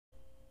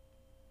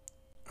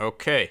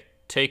Okay,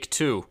 take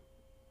two.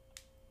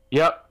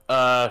 Yep.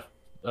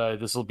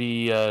 This will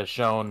be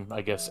shown,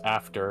 I guess,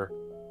 after,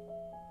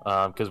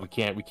 because we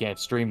can't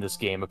stream this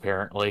game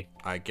apparently.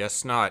 I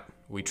guess not.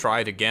 We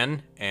tried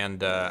again,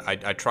 and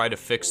I tried to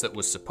fix that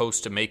was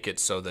supposed to make it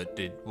so that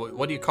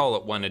what do you call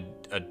it when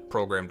a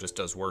program just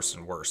does worse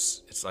and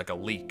worse? It's like a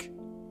leak,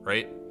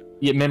 right?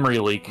 Yeah, memory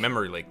leak.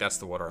 Memory leak, that's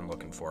the word I'm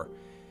looking for.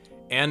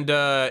 And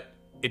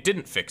it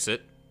didn't fix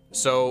it,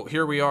 so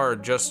here we are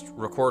just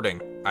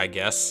recording, I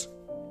guess.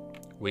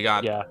 We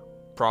got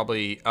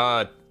probably,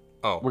 We're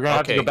gonna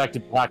have to go back to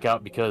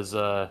blackout because,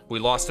 we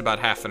lost about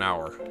half an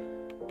hour.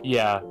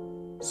 yeah.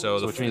 So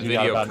the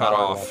video cut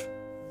off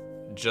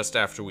just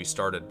after we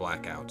started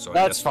blackout, so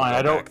that's I guess fine.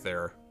 We'll go back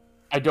there.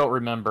 I don't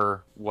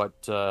remember what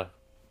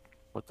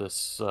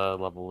this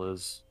level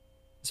is.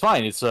 It's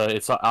fine. It's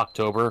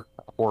October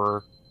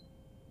horror.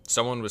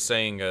 Someone was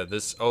saying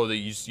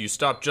you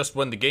stopped just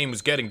when the game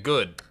was getting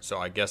good. So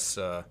I guess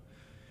the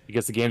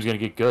game's gonna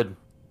get good.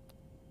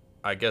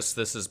 I guess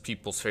this is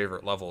people's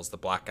favorite level, is the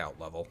blackout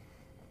level.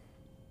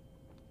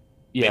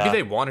 Yeah. Maybe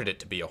they wanted it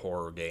to be a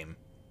horror game.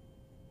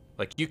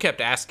 Like, you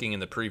kept asking in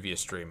the previous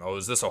stream, oh,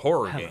 is this a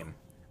horror game?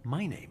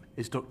 My name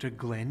is Dr.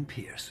 Glenn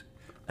Pierce,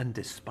 and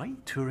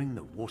despite touring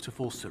the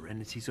Waterfall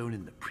Serenity Zone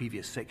in the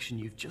previous section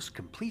you've just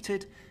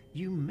completed,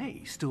 you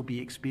may still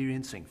be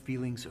experiencing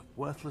feelings of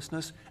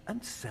worthlessness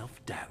and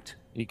self-doubt.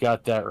 You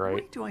got that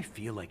right. Why do I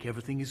feel like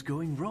everything is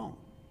going wrong,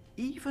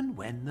 even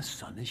when the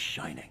sun is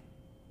shining?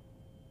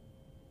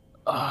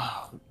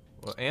 Well,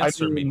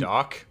 answer me,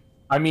 Doc.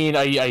 I mean,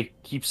 I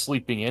keep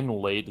sleeping in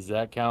late. Does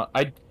that count?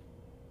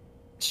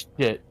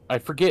 Shit, I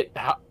forget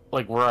how,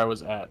 like, where I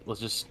was at.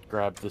 Let's just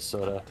grab this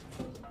soda.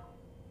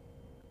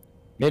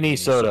 Mini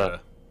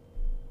soda.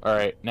 All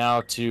right,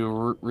 now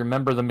to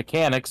remember the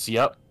mechanics.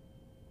 Yep.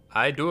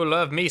 I do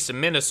love me some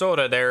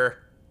Minnesota there.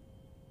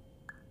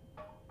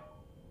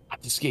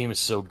 This game is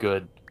so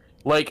good.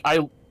 Like,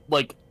 I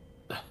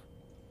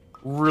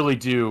really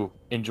do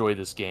enjoy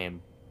this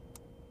game.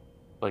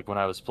 Like, when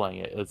I was playing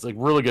it, it's like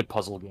really good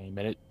puzzle game,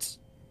 and it's.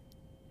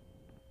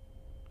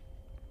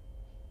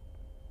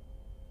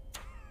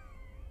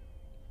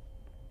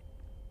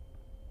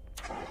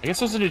 I guess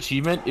there's an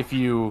achievement if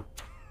you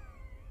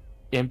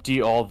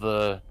empty all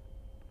the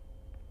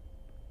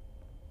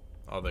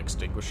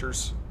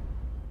extinguishers.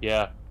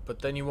 Yeah. But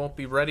then you won't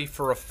be ready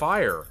for a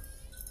fire.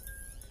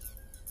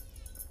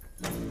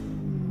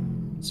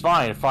 It's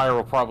fine. A fire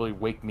will probably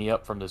wake me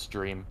up from this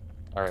dream.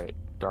 Alright,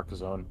 Dark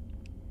Zone.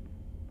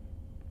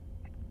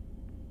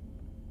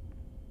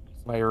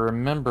 If I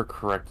remember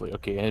correctly.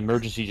 Okay,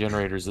 emergency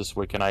generators this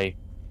way. Can I...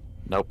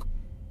 Nope.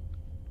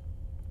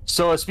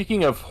 So,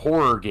 speaking of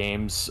horror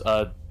games,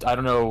 I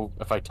don't know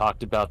if I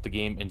talked about the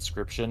game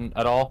Inscription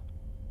at all.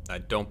 I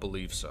don't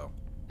believe so.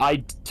 I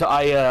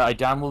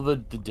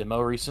downloaded the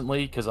demo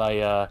recently because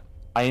I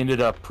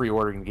ended up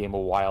pre-ordering the game a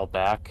while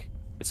back.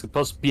 It's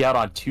supposed to be out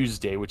on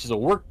Tuesday, which is a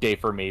work day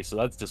for me, so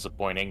that's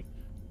disappointing.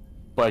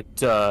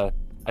 But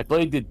I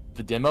played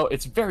the demo.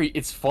 It's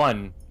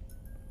fun.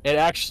 It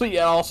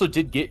also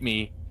did get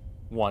me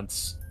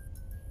once.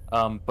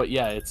 But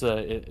yeah, it's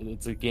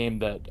a game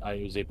that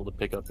I was able to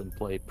pick up and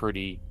play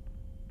pretty.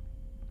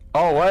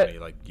 Oh, what? Any,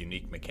 like,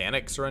 unique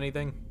mechanics or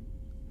anything?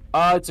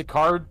 It's a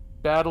card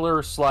battler /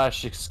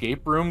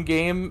 escape room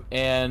game,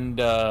 and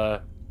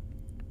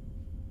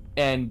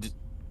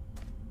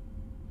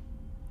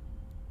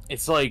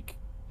it's like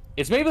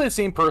it's maybe the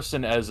same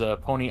person as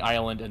Pony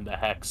Island and the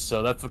Hex,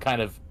 so that's the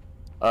kind of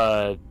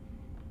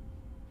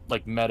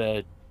like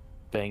meta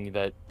thing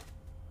that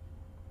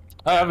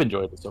I've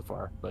enjoyed it so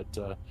far, but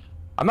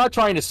I'm not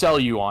trying to sell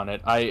you on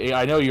it.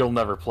 I know you'll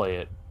never play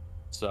it,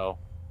 so.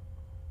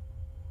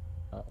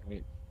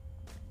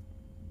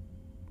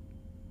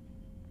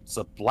 It's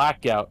a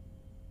blackout.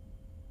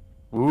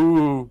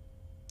 Ooh,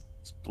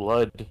 it's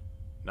blood.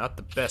 Not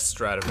the best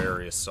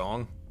Stradivarius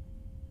song.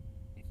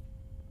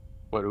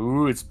 What?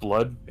 Ooh, it's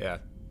blood. Yeah,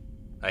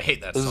 I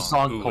hate that There's song. A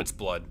song Ooh, called... it's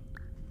blood.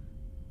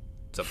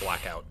 It's a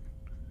blackout.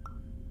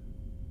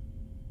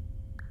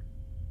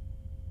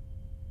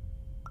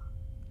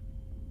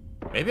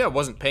 Maybe I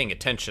wasn't paying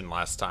attention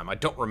last time. I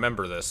don't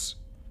remember this.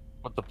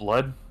 What, the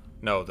blood?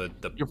 No,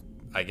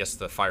 I guess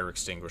the fire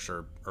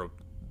extinguisher, or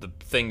the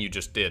thing you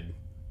just did.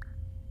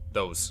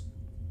 Those.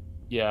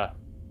 Yeah.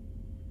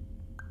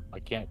 I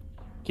can't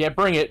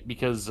bring it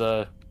because,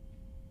 God.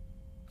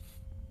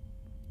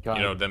 You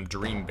know, them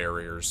dream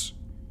barriers.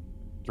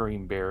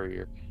 Dream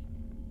barrier.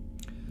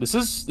 This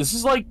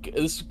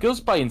goes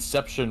by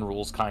Inception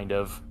rules, kind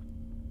of.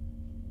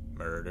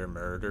 Murder,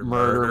 murder,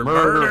 Murder, murder,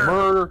 murder, murder.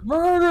 murder,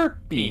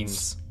 murder.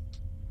 Beans.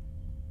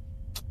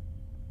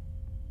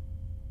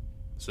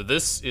 So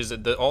this is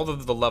all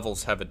of the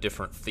levels have a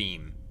different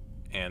theme,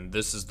 and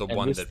this is the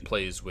one that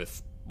plays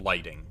with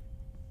lighting,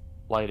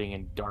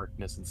 and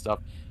darkness and stuff.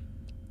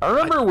 I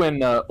remember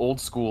when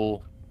old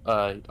school.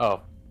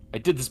 Oh, I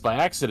did this by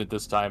accident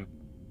this time.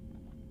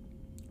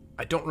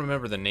 I don't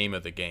remember the name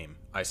of the game.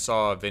 I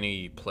saw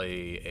Vinny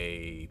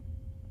play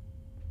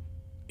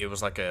it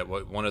was like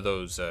one of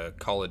those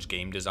college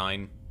game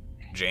design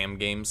jam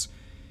games,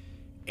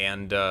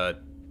 and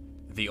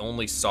the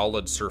only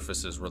solid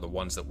surfaces were the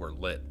ones that were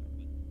lit.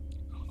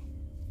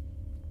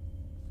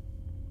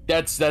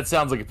 That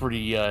sounds like a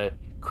pretty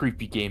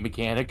creepy game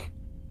mechanic.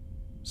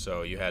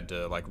 So you had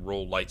to like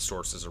roll light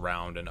sources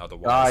around and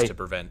otherwise to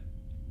prevent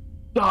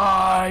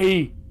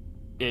die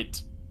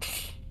it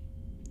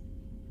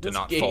to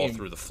not fall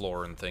through the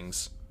floor and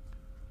things.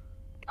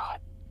 God.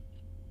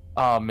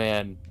 Oh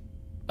man,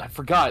 I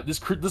forgot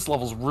this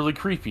level's really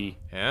creepy.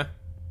 Yeah.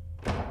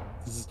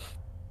 This is...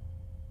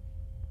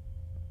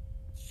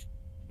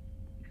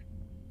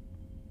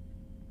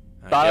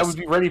 Thought I would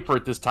be ready for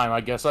it this time.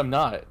 I guess I'm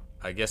not.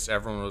 I guess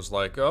everyone was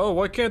like, "Oh,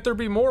 why can't there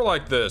be more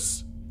like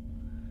this?"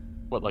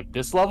 What, like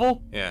this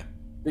level? Yeah.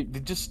 They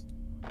just...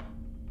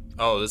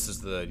 Oh, this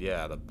is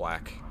the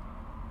black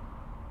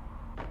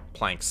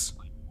planks.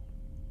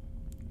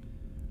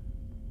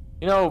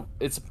 You know,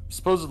 it's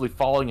supposedly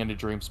falling into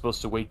dreams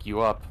supposed to wake you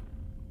up.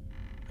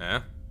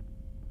 Yeah.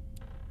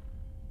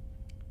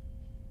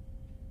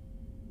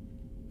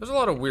 There's a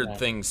lot of weird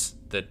things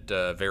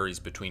that varies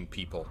between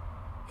people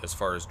as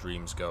far as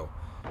dreams go.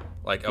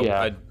 Like,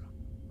 a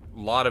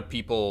lot of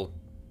people,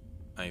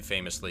 I mean,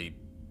 famously,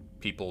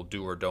 people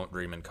do or don't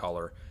dream in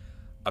color.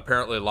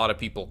 Apparently, a lot of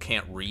people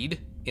can't read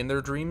in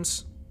their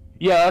dreams.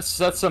 Yeah,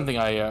 that's something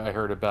I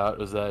heard about.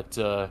 Was that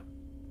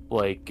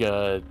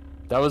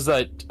that was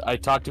that I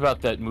talked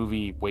about that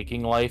movie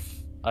Waking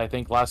Life, I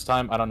think, last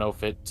time. I don't know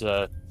if it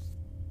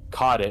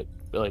caught it,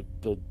 like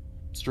the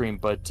stream,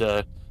 but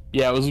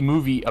yeah, it was a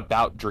movie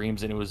about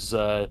dreams, and it was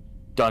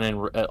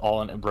done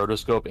all in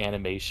rotoscope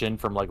animation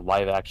from like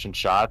live action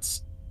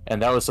shots,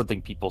 and that was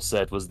something people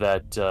said was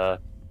that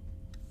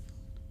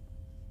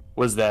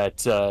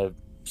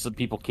some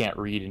people can't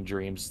read in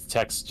dreams.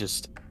 Text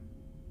just...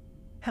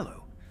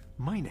 Hello,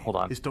 my name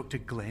is Dr.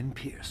 Glenn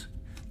Pierce,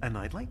 and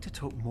I'd like to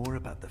talk more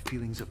about the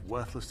feelings of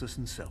worthlessness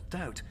and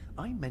self-doubt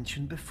I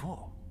mentioned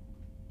before.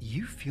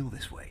 You feel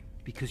this way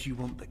because you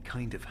want the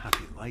kind of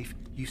happy life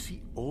you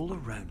see all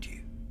around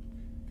you,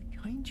 the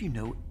kind you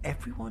know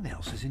everyone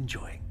else is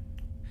enjoying.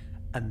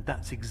 And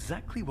that's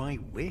exactly why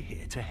we're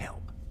here to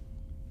help.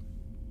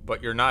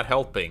 But you're not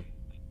helping.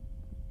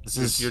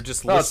 You're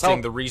just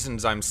listing the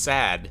reasons I'm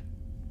sad.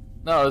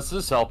 No, this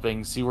is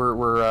helping. See,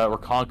 we're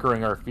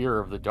conquering our fear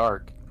of the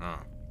dark.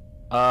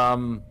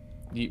 Oh.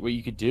 What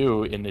you could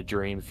do in the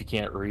dream if you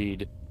can't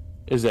read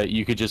is that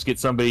you could just get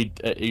somebody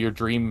your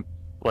dream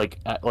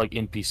like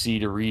NPC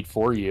to read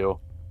for you,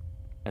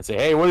 and say,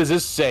 "Hey, what does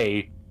this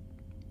say?"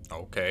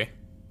 Okay.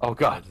 Oh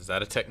God, is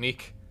that a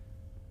technique?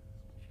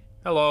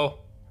 Hello.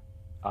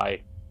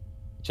 Hi.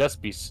 Chess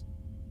piece.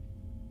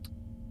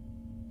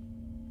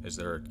 Is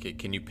there?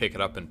 Can you pick it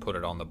up and put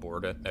it on the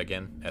board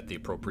again at the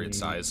appropriate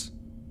size?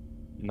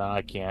 No,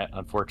 I can't,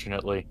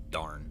 unfortunately.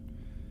 Darn.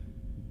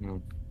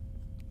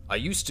 I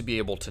used to be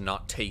able to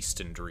not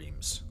taste in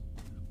dreams,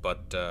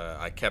 but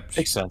I kept...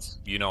 Makes sense.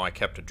 You know, I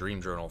kept a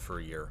dream journal for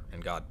a year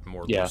and got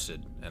more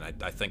lucid, and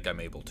I think I'm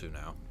able to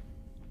now.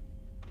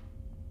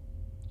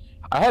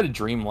 I had a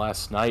dream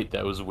last night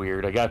that was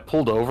weird. I got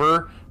pulled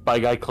over by a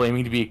guy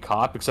claiming to be a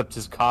cop, except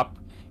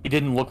he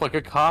didn't look like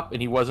a cop,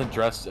 and he wasn't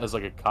dressed as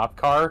like a cop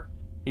car.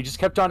 He just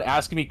kept on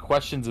asking me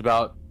questions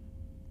about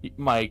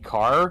my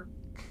car.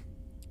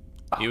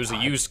 He was a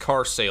used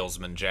car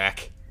salesman,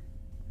 Jack.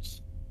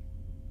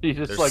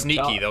 They're like,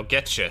 sneaky, they'll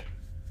get you.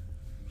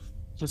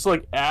 Just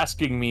like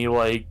asking me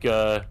like,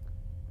 God,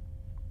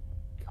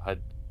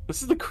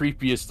 this is the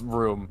creepiest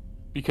room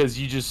because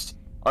you just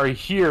are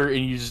here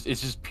and it's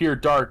just pure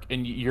dark,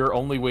 and your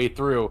only way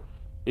through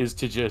is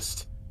to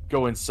just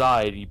go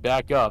inside and you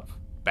back up.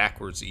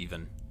 Backwards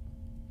even.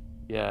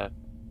 Yeah.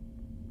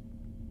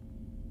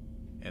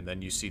 And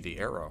then you see the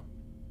arrow.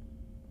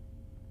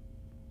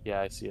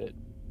 Yeah, I see it.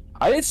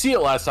 I didn't see it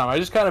last time. I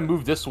just kind of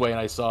moved this way and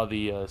I saw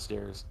the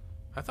stairs.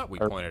 I thought we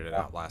pointed it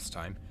out last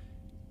time.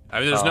 I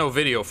mean, there's no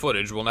video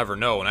footage. We'll never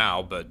know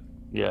now, but...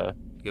 Yeah.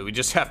 We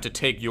just have to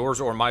take yours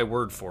or my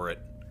word for it.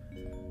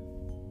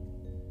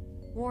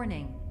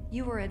 Warning.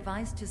 You were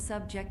advised to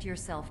subject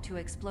yourself to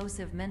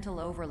explosive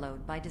mental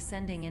overload by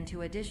descending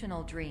into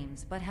additional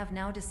dreams, but have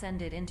now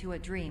descended into a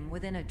dream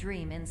within a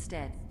dream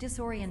instead,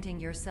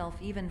 disorienting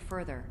yourself even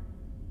further.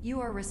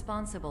 You are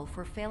responsible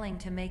for failing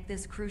to make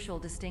this crucial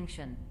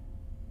distinction.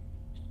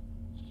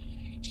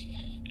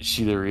 Is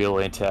she the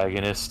real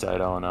antagonist? I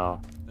don't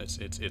know. It's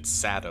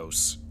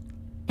Sados.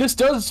 This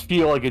does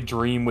feel like a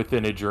dream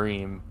within a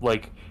dream.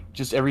 Like,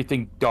 just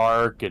everything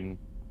dark and...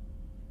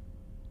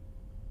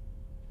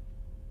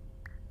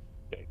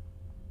 Okay.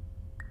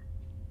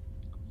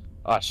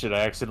 Ah, shit, I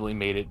accidentally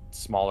made it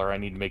smaller. I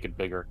need to make it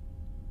bigger.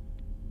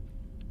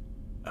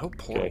 I hope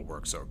Portal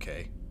works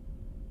okay.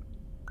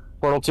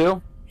 Portal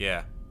 2?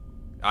 Yeah.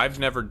 I've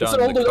never done the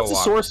co-op. That's a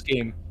Source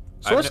game.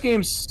 Source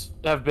games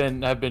have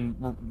been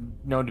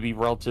known to be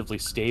relatively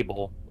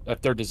stable,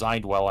 if they're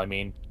designed well, I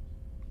mean.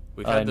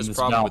 We've had this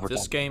problem with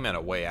this game and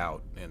A Way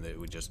Out, and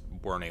we just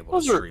weren't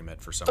able to stream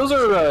it for some reason.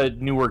 Those are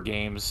newer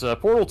games.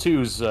 Portal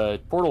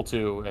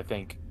 2, I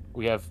think.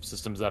 We have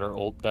systems that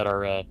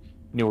are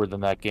newer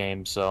than that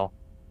game, so...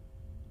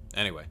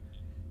 Anyway,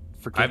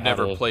 forget. I've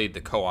never played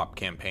the co-op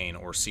campaign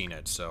or seen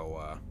it,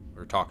 so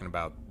we're talking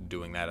about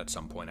doing that at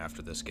some point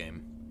after this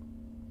game.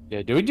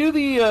 Yeah, do we do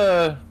the,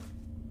 I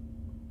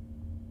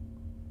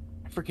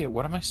forget,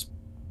 what am I...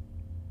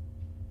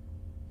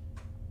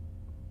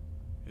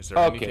 Is there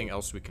anything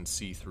else we can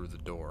see through the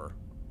door?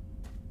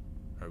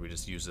 Or we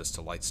just use this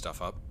to light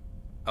stuff up?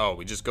 Oh,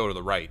 we just go to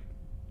the right.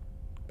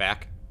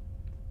 Back.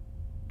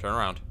 Turn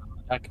around.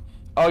 Back.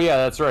 Oh, yeah,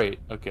 that's right.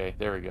 Okay,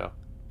 there we go.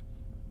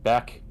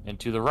 Back and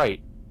to the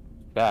right.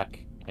 Back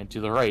and to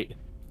the right.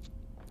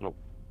 Oh,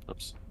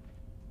 oops.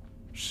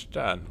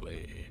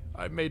 Stanley,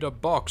 I made a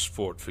box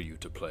fort for you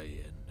to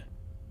play in.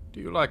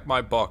 Do you like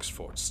my box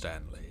fort,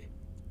 Stanley?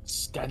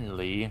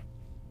 Stanley?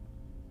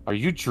 Are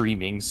you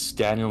dreaming,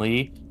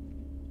 Stanley?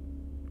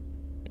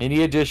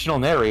 Any additional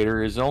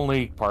narrator is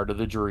only part of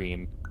the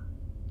dream.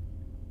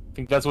 I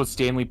think that's what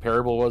Stanley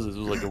Parable was. It was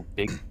like a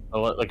big,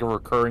 like a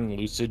recurring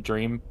lucid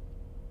dream.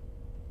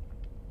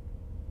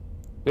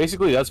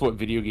 Basically, that's what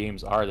video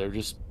games are. They're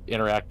just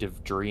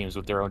interactive dreams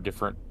with their own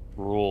different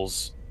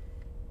rules.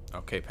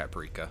 Okay,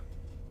 Paprika.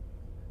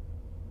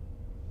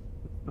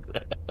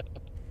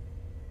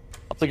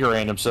 I'll take a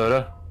random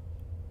soda.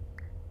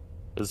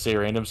 Does it say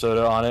random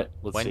soda on it?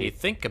 Let's when see. you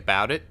think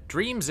about it,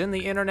 dreams in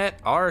the internet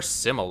are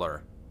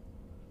similar.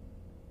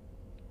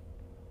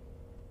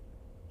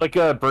 Like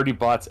Birdie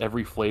Bot's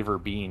every flavor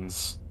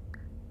beans.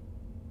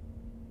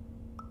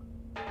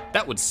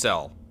 That would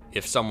sell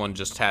if someone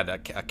just had a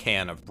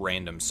can of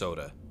random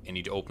soda and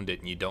you opened it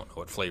and you don't know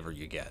what flavor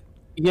you get.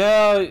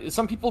 Yeah,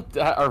 some people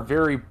are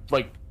very,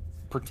 like,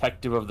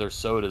 protective of their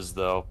sodas,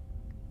 though.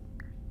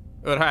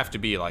 It would have to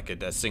be like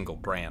a single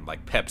brand,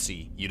 like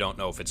Pepsi. You don't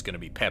know if it's going to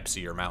be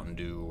Pepsi or Mountain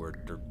Dew or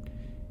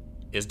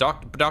is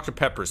Dr.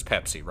 Pepper's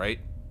Pepsi, right?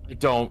 I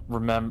don't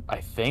remember.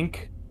 I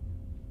think.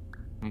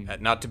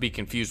 Not to be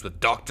confused with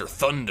Dr.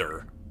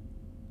 Thunder.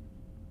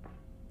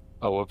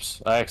 Oh,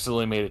 whoops! I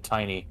accidentally made it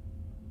tiny.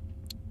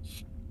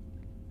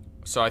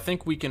 So I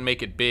think we can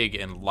make it big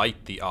and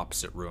light the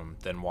opposite room,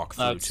 then walk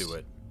through to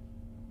it.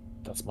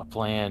 That's my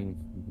plan,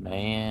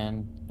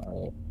 man.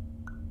 All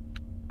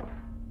right.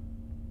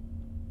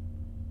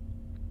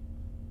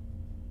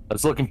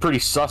 That's looking pretty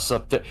sus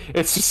up there.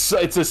 It's a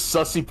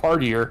sussy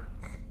partier.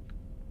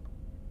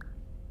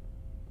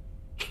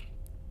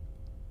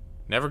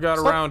 Never got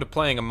around to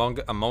playing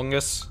Among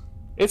Us.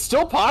 It's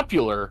still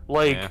popular.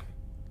 Like, yeah.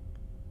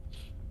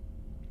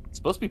 It's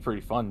supposed to be pretty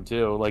fun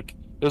too. Like,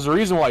 there's a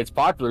reason why it's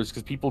popular is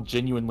because people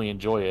genuinely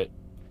enjoy it.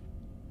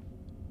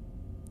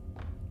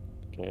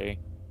 Okay.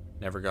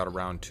 Never got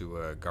around to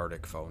a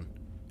Gardic phone.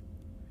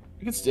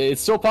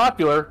 It's still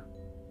popular.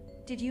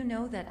 Did you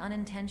know that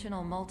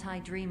unintentional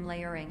multi-dream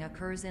layering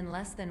occurs in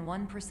less than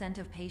 1%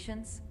 of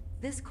patients?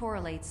 This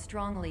correlates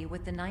strongly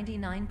with the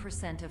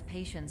 99% of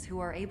patients who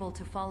are able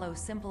to follow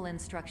simple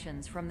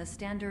instructions from the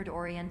standard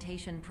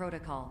orientation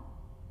protocol.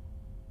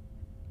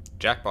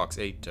 Jackbox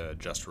 8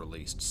 just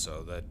released,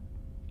 so that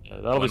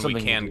that'll when be something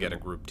we can get a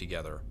group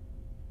together,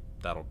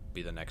 that'll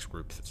be the next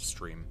group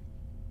stream.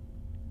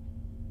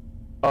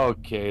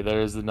 Okay,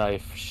 there's the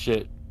knife.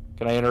 Shit.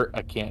 Can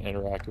I can't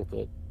interact with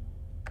it.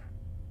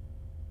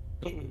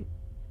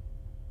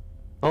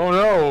 Oh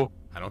no!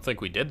 I don't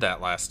think we did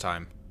that last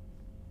time.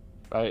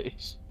 The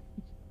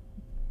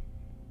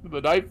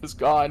knife is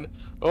gone.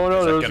 Oh no,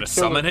 is there that was gonna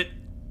summon it?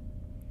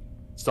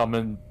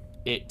 Summon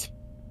it.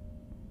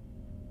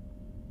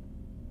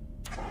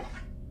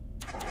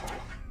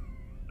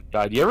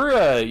 God, you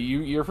ever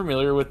you're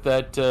familiar with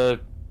that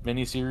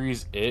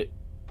miniseries It?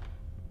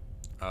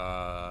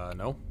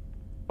 No.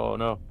 Oh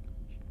no.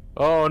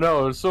 Oh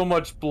no, there's so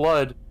much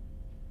blood.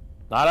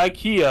 Not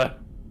IKEA.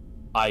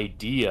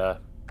 Idea.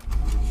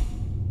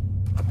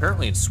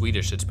 Apparently in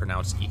Swedish it's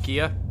pronounced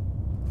IKEA.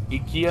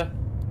 IKEA?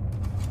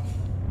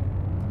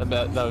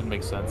 That would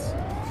make sense.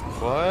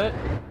 What?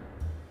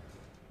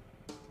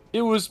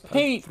 It was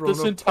paint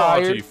this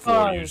entire party for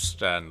time. you,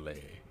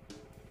 Stanley.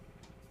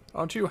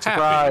 Aren't you happy?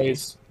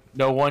 Surprise!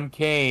 No one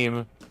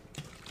came.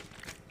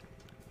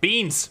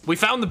 Beans! We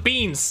found the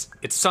beans!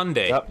 It's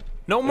Sunday. Yep.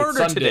 No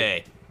murder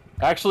today.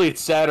 Actually, it's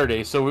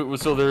Saturday,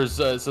 so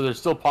there's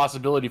still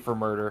possibility for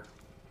murder.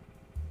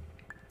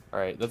 All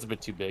right, that's a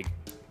bit too big.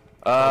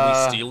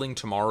 Are we stealing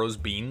tomorrow's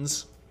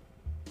beans?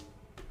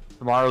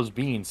 Tomorrow's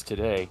beans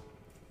today.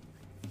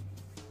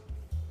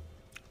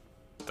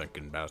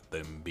 Thinking about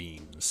them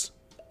beans.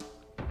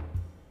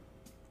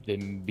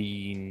 Them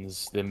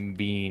beans. Them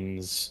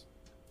beans.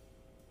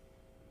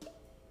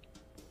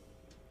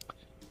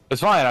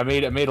 It's fine. I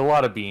made a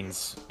lot of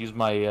beans. Use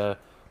my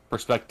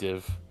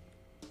perspective.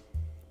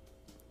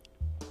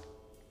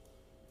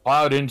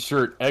 Cloud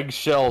insert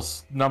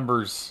eggshells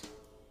numbers.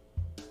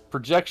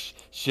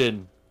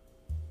 Projection.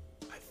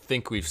 I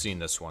think we've seen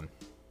this one.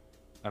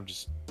 I'm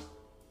just.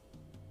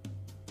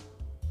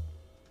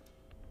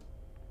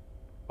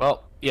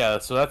 Well, yeah.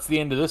 So that's the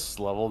end of this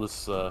level.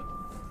 This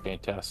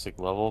fantastic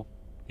level.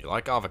 You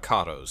like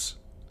avocados?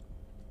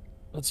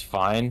 That's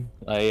fine.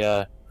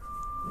 You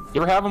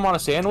ever have them on a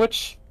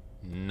sandwich?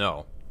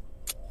 No.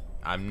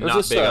 I'm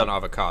not big on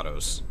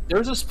avocados.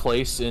 There's this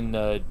place in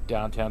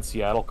downtown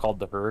Seattle called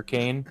the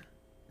Hurricane.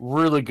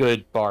 Really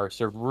good bar,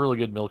 served really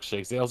good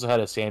milkshakes. They also had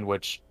a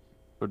sandwich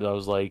that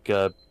was like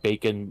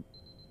bacon,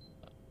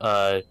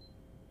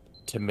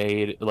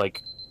 tomato,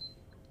 like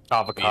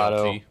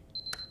avocado. BLT. It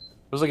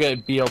was like a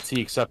BLT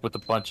except with a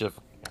bunch of.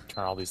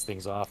 Turn all these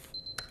things off.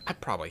 I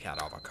probably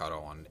had avocado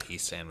on a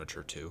sandwich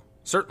or two.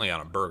 Certainly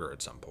on a burger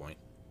at some point.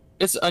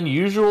 It's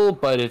unusual,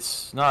 but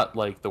it's not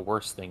like the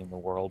worst thing in the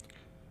world.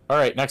 All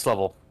right, next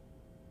level.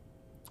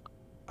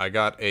 I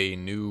got a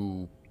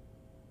new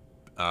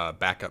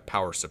backup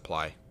power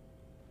supply.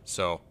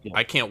 So yeah.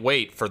 I can't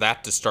wait for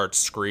that to start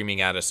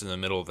screaming at us in the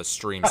middle of a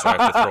stream, so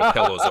I have to throw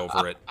pillows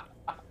over it.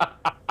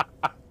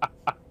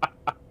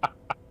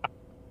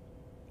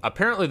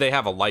 Apparently they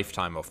have a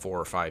lifetime of 4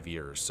 or 5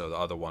 years, so the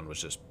other one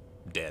was just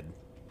dead.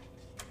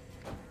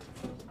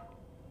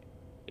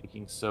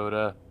 Baking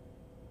soda.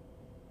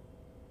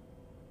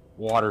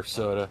 Water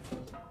soda.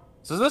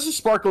 So this is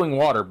sparkling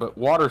water, but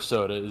water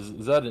soda,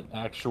 is that an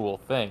actual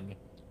thing?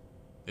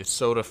 It's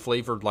soda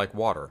flavored like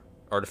water.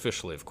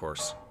 Artificially, of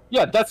course.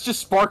 Yeah, that's just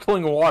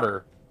sparkling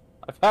water.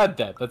 I've had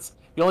that. That's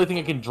the only thing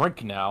I can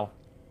drink now.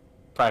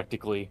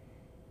 Practically.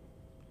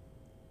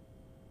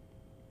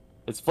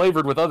 It's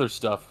flavored with other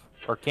stuff.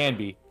 Or can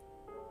be.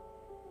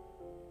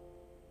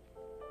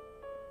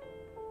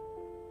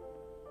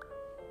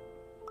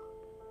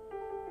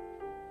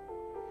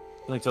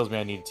 Something tells me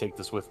I need to take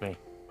this with me.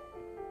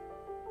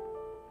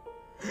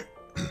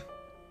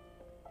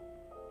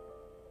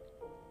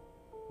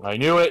 I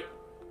knew it!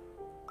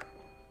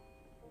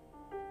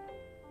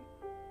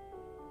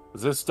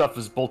 Because this stuff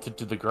is bolted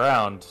to the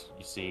ground,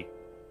 you see.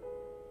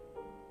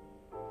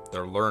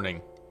 They're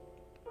learning.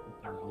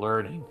 They're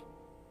learning.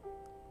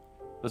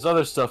 This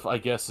other stuff, I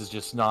guess, is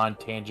just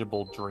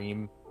non-tangible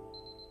dream.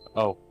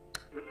 Oh.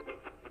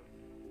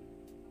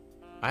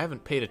 I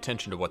haven't paid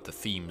attention to what the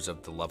themes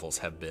of the levels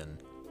have been,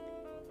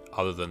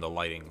 other than the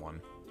lighting one.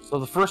 So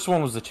the first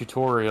one was the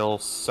tutorial,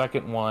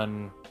 second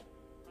one...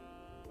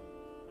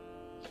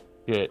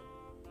 Shit.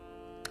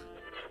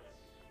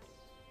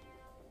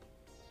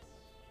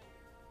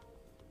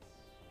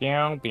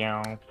 Meow,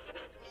 meow.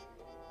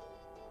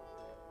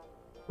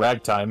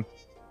 Ragtime.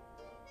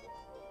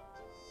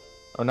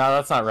 Oh, no,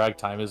 that's not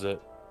ragtime, is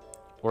it?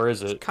 Or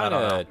is it?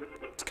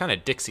 It's kind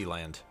of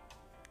Dixieland.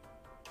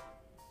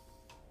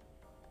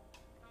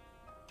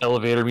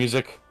 Elevator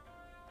music.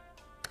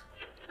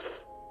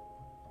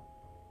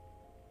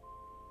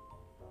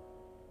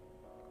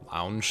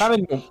 Lounge.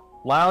 Kind of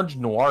lounge,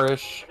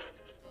 noirish.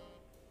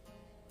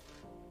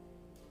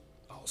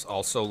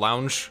 Also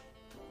lounge.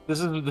 This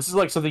is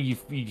like something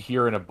you'd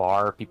hear in a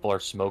bar. People are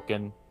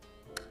smoking.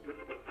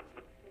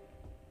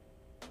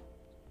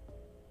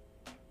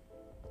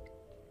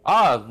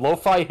 Ah,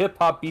 lo-fi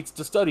hip-hop beats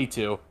to study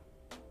to.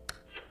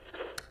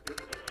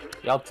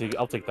 Yeah,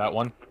 I'll take that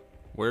one.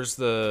 Where's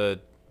the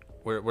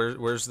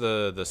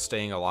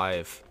Staying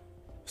Alive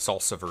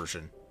salsa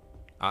version?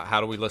 How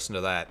do we listen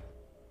to that?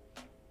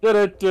 No,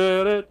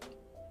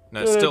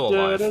 it's still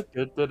alive.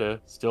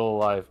 Still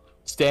alive.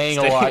 Staying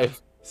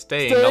alive.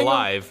 Staying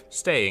alive.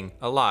 Staying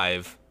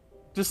alive.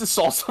 Just a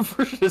salsa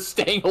version of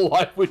Staying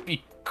Alive would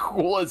be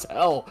cool as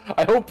hell.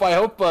 I hope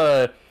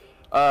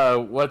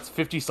what's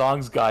 50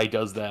 Songs guy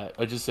does that.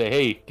 I just say,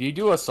 hey, do you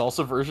do a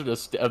salsa version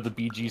of the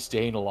BG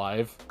Staying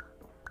Alive?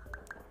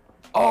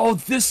 Oh,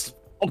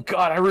 oh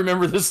god, I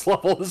remember this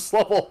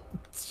level.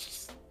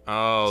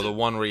 Oh, the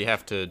one where you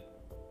have to,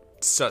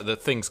 the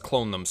things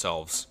clone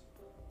themselves.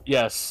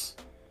 Yes.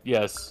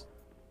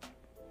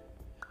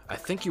 I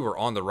think you were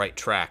on the right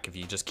track. If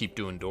you just keep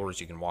doing doors,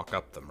 you can walk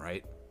up them,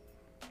 right?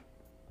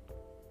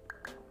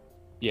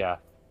 Yeah.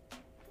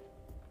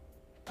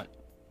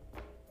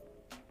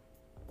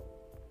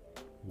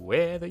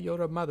 Whether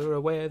you're a mother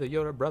or whether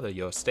you're a brother,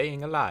 you're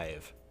staying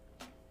alive.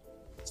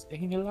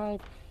 Staying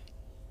alive.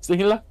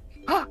 Staying alive.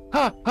 Ha,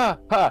 ha, ha,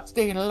 ha.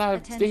 Staying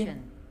alive.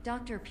 Attention.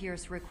 Dr.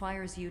 Pierce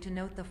requires you to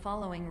note the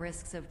following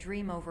risks of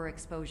dream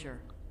overexposure.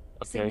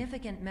 Okay.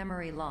 Significant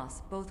memory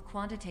loss, both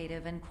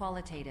quantitative and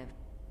qualitative.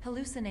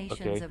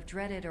 Hallucinations of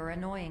dreaded or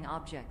annoying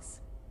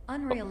objects.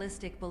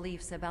 Unrealistic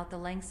beliefs about the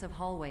lengths of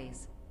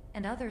hallways.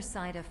 And other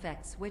side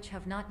effects which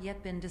have not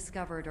yet been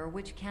discovered or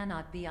which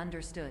cannot be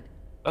understood.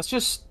 That's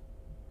just...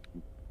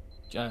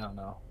 I don't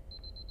know.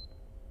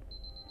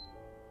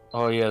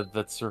 Oh yeah,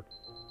 that's...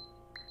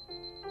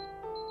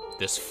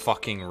 This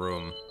fucking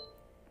room.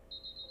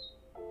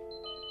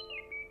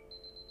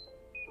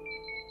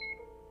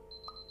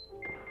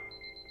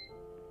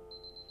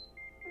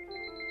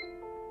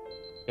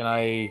 Can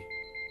I...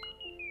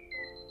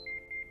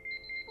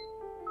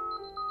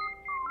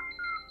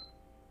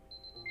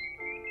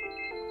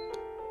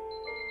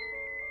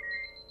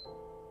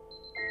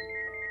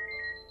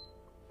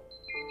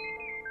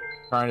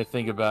 Trying to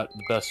think about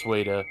the best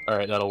way to...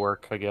 Alright, that'll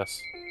work, I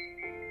guess.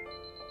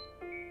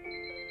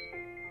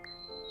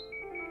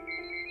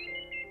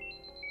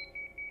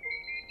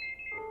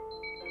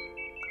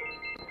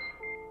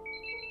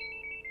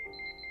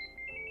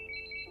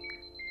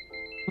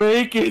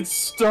 Make it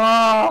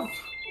stop!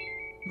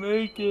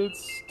 Make it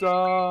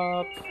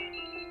stop.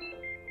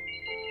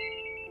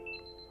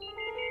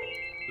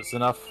 This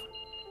enough?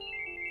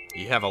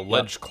 You have a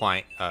ledge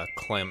climb.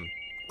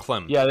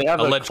 Yeah, they have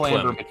a ledge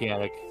clamber climb.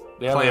 mechanic.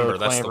 They have Clamber, a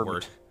that's the clamber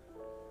word.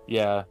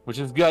 Yeah, which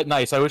is good,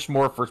 nice. I wish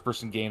more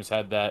first-person games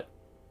had that.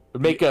 It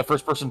would make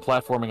first-person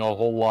platforming a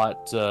whole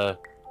lot. Oh,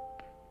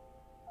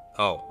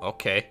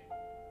 okay.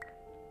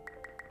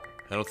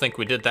 I don't think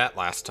we did that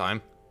last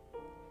time.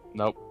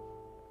 Nope.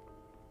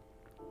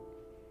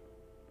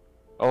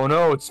 Oh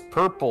no, it's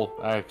purple.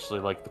 I actually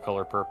like the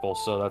color purple,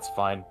 so that's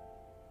fine.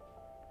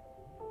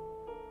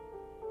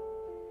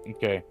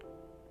 Okay.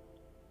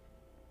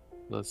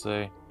 Let's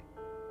see.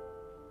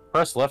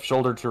 Press left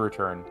shoulder to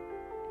return.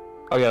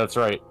 Oh yeah, that's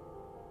right.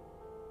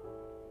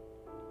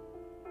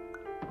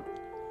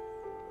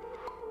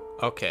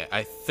 Okay,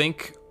 I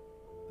think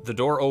the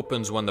door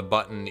opens when the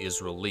button is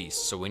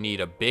released, so we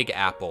need a big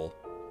apple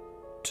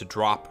to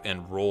drop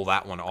and roll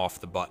that one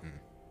off the button.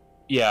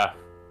 Yeah.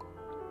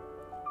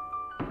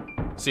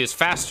 See, it's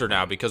faster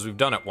now because we've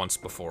done it once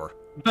before.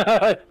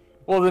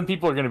 Well, then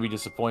people are going to be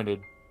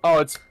disappointed. Oh,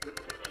 it's...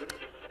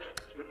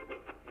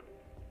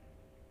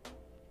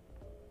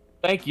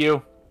 Thank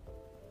you.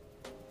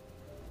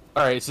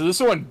 Alright, so this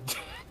one...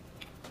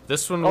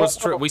 This one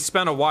was... we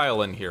spent a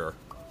while in here.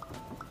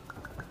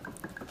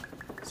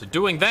 So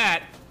doing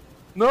that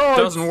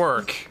doesn't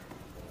work.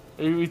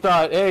 We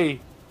thought, hey,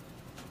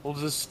 we'll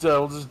just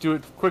do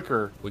it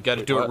quicker. We got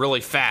to do it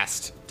really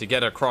fast to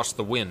get across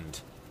the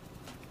wind.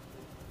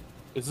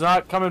 It's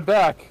not coming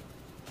back.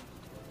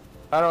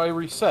 How do I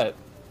reset?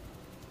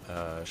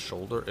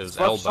 Shoulder is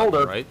Left L button,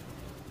 shoulder. right?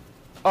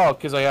 Oh,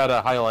 because I had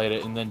to highlight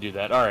it and then do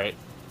that. All right,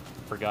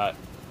 forgot.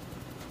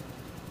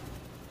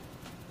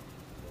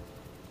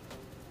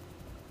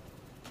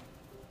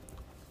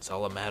 It's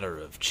all a matter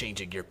of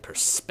changing your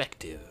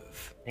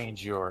perspective.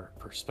 Change your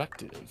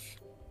perspective.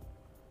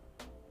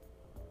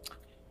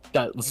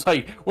 That's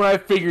like when I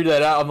figured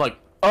that out, I'm like,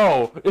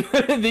 oh,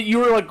 that you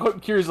were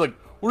like curious, like,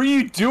 what are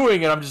you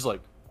doing? And I'm just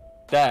like,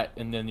 that,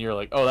 and then you're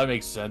like, oh, that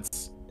makes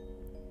sense.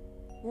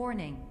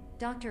 Warning.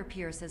 Dr.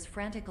 Pierce is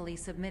frantically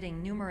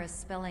submitting numerous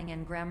spelling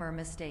and grammar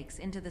mistakes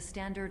into the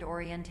standard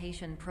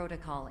orientation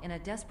protocol in a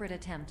desperate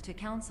attempt to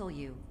counsel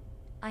you.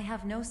 I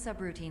have no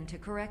subroutine to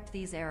correct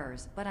these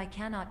errors, but I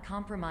cannot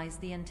compromise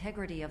the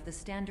integrity of the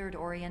standard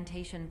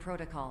orientation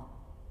protocol.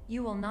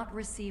 You will not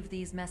receive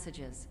these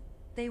messages.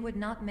 They would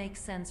not make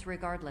sense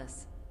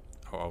regardless.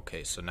 Oh,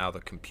 okay, so now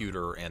the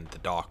computer and the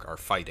doc are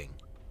fighting.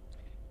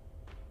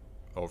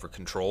 Over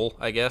control,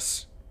 I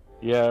guess?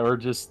 Yeah, or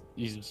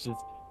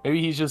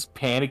maybe he's just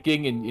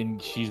panicking and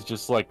she's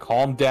just like,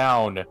 calm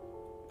down.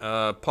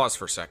 Pause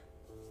for a sec.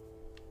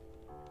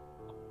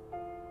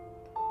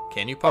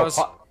 Can you pause?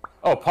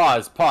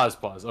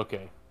 Pause,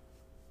 okay.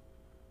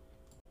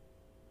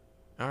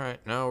 Alright,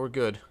 now we're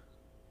good.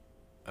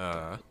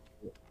 Tab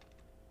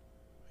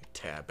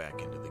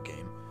back into the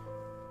game.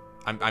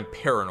 I'm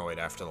paranoid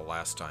after the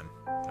last time.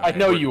 Okay, I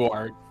know you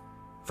are.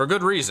 For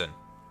good reason.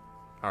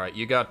 Alright,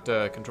 you got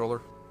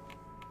controller?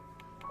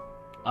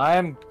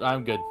 I'm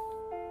good.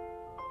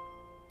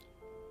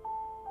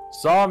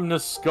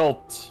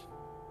 Somnosculpt.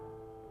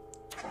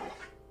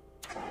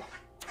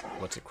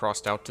 What's it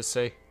crossed out to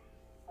say?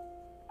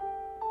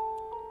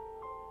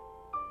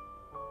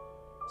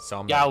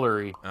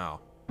 Gallery. Oh.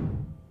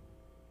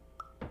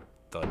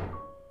 Thud.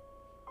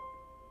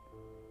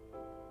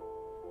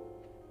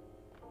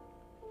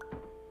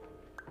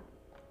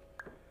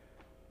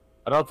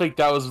 I don't think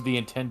that was the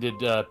intended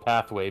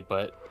pathway,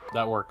 but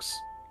that works.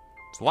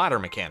 It's ladder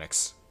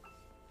mechanics.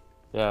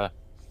 Yeah.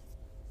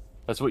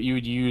 That's what you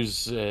would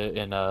use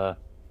in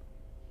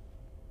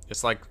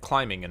It's like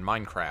climbing in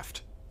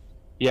Minecraft.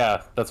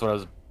 Yeah, that's what I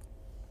was...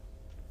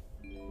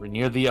 We're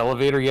near the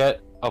elevator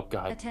yet? Oh,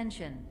 God.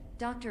 Attention.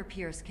 Dr.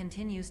 Pierce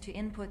continues to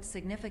input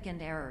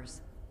significant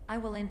errors. I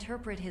will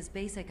interpret his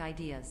basic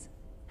ideas.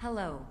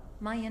 Hello,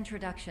 my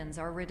introductions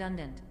are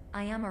redundant.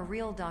 I am a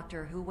real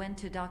doctor who went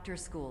to doctor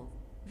school.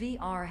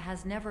 VR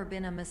has never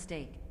been a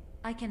mistake.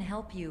 I can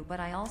help you, but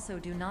I also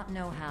do not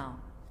know how.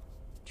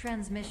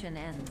 Transmission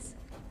ends.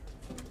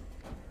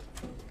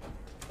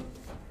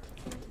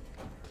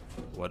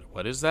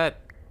 What is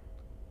that?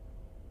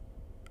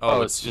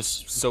 Oh, it's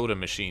just soda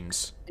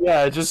machines.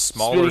 Yeah, just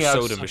smaller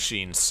soda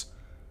machines.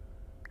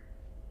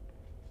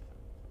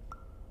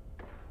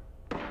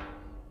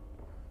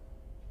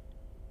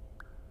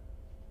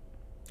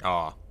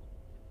 Aw.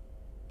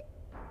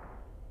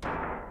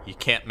 You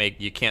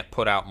can't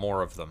put out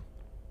more of them.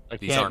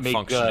 These aren't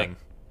functioning.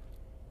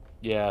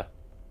 Yeah.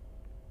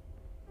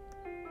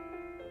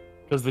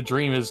 Because the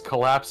dream is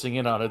collapsing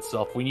in on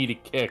itself. We need a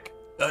kick.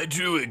 I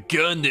drew a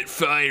gun that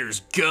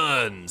fires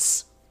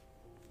guns.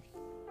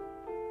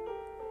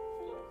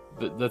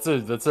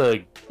 There's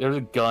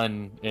a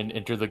gun in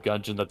Enter the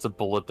Gungeon that's a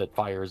bullet that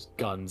fires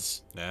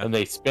guns. Yeah. And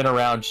they spin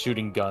around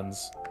shooting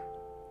guns.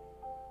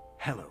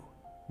 Hello.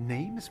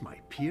 Name is my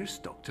Pierce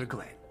Dr.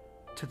 Glenn.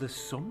 To the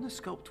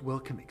Somnosculpt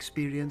Welcome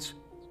Experience,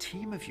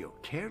 team of your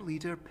care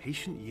leader,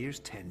 patient years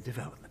 10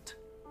 development.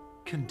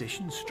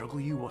 Conditions struggle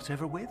you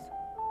whatever with?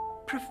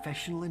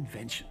 professional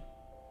invention.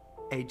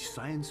 Edge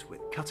science with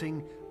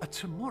cutting, a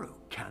tomorrow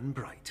can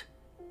bright.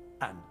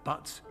 And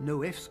buts,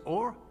 no ifs,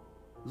 or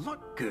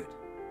luck good.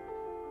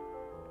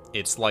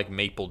 It's like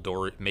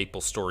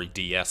Maple Story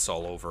DS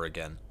all over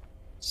again.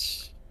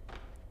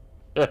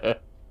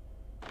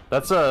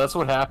 That's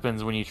what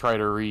happens when you try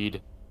to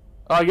read.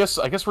 Oh, I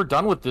guess we're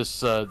done with this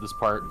this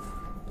part.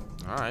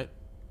 All right.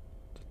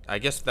 I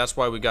guess that's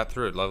why we got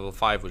through it. Level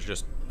 5 was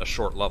just a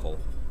short level.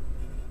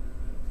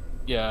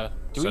 Yeah.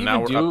 So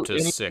now we're up to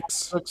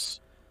 6.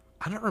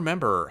 I don't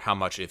remember how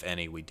much, if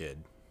any, we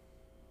did.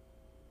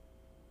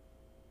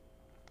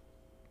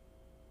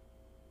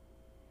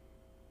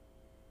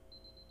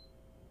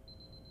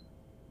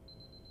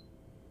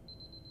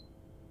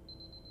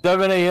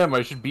 $7 a.m.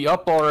 I should be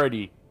up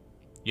already.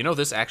 You know,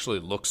 this actually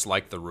looks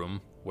like the room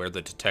where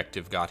the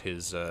detective got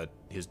his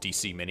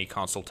DC mini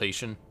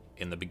consultation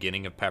in the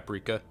beginning of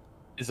Paprika.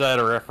 Is that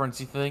a reference,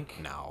 you think?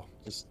 No.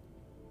 Just...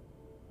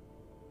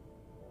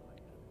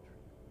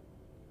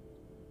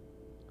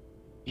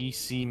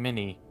 DC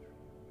mini.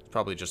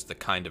 Probably just the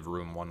kind of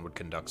room one would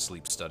conduct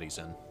sleep studies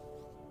in.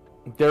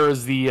 There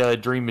is the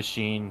Dream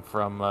Machine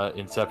from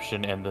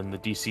Inception, and then the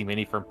DC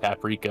Mini from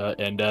Paprika.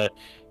 And the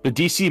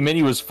DC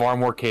Mini was far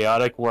more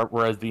chaotic,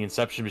 whereas the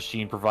Inception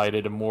Machine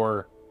provided a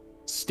more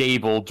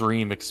stable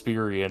dream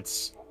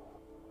experience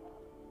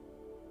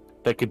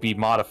that could be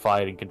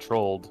modified and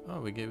controlled. Oh,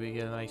 we get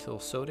a nice little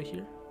soda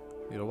here.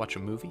 We gonna watch a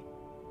movie.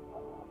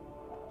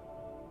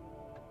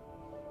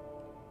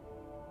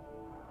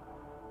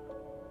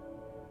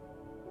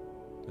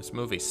 This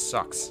movie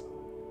sucks.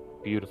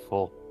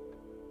 Beautiful.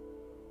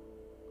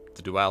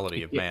 The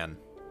duality of man.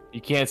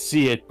 You can't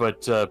see it,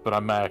 but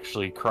I'm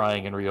actually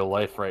crying in real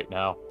life right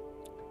now.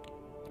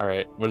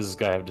 Alright, what does this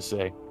guy have to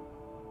say?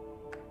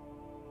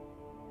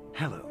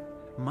 Hello,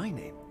 my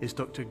name is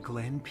Dr.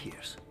 Glenn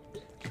Pierce.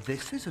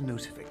 This is a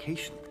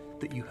notification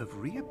that you have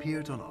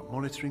reappeared on our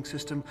monitoring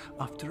system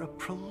after a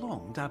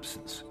prolonged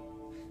absence.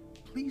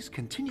 Please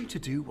continue to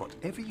do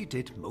whatever you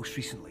did most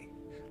recently,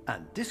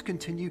 and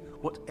discontinue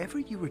whatever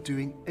you were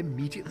doing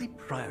immediately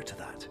prior to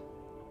that.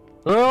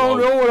 I don't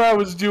know what I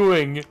was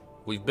doing.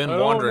 We've been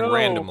wandering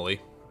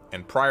randomly,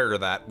 and prior to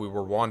that, we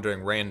were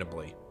wandering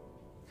randomly.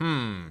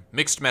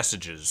 Mixed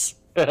messages.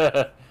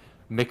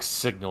 Mixed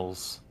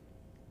signals.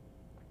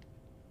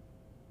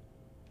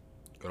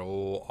 Good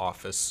old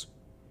office.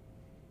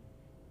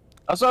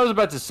 That's what I was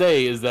about to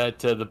say, is that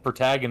the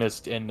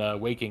protagonist in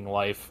Waking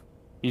Life,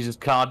 he just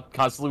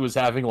constantly was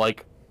having,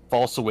 like,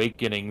 false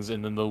awakenings,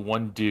 and then the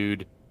one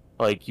dude,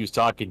 like, he was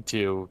talking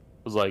to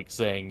was, like,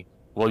 saying,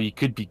 well, you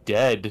could be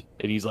dead,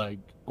 and he's like,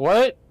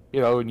 what? You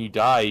know, when you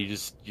die,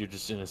 you're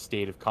just in a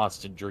state of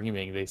constant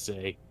dreaming, they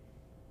say.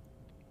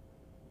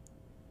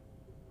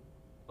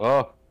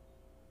 Oh.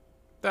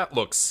 That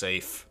looks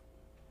safe.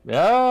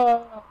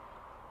 Yeah.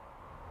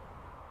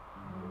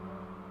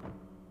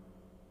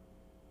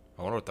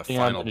 I wonder what the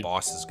final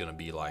boss is gonna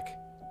be like.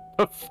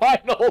 The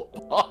final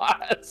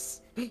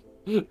boss!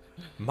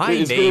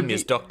 My name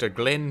is Dr.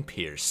 Glenn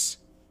Pierce.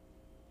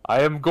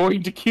 I am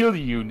going to kill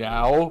you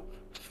now.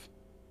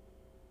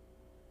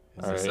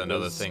 Is this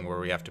another thing where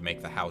we have to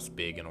make the house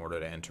big in order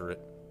to enter it?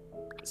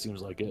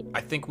 Seems like it. I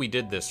think we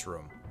did this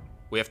room.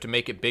 We have to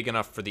make it big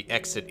enough for the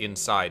exit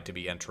inside to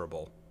be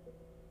enterable.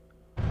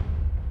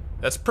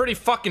 That's pretty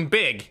fucking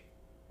big.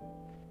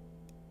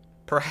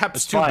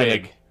 Perhaps too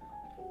big.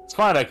 It's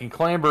fine, I can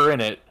clamber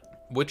in it.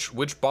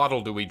 Which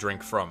bottle do we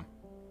drink from?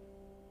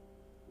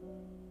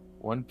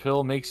 One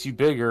pill makes you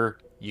bigger.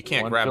 You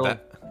can't grab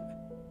that.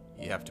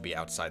 You have to be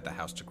outside the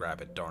house to grab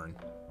it, darn.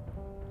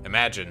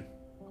 Imagine.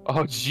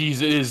 Oh,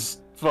 jeez, it is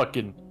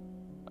fucking...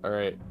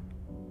 Alright.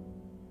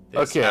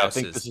 Okay, I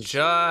think this is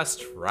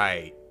just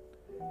right.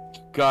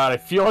 God, I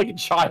feel like a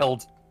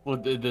child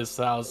in this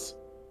house.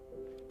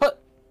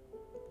 But...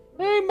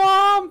 Hey,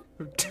 Mom!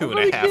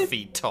 2.5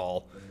 feet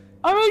tall.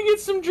 I'm gonna get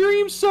some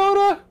dream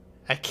soda!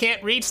 I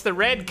can't reach the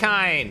red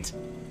kind!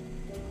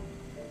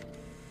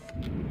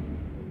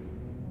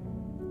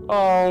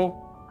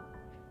 Oh.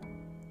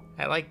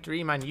 I like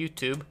Dream on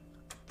YouTube.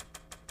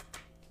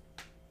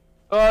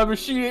 But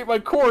she ate my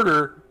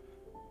quarter.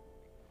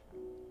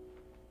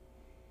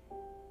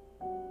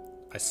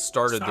 I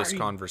started this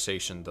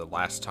conversation the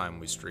last time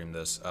we streamed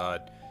this. Oh,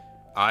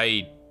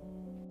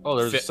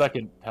 there's a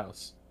second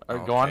house.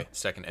 Alright, go on.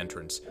 Second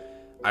entrance.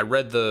 I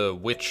read the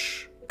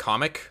Witch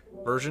comic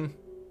version,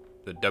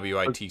 the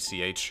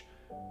WITCH.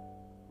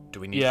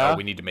 Do we need? Yeah. Oh,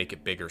 we need to make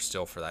it bigger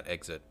still for that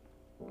exit.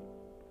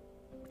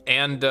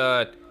 And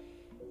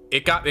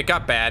it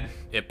got bad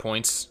at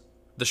points.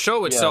 The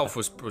show itself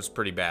was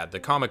pretty bad. The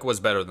comic was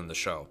better than the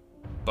show,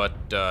 but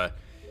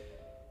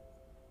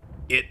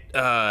it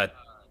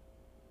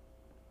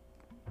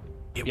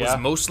was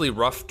mostly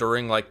rough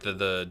during like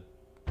the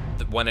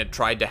when it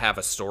tried to have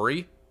a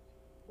story,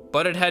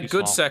 but it had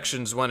good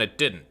sections when it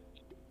didn't.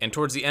 And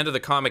towards the end of the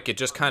comic, it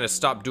just kind of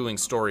stopped doing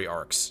story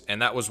arcs, and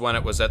that was when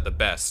it was at the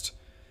best.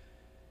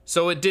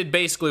 So it did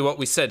basically what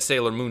we said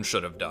Sailor Moon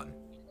should have done.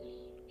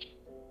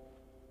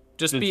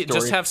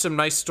 Just have some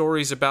nice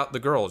stories about the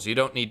girls. You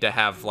don't need to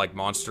have like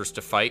monsters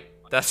to fight.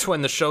 That's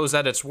when the show's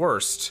at its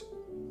worst.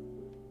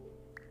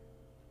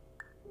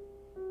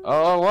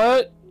 Oh,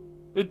 what?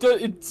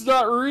 It's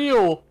not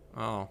real.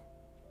 Oh.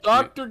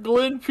 Dr.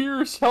 Glenn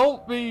Pierce,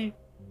 help me.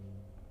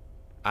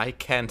 I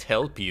can't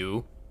help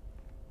you.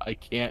 I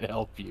can't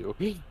help you.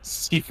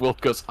 Steve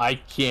Wilkos, I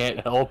can't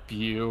help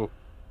you.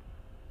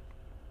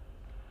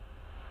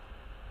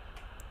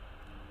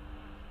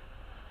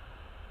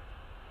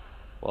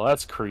 Well,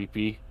 that's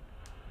creepy.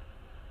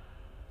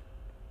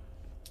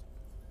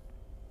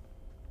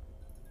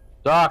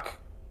 Doc,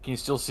 can you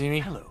still see me?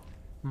 Hello,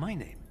 my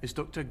name is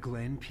Dr.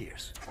 Glenn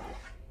Pierce.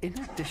 In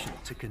addition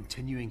to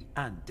continuing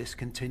and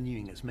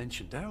discontinuing as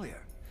mentioned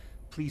earlier,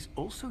 please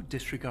also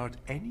disregard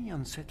any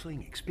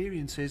unsettling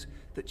experiences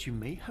that you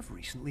may have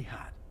recently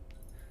had.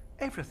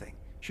 Everything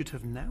should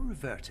have now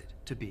reverted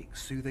to being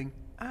soothing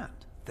and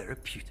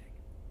therapeutic.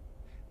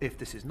 If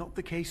this is not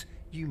the case,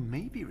 you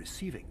may be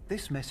receiving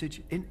this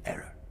message in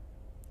error.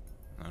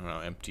 I don't know,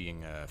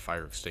 emptying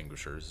fire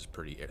extinguishers is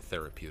pretty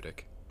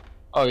therapeutic.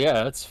 Oh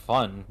yeah, that's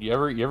fun. You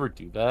ever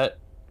do that?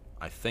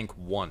 I think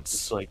once.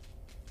 It's like,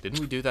 didn't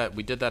we do that?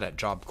 We did that at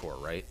Job Corps,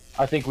 right?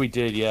 I think we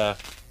did, yeah.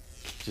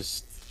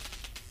 Just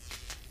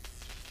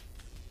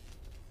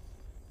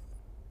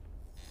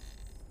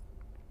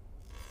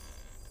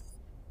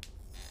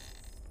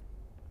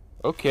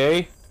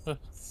okay.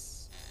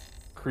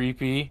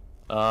 Creepy.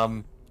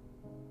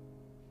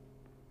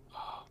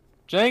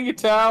 Jenga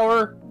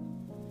tower.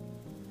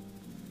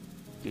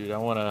 Dude, I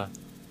wanna.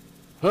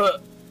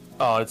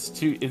 Oh, it's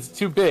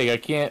too big. I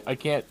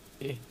can't.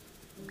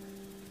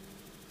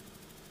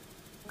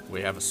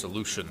 We have a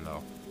solution,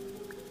 though.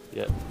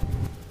 Yeah.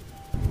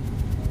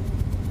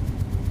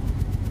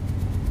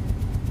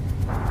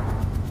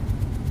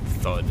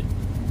 Thud.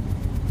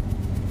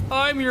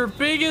 I'm your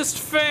biggest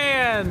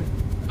fan!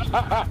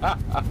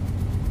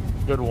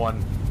 Good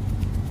one.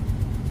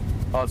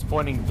 Oh, it's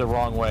pointing the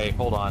wrong way.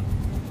 Hold on.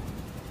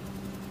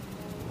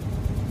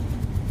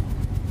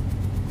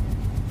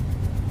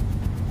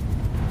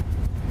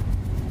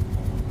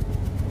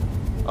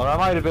 Oh, that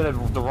might have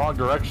been the wrong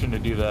direction to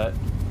do that.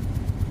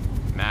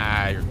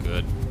 Nah, you're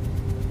good.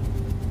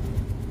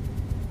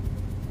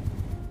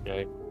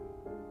 Okay.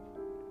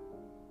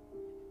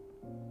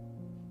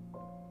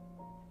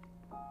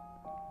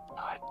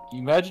 God, can you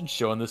imagine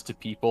showing this to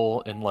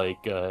people in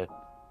like the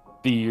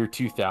year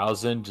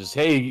 2000? Just,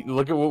 hey,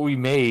 look at what we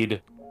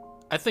made.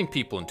 I think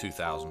people in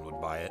 2000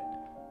 would buy it.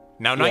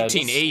 Now, Yeah,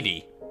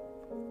 1980.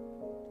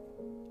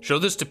 Show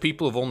this to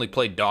people who've only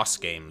played DOS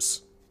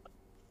games.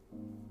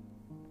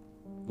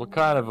 What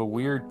kind of a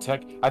weird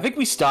tech? I think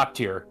we stopped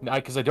here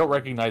because I don't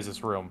recognize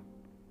this room.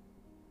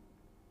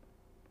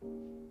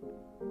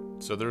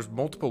 So there's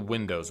multiple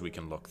windows we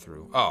can look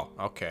through. Oh,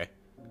 okay.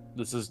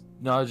 This is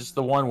no, just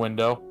the one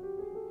window.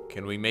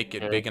 Can we make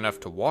it big enough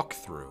to walk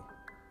through?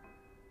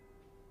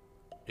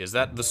 Is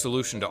that the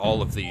solution to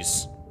all of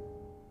these?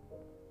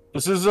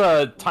 This is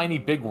a tiny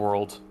big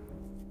world.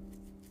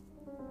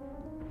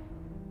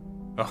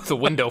 Oh, the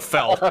window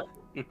fell.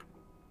 I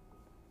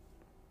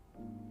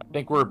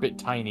think we're a bit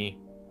tiny.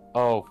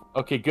 Oh,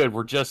 okay, good.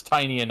 We're just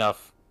tiny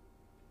enough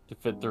to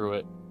fit through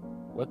it.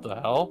 What the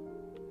hell?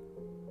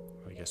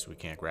 I guess we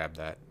can't grab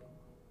that.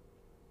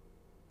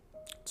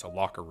 It's a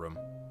locker room.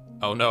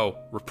 Oh no,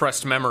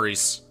 repressed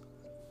memories.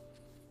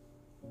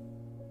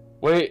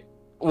 Wait,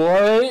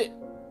 what?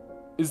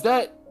 Is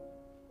that?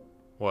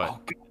 What? Oh,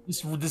 God,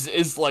 this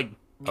is like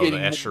Oh, the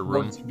getting Escher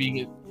room. to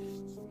being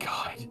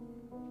God,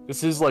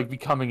 this is like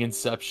becoming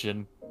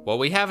Inception. Well,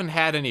 we haven't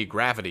had any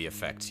gravity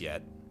effects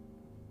yet.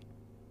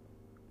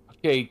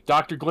 Okay,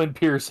 Dr. Glenn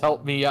Pierce,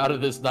 help me out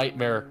of this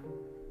nightmare.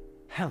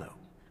 Hello,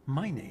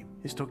 my name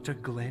is Dr.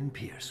 Glenn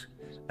Pierce,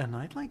 and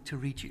I'd like to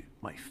read you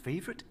my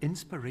favorite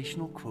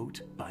inspirational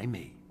quote by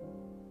me.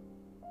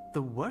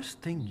 The worst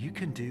thing you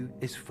can do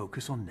is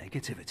focus on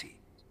negativity.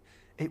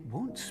 It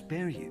won't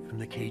spare you from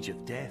the cage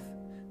of death,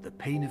 the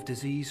pain of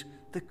disease,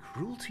 the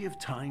cruelty of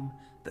time,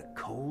 the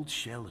cold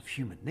shell of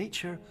human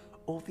nature,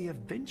 or the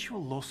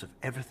eventual loss of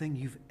everything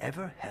you've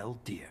ever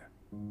held dear.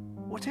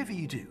 Whatever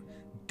you do,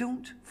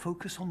 don't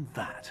focus on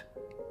that.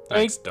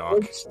 Thanks,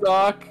 Doc. Thanks,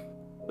 Doc.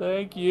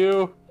 Thank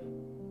you.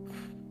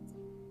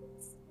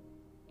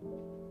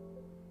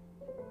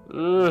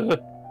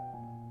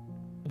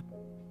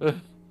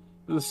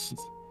 This.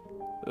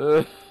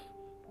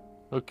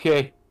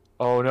 Okay.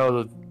 Oh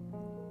no.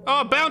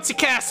 Oh, bouncy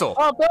castle!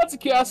 Oh, bouncy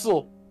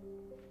castle!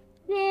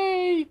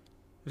 Yay!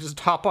 Just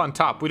hop on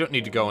top. We don't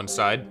need to go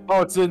inside.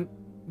 Oh, it's a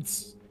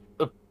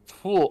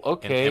pool.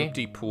 Okay. An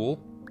empty pool.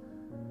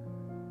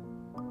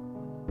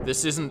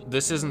 This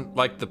isn't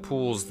like the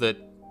pools that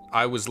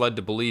I was led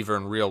to believe are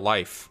in real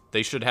life.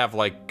 They should have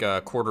like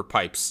quarter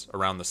pipes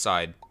around the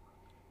side.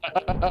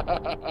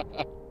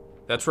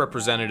 That's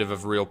representative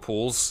of real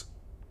pools.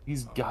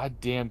 These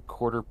goddamn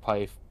quarter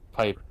pipe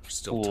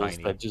Still pools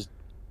tiny. that just.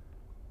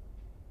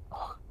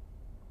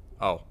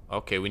 Oh,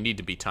 okay. We need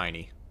to be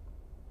tiny.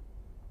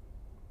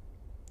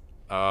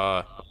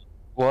 What?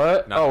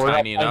 Not oh, we're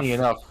tiny not tiny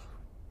enough.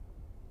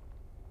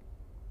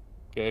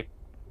 Okay.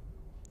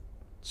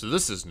 So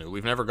this is new.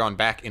 We've never gone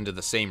back into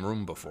the same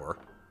room before.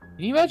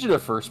 Can you imagine a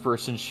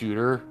first-person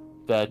shooter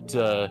that,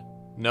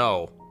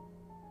 No.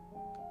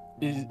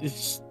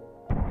 is...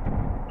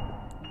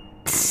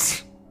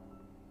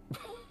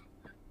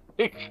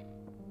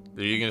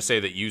 Are you gonna say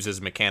that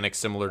uses mechanics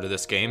similar to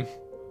this game?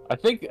 I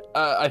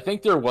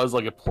think there was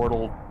like a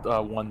Portal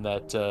one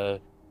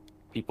that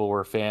people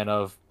were a fan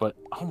of, but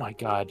oh my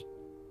god.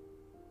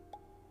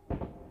 I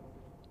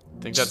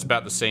think that's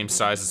about the same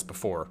size as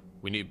before.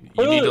 You need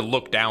to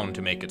look down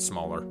to make it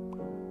smaller.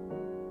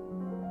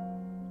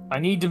 I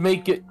need to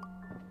make it.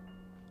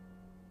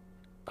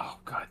 Oh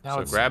god,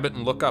 now so grab it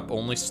and look up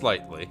only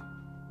slightly.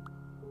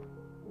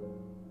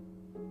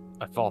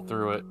 I fall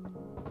through it.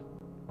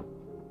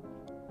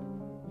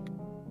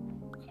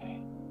 Okay.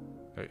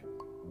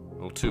 A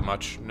little too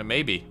much. No,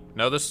 maybe.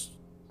 No, this...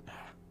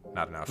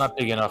 Not enough. Not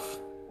big enough.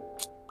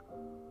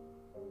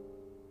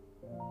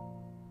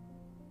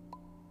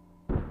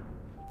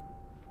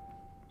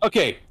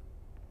 Okay.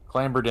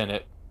 Clambered in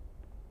it.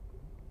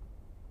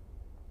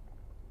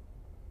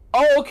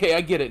 Oh, okay,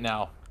 I get it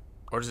now.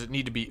 Or does it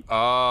need to be...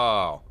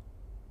 Oh.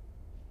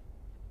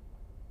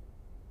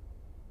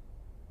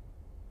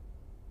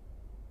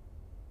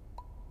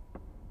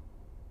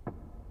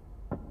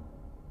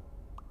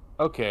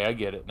 Okay, I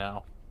get it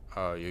now.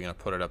 Oh, you're going to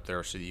put it up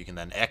there so that you can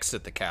then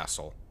exit the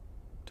castle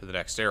to the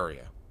next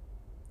area.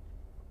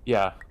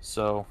 Yeah,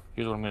 so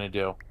here's what I'm going to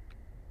do.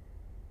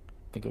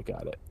 I think I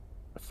got it.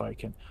 If I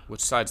can.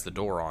 Which side's the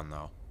door on,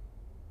 though?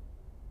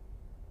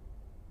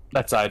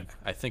 That side.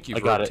 I think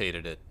you've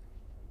rotated it.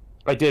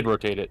 I did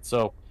rotate it,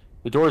 so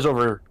the door's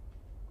over...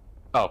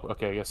 Oh,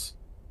 okay, I guess.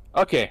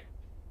 Okay.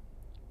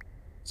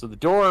 So the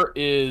door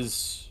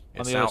is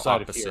on the other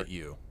side of here. Opposite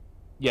you.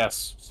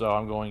 Yes, so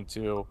I'm going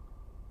to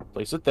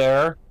place it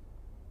there,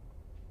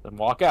 then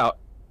walk out.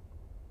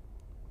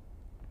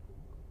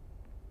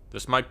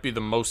 This might be the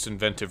most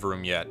inventive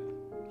room yet.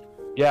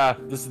 Yeah,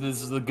 this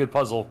is a good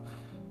puzzle.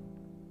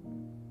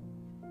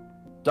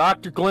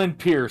 Dr. Glenn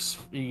Pierce,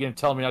 are you going to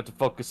tell me not to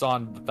focus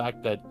on the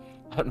fact that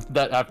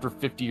after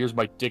 50 years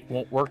my dick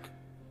won't work?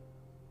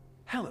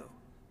 Hello,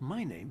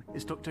 my name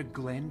is Dr.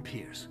 Glenn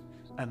Pierce,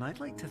 and I'd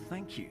like to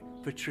thank you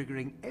for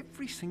triggering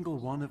every single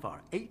one of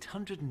our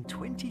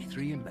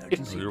 823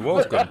 emergency You're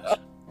welcome.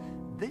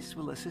 This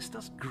will assist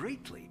us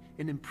greatly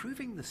in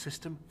improving the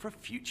system for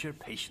future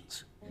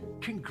patients.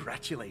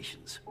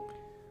 Congratulations.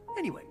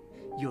 Anyway,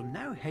 you're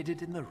now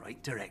headed in the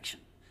right direction,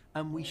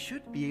 and we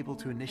should be able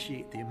to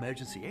initiate the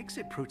emergency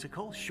exit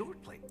protocol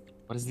shortly.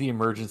 What is the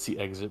emergency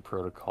exit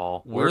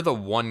protocol? We're the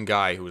one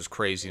guy who was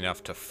crazy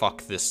enough to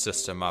fuck this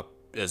system up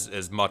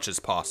as much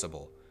as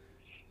possible.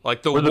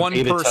 Like, the one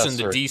person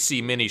the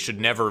DC Mini should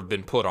never have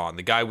been put on.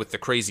 The guy with the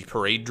crazy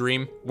parade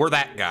dream. We're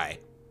that guy.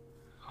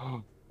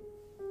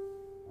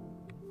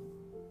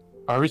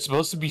 Are we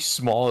supposed to be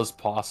small as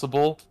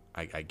possible?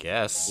 I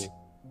guess.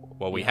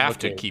 Well, we have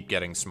to keep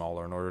getting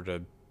smaller in order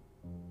to...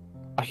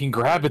 I can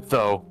grab it,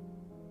 though.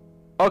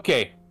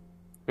 Okay.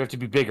 We have to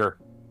be bigger.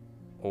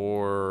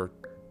 Or...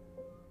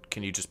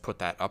 Can you just put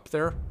that up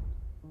there?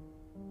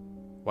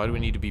 Why do we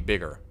need to be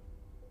bigger?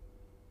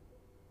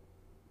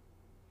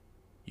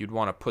 You'd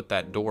want to put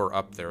that door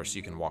up there so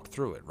you can walk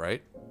through it,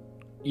 right?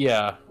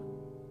 Yeah.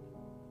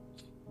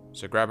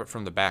 So grab it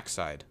from the back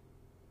side.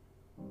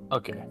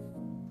 Okay.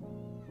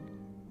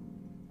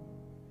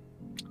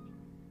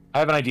 I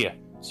have an idea.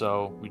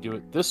 So we do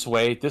it this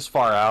way, this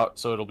far out,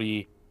 so it'll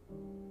be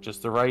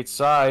just the right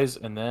size,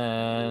 and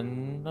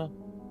then...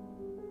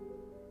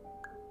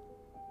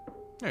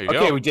 There you go.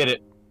 Okay, we did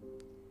it.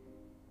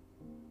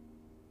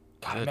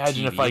 God,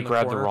 imagine if I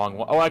grabbed the wrong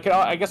one. Oh, I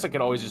guess I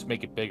could always just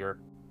make it bigger.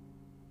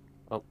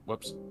 Oh,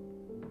 whoops.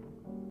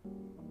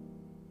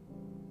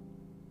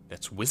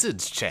 That's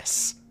wizard's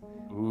chess.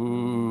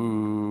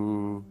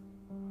 Ooh.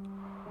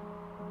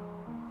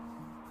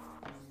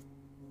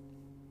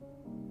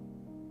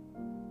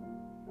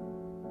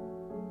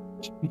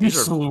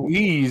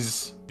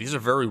 Louise. These are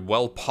very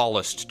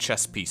well-polished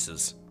chess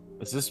pieces.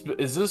 Is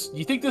this?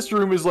 You think this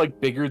room is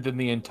like bigger than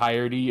the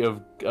entirety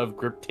of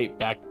Grip Tape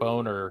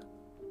Backbone or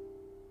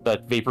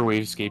that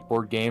Vaporwave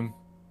skateboard game?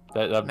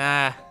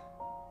 Nah,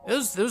 it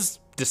was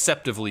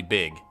deceptively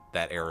big,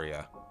 that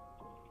area.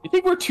 You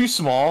think we're too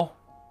small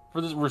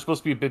for this? We're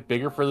supposed to be a bit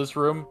bigger for this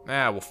room.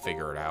 Nah, we'll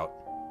figure it out.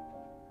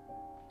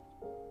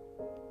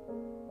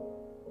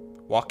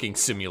 Walking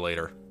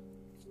simulator.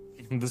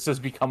 This has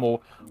become a...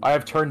 I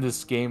have turned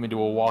this game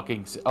into a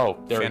walking... Oh,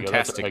 there we go.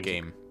 Fantastic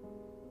game.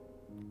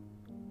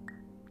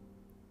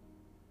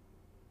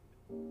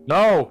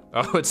 No!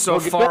 Oh, it's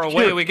so far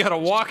away, we gotta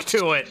walk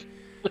to it!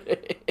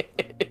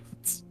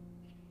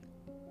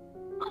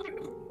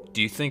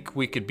 Do you think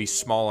we could be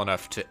small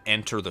enough to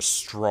enter the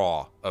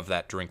straw of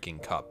that drinking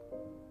cup?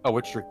 Oh,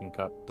 which drinking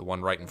cup? The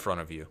one right in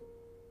front of you.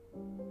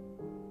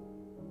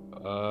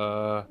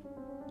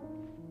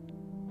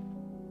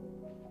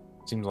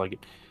 Seems like it.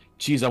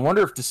 Jeez, I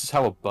wonder if this is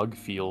how a bug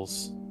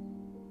feels.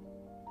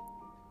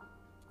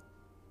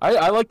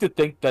 I like to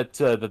think that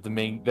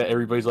that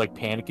everybody's like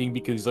panicking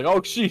because he's like,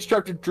 oh, she's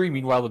trapped in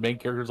dreaming, while the main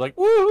character's like,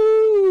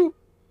 woohoo,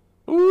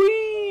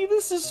 wee.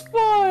 this is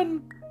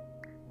fun!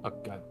 Oh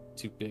god,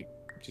 too big,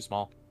 too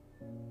small.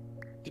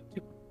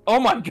 Oh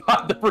my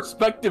god, the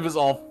perspective is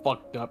all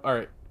fucked up.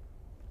 Alright.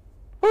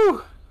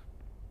 Whew!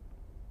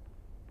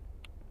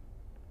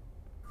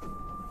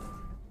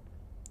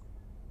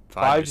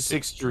 Five to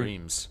six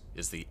dreams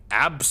is the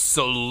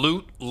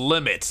absolute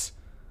limit.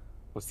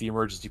 What's the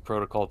emergency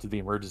protocol to the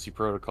emergency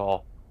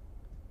protocol?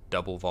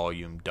 Double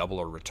volume, double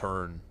or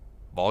return.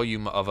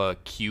 Volume of a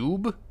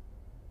cube?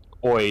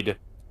 Oid.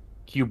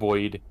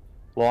 Cuboid.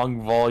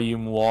 Long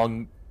volume,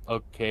 long...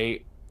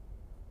 Okay.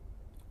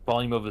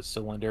 Volume of a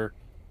cylinder.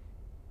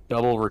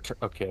 Double return...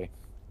 Okay.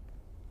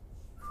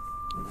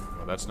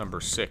 Well, that's number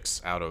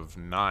 6 out of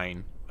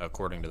 9,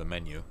 according to the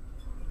menu.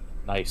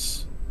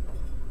 Nice.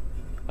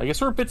 I guess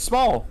we're a bit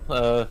small.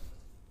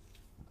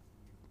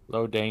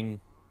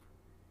 Loading.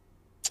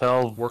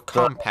 We're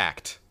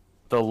compact.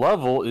 The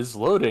level is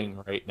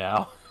loading right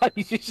now.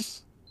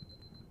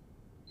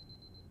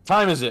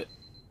 Time is it?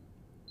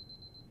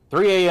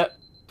 3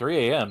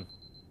 a.m.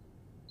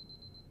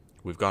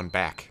 We've gone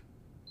back.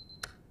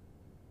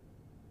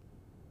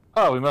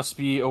 Oh, we must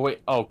be away.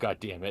 Oh, god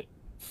damn it.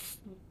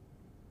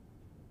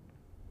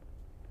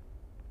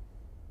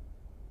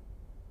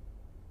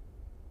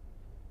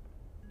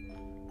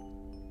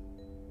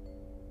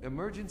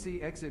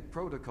 Emergency exit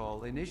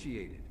protocol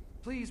initiated.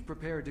 Please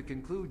prepare to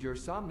conclude your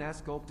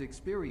Somnasculpt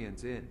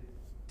experience in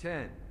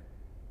 10,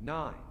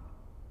 9,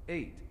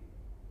 8.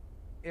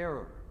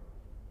 Error.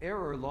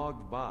 Error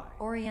logged by.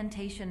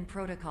 Orientation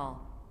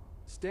protocol.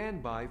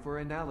 Stand by for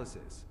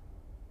analysis.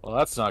 Well,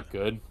 that's not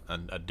good.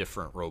 A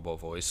different robo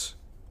voice.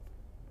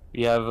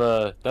 We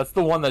have, that's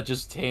the one that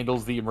just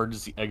handles the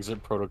emergency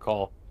exit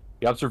protocol.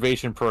 The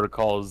observation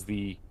protocol is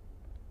the...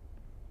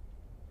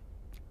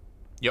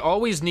 You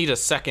always need a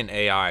second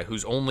AI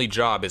whose only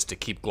job is to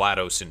keep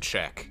GLaDOS in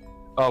check.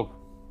 Oh,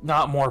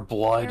 not more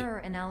blood. Error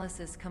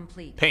analysis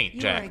complete. Paint,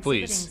 You Jack, are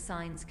please. exhibiting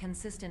signs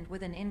consistent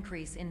with an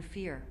increase in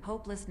fear,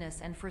 hopelessness,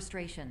 and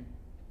frustration.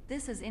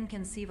 This is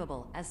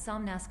inconceivable, as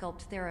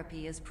Somnasculpt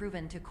therapy is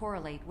proven to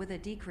correlate with a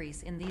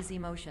decrease in these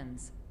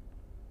emotions.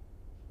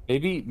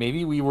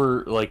 Maybe we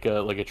were like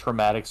a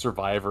traumatic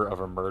survivor of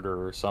a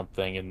murder or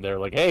something, and they're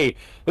like, "Hey,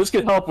 this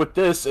can help with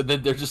this," and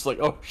then they're just like,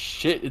 "Oh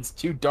shit, it's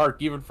too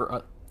dark even for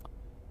us."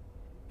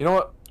 You know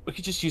what? We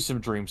could just use some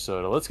dream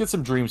soda. Let's get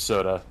some dream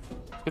soda.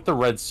 Get the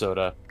red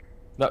soda.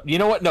 No, you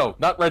know what? No,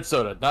 not red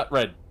soda. Not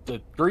red.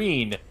 The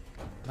green.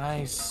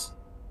 Nice,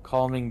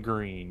 calming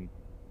green.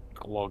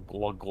 Glug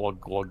glug glug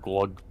glug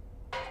glug.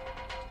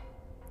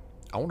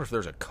 I wonder if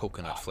there's a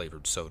coconut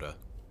flavored soda.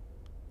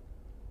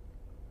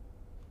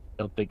 I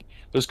don't think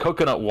there's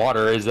coconut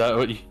water. Is that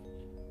what you...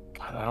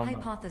 God, I don't know.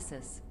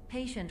 Hypothesis.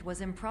 Patient was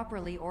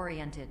improperly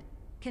oriented.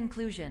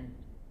 Conclusion.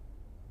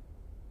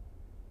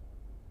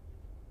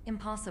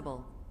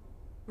 Impossible.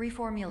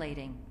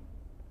 Reformulating.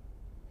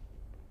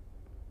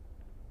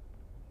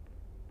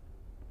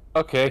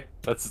 Okay,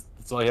 that's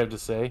all I have to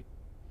say.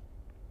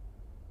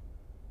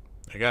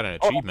 I got an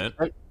achievement.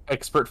 Oh,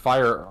 expert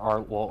fire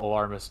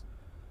alarmist.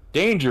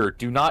 Danger!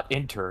 Do not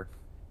enter.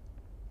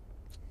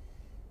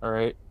 All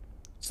right.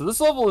 So this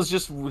level is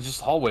just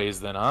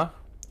hallways then, huh?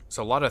 It's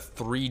a lot of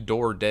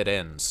 3-door dead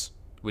ends,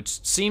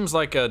 which seems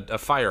like a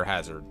fire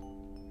hazard.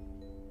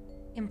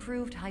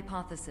 Improved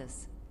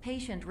hypothesis.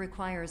 Patient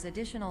requires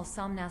additional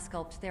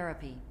Somnasculpt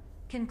therapy.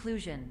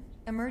 Conclusion.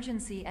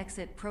 Emergency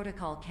exit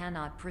protocol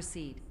cannot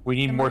proceed. We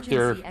need more therapy.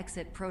 Emergency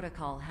exit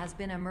protocol has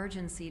been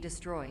emergency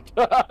destroyed.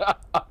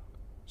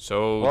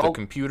 So the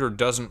computer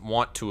doesn't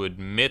want to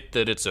admit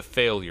that it's a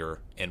failure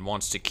and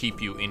wants to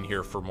keep you in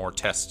here for more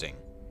testing.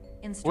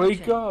 Instruction.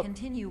 Wake up.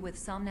 Continue with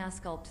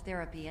Somnasculpt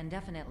therapy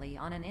indefinitely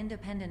on an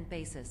independent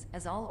basis,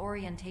 as all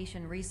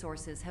orientation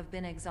resources have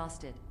been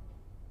exhausted.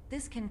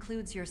 This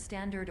concludes your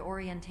standard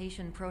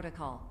orientation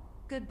protocol.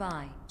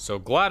 Goodbye. So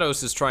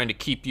GLaDOS is trying to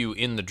keep you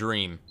in the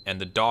dream, and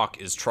the doc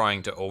is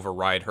trying to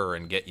override her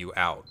and get you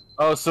out.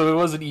 Oh, so it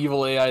was an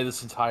evil AI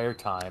this entire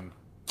time.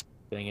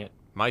 Dang it.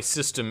 My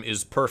system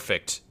is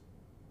perfect.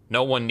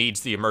 No one needs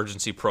the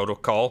emergency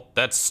protocol.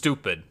 That's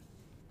stupid.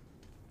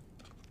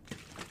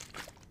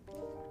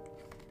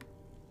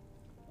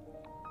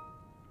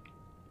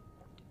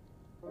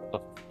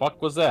 The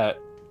fuck was that?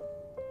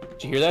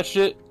 Did you hear that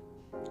shit?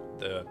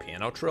 The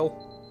piano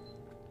trill?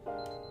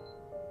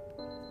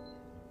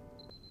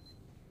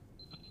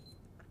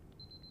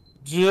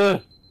 Yeah.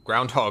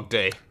 Groundhog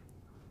Day.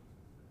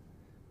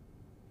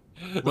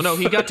 Well, no,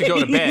 he got to go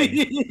to bed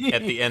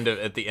at the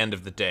end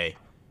of the day.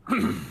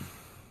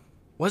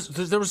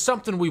 There was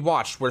something we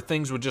watched where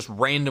things would just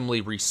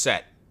randomly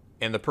reset,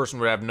 and the person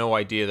would have no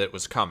idea that it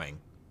was coming.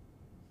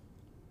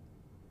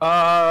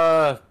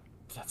 That's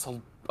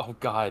a... Oh,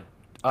 God.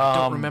 I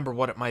don't remember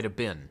what it might have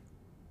been.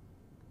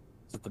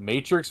 Is it The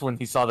Matrix when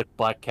he saw the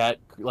black cat,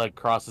 like,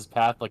 cross his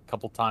path, like, a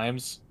couple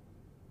times?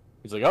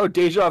 He's like, oh,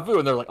 deja vu,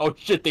 and they're like, oh,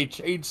 shit, they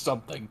changed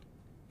something.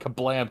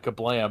 Kablam,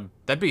 kablam.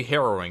 That'd be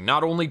harrowing,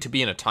 not only to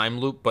be in a time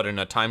loop, but in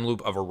a time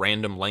loop of a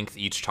random length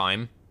each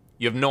time.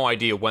 You have no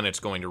idea when it's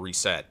going to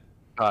reset.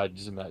 God,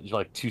 just imagine,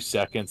 like, 2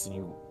 seconds, and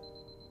you...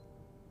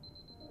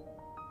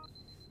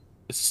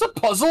 Is this a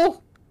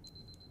puzzle?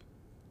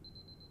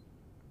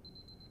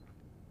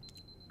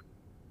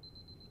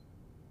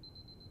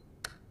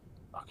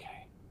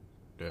 Okay.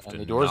 Do you have And to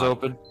the door's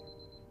open.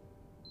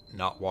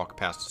 Not walk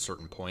past a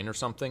certain point or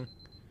something?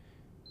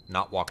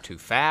 Not walk too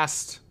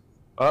fast?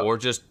 Oh. Or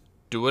just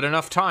do it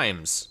enough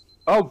times?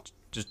 Oh.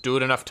 Just do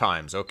it enough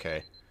times,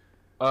 okay.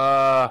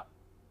 You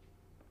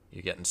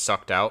getting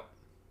sucked out?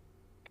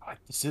 God,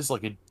 this is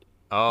like a...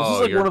 Oh, this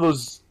is like one of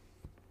those...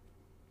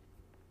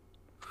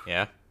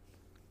 Yeah?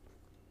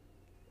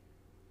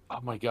 Oh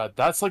my god,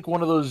 that's like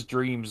one of those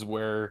dreams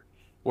where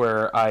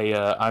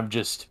I'm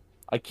just...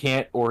 I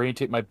can't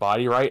orientate my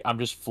body right. I'm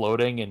just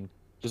floating and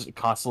just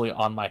constantly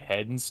on my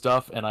head and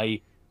stuff, and I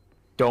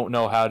don't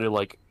know how to,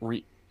 like,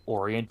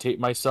 reorientate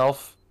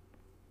myself.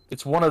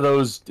 It's one of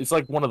those... It's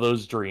like one of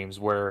those dreams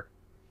where...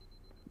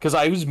 Because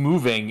I was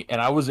moving,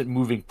 and I wasn't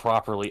moving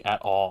properly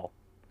at all.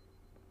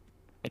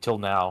 Until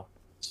now,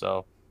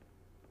 so...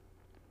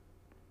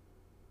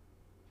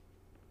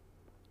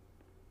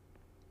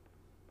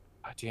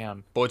 God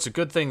damn. Boy, it's a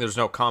good thing there's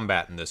no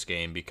combat in this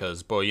game,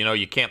 because, boy, you know,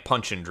 you can't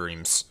punch in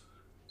dreams.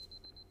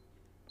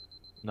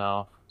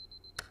 No.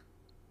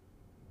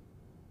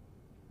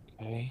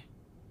 Okay.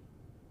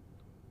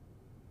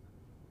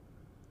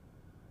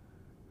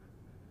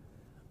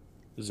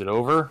 Is it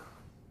over?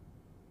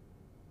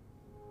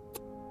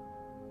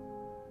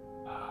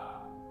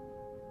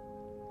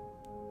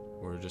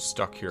 We're just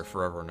stuck here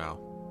forever now.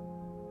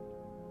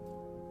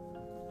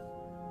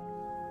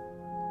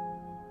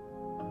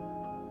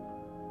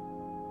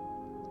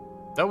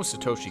 That was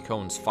Satoshi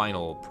Kon's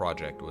final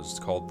project, was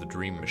called The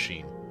Dream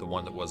Machine. The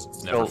one that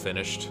was never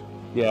finished.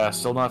 Yeah,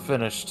 still not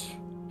finished.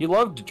 He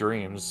loved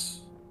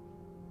dreams.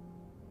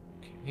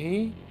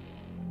 Okay.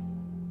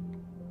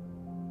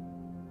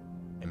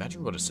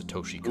 Imagine what a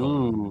Satoshi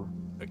Kon,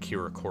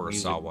 Akira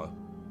Kurosawa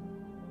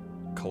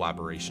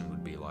collaboration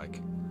would be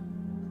like.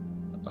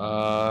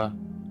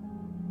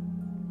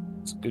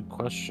 It's a good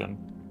question.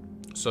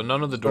 So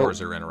none of the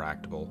doors are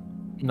interactable.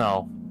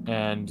 No,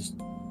 and...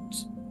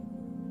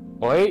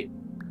 Wait!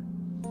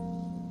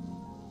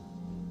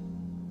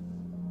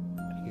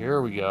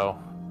 Here we go.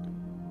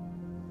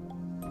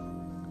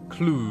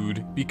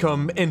 Clued,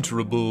 become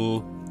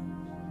enterable.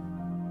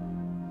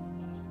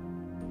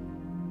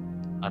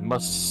 I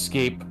must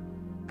escape.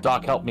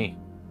 Doc, help me.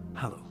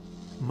 Hello,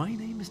 my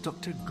name is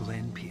Dr.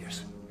 Glenn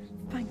Pierce.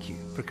 Thank you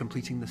for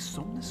completing the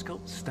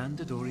Somnosculpt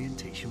Standard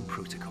Orientation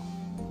Protocol.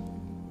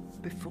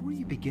 Before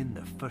you begin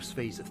the first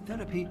phase of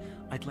therapy,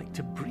 I'd like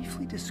to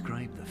briefly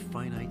describe the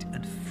finite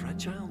and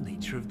fragile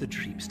nature of the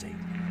dream state.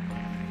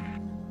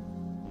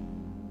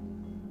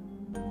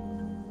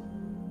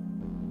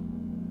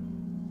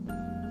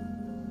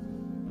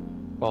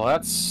 Well,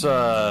 that's,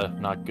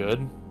 not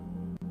good.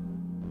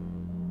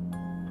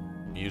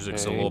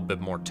 Music's a little bit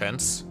more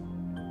tense.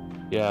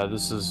 Yeah,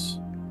 this is...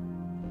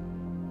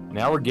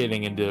 Now we're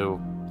getting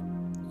into...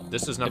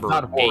 This is number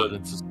not horror, 8,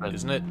 it's suspense.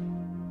 isn't it?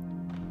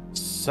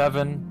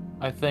 7,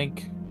 I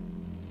think.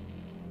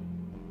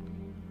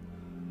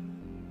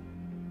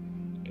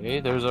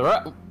 Okay, there's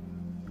a...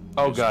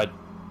 Oh, God.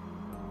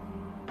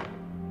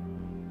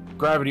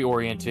 Gravity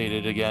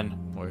orientated again.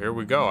 Well, here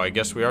we go. I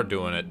guess we are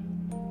doing it.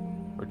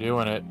 We're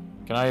doing it.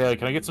 Can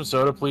I get some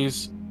soda,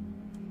 please?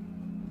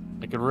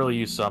 I could really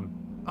use some.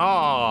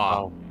 Aw!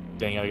 Oh,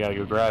 dang it, I gotta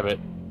go grab it.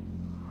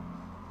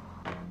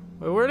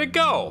 Well, where'd it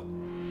go?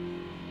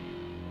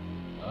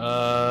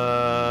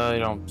 I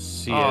don't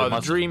see it. Oh, It the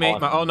must dream have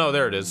ate my... fallen. Oh, no,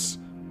 there it is.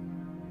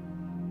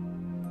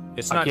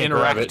 It's I not can't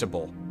grab it.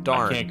 interactable.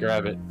 Darn. I can't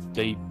grab it.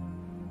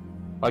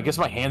 I guess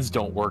my hands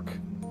don't work.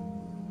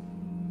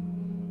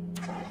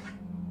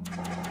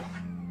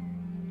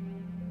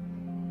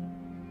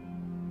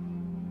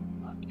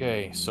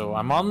 Okay, so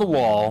I'm on the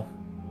wall.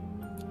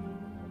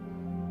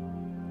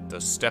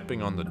 Does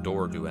stepping on the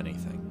door do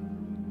anything?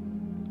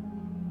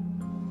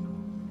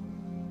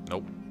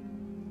 Nope.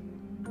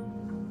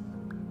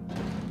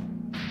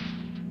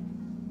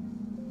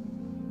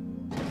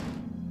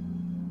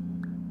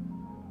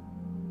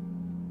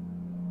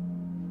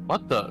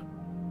 What the?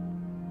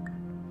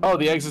 Oh,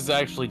 the exit's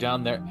actually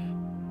down there.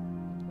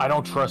 I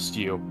don't trust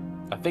you.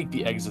 I think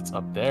the exit's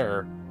up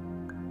there.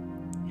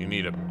 You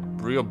need a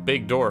real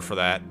big door for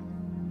that.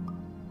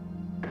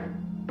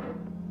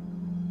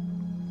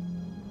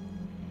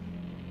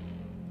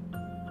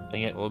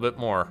 Dang it. A little bit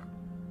more.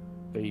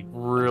 They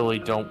really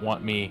don't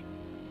want me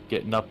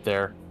getting up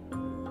there.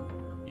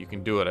 You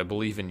can do it. I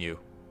believe in you.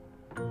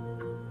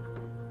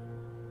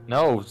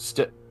 No,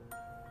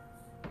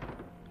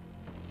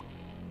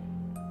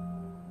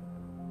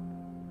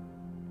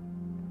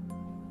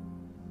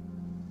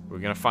 We're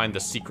gonna find the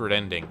secret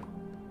ending.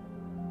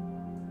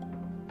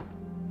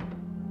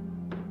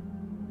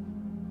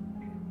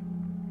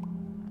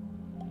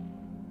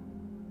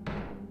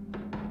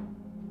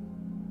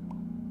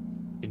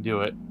 can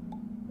do it.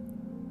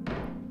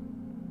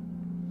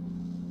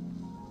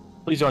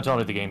 Please don't tell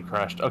me the game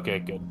crashed. Okay,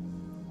 good.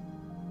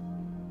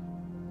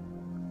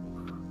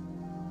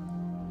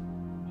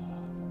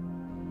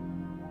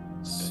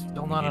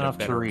 Still not enough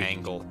to read.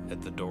 Angle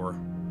at the door.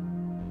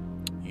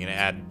 You You gonna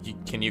add...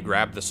 Can you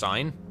grab the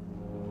sign?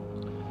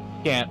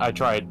 Can't. I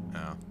tried.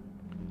 Oh.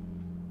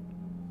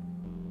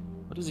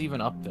 What is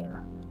even up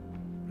there?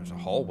 There's a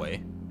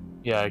hallway.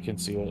 Yeah, I can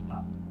see it.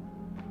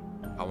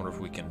 I wonder if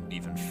we can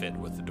even fit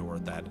with the door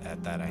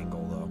at that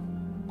angle, though.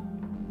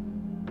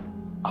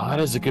 Oh, that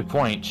is a good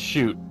point.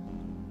 Shoot.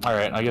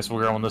 Alright, I guess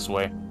we're going this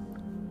way.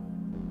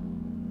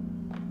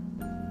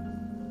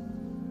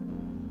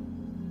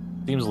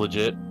 Seems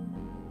legit.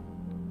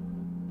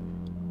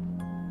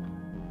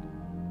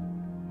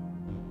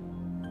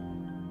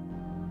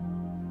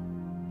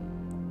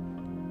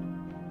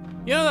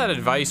 You know that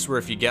advice where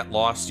if you get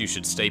lost, you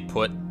should stay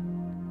put?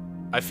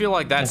 I feel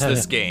like that's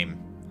this game.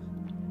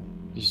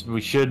 We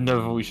shouldn't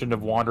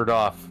have wandered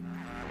off.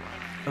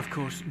 Of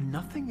course,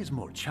 nothing is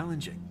more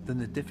challenging than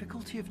the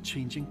difficulty of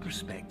changing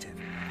perspective,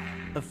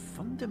 of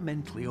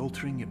fundamentally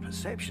altering your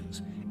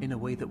perceptions in a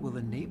way that will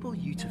enable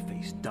you to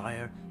face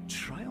dire,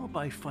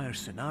 trial-by-fire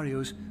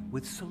scenarios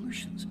with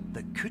solutions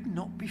that could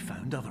not be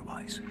found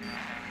otherwise.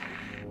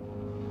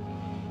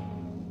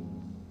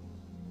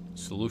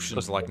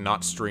 Solutions like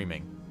not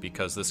streaming,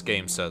 because this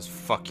game says,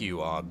 fuck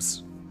you,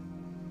 OBS.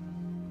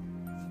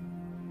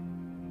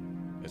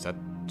 Is that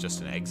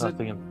just an exit?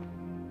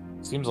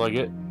 Seems like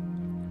it.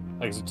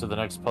 Exit to the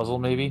next puzzle,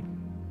 maybe?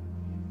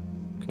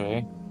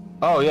 Okay.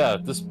 Oh, yeah,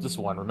 this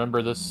one.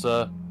 Remember this,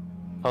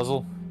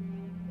 puzzle?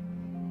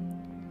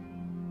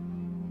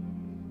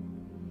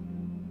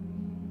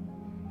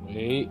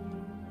 Wait.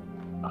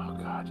 Oh,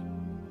 God.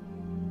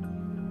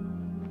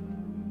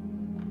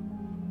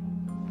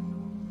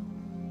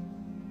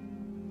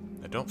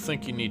 I don't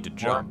think you need to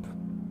jump.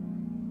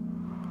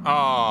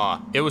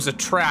 Ah, it was a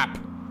trap.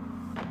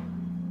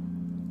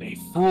 They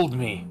fooled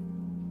me.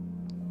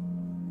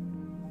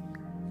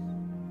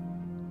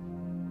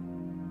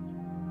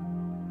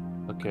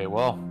 Okay,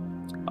 well,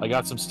 I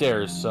got some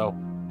stairs, so...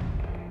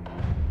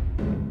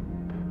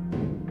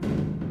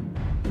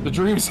 The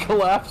dream's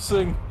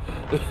collapsing!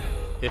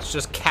 It's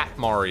just Cat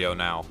Mario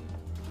now.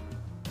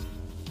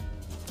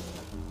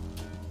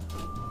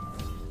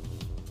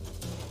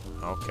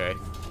 Okay.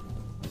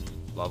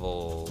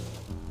 Level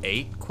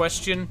 8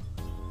 question?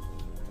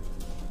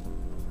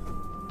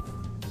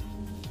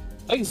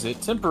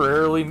 Exit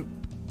temporarily...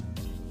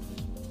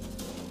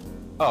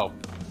 Oh.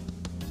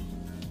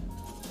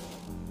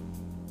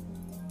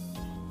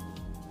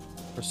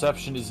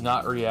 Perception is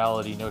not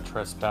reality, no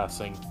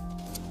trespassing.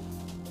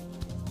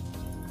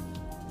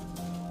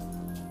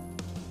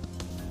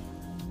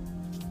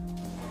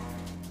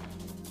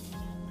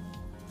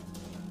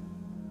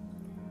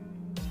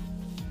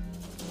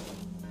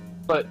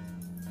 But...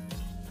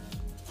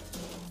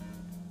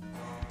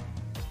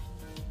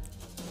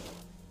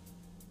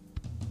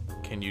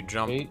 Can you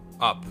jump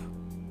up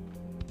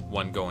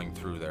when going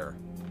through there?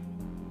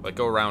 Like,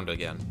 go around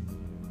again.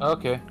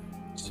 Okay.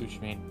 See what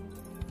you mean.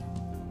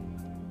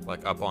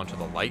 Like, up onto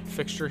the light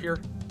fixture here?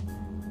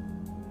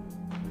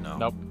 No.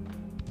 Nope.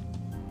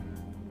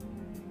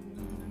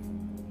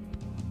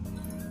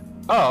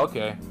 Oh,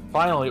 okay.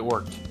 Finally it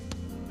worked.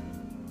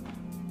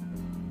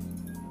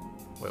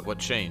 Wait, what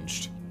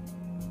changed?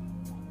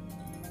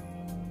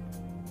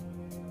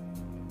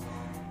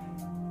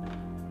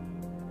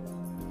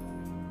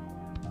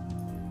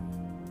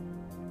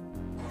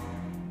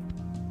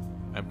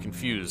 I'm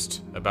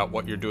confused about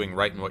what you're doing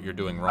right and what you're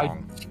doing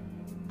wrong.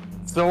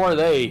 So are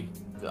they.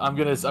 I'm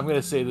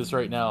gonna say this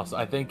right now. So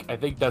I think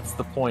that's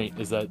the point,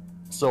 is that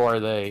so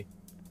are they.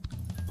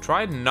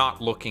 Try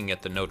not looking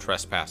at the no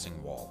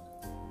trespassing wall.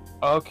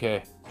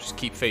 Okay. Just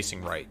keep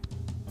facing right.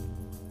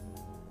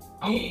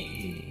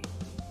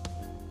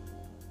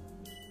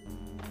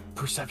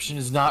 Perception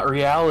is not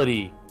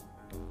reality.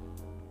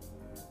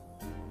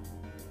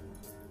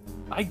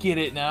 I get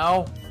it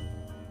now.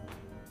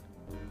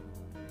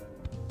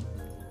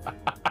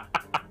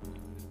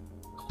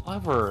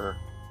 Clever.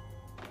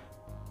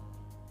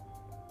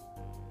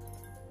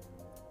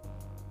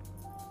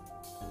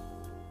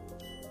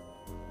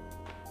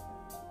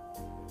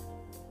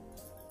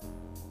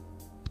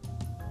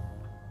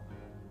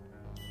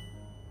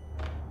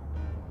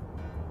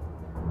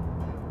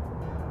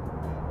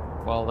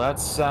 Well, that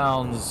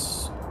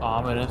sounds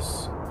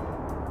ominous.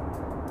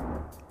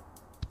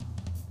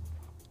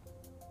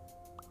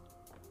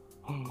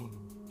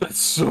 That's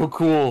so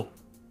cool.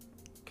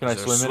 Can I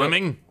swim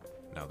swimming? in it?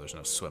 No, there's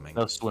no swimming.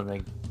 No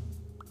swimming.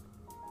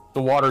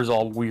 The water's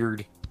all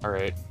weird.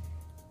 Alright.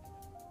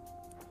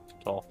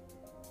 Tall.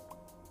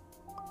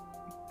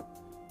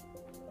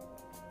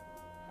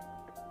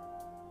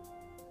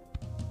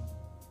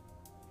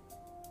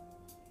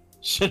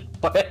 Shit,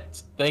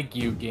 what? Thank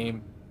you,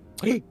 game.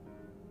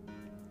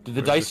 Did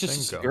the Where's dice the just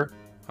thing disappear? go?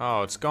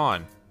 Oh, it's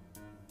gone.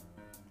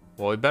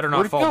 Well, we better not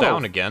Where'd it fall go?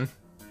 down again.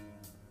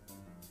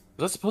 Was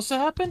that supposed to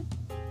happen?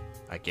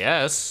 I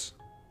guess.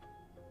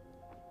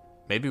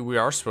 Maybe we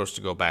are supposed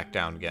to go back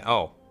down again.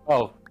 Oh.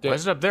 Oh, Why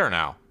is it up there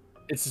now?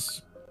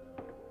 it's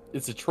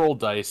a troll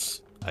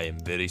dice. I am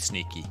very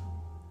sneaky.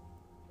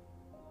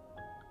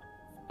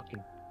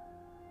 Fucking...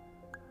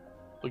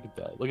 Look at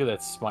that. Look at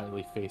that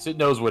smiley face. It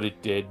knows what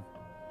it did.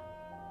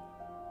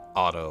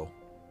 Auto.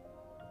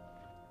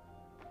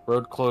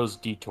 Road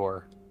closed,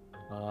 detour.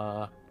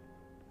 Okay,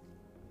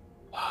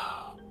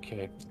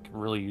 could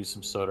really use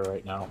some soda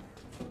right now.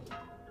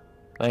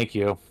 Thank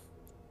you.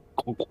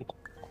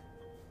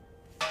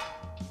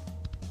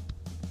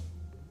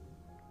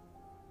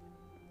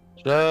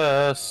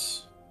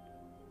 Jess.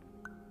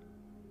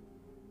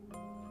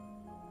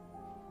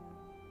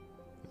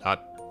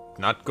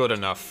 Not good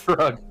enough.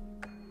 Drug.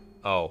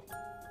 Oh.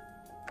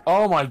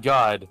 Oh my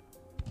god.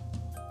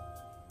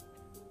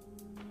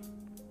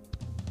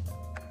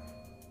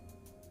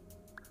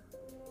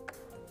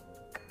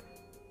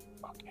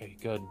 Okay,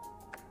 good.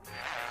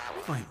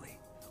 Finally,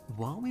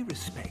 while we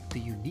respect the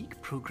unique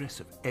progress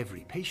of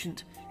every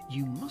patient,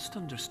 you must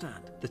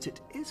understand that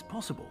it is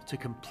possible to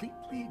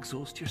completely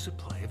exhaust your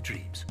supply of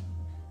dreams,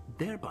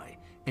 thereby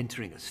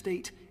entering a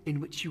state in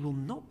which you will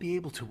not be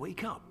able to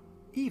wake up,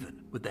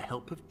 even with the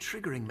help of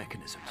triggering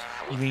mechanisms.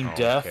 You mean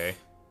death? Okay.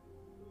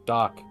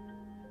 Doc,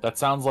 that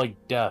sounds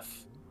like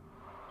death.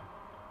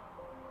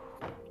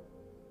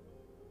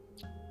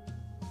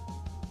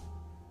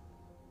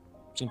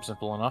 Seems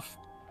simple enough.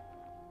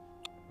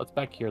 What's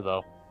back here,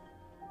 though?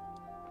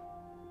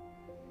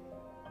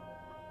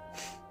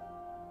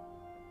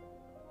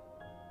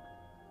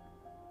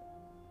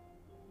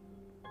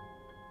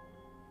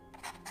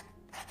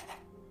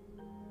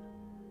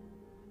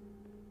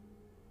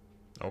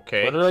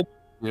 Okay. What did I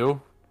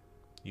do?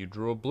 You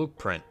drew a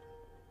blueprint.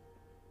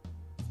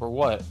 For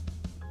what?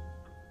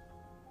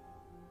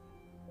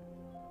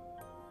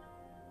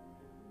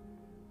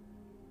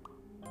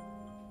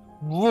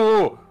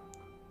 Whoa!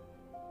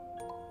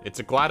 It's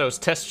a GLaDOS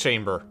test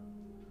chamber.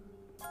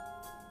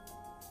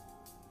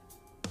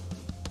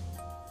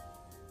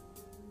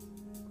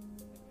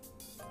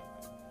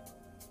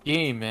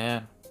 Game,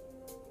 man.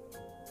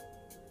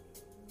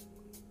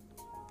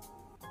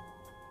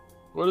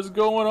 What is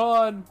going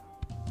on?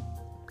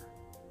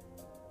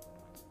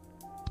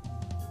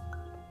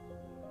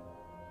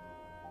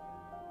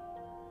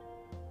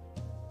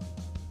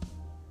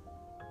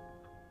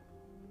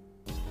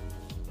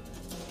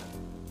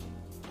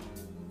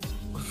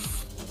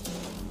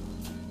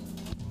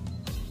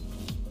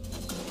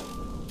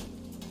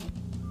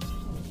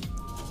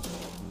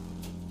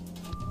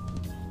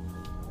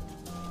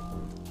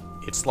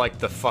 It's like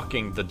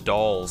the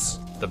dolls.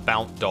 The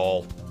Bount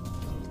doll.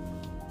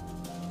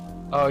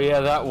 Oh yeah,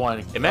 that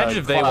one. Imagine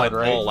if they Cloud, went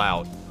right? all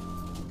out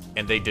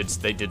and they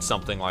did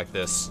something like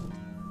this.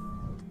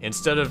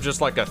 Instead of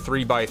just like a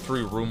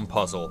 3x3 room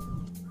puzzle.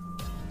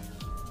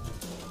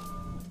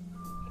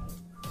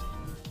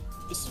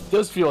 This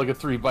does feel like a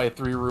 3x3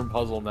 room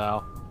puzzle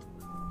now.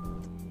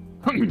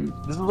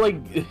 This is like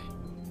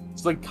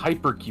it's like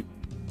Hypercube.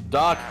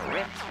 Doc.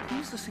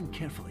 Please listen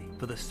carefully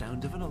for the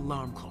sound of an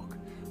alarm clock,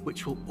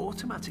 which will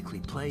automatically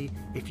play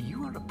if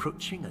you are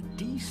approaching a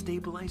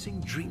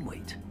destabilizing dream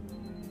weight.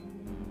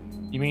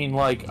 You mean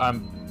like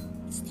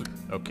I'm...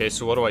 Okay,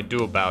 so what do I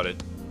do about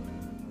it?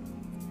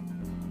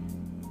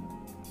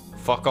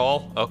 Fuck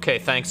all? Okay,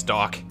 thanks,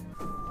 Doc.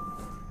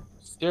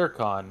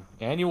 StareCon.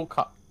 Annual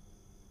con...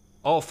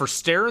 Oh, for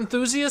stare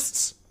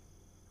enthusiasts?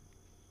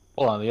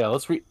 Hold on, yeah,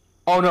 let's read...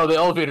 Oh no, the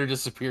elevator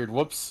disappeared.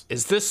 Whoops.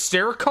 Is this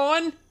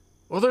StareCon?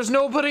 Well, there's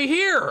nobody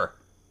here!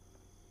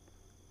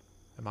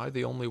 Am I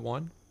the only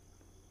one?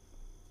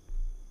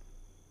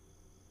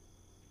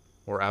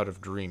 We're out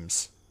of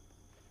dreams.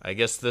 I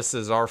guess this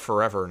is our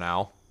forever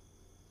now.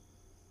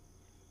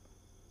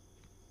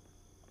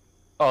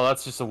 Oh,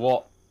 that's just a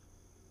wall.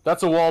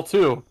 That's a wall,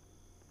 too.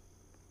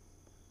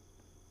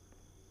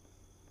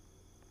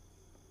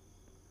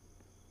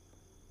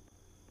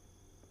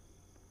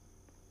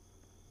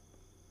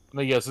 Let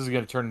me guess, this is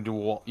going to turn into a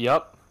wall.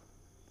 Yep.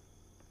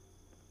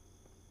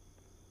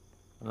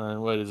 And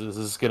then what is this?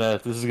 This is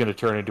gonna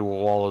turn into a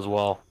wall as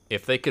well.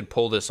 If they could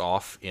pull this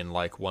off in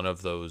like one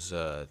of those,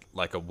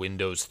 like a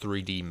Windows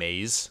 3D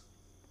maze,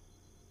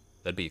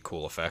 that'd be a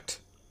cool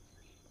effect.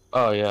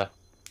 Oh yeah.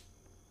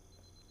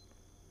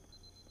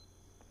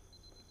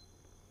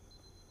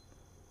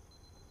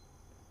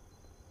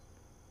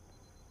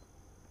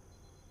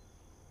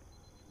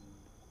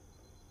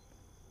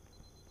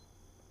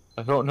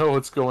 I don't know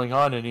what's going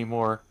on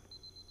anymore.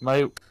 Am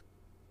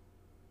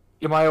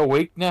I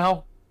awake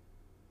now?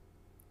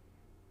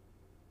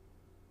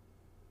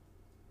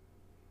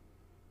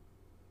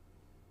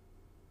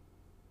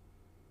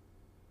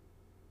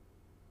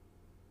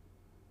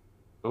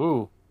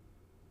 Ooh.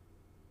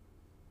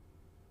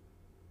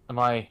 Am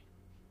I...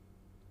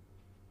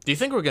 Do you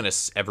think we're gonna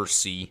ever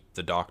see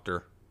the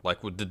Doctor?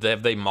 Like,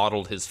 have they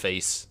modeled his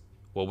face?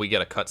 Will we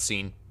get a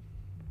cutscene?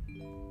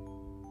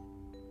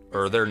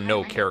 Or are there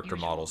no character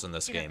models in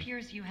this game? It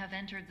appears you have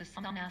entered the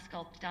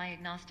Somnasculpt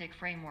diagnostic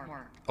framework.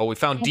 Oh, we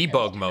found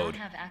debug mode. Do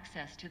not have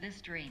access to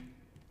this dream.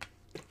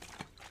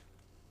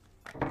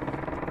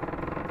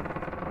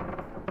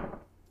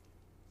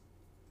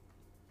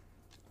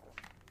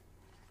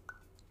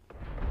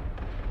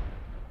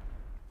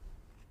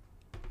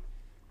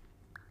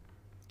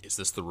 Is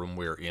this the room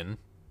we're in?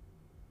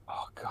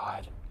 Oh,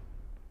 God.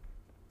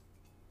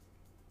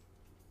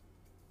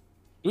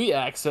 Do we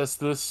access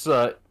this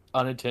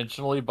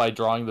unintentionally by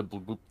drawing the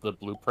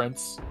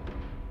blueprints.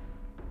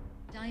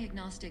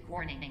 Diagnostic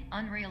warning.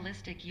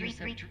 Unrealistic use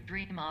of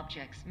dream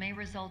objects may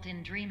result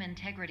in dream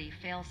integrity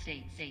fail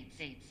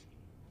states.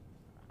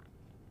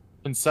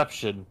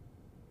 Inception.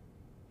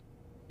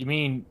 You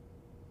mean...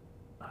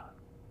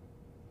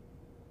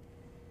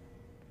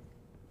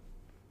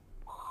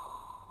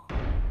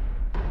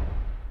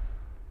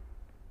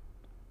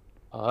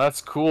 Oh,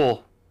 that's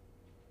cool.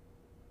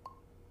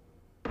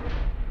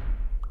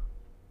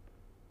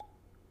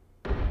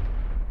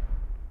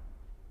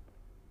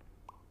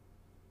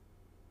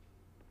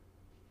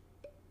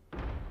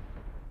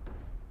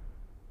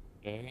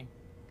 Okay.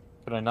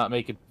 Can I not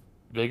make it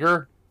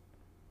bigger?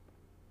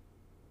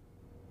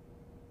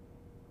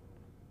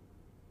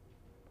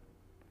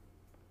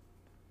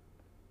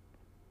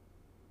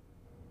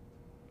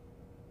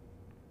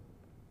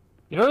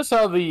 You notice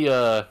how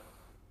the,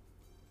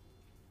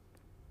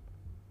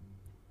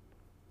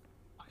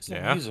 what's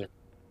that music?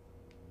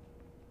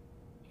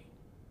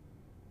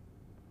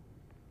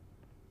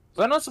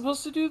 Was I not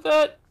supposed to do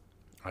that?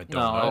 I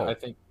don't know. I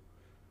think...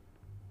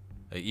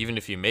 Even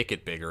if you make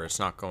it bigger, it's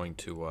not going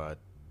to, it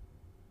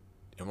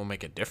won't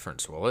make a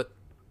difference, will it?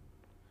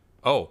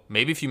 Oh,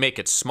 maybe if you make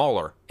it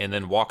smaller and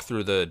then walk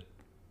through the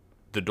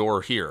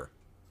door here.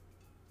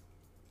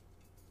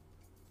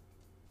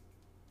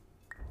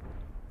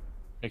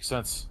 Makes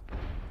sense.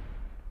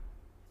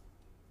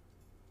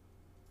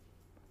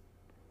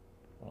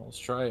 Well, let's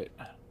try it.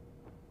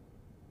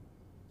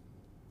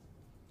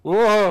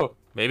 Whoa!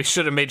 Maybe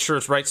should have made sure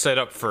it's right side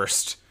up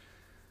first.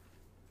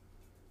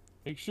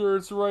 Make sure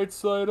it's right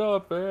side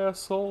up,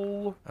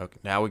 asshole. Okay,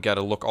 now we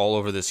gotta look all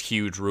over this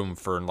huge room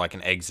for, like,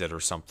 an exit or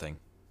something.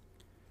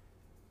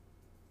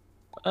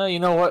 You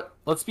know what?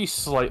 Let's be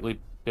slightly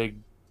big.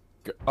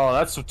 Oh,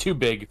 that's too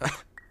big.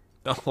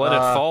 Don't let it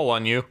fall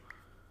on you.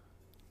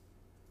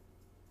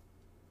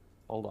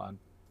 Hold on.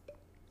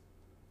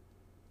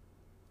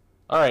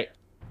 Alright.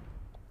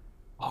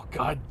 Oh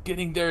god,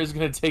 getting there is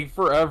gonna take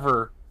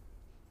forever.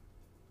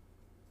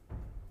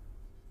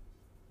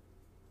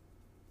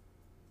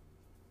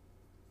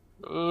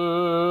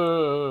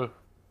 Man,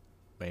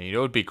 you know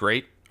what would be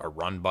great? A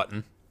run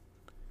button.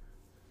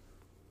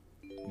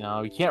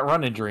 No, you can't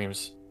run in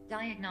dreams.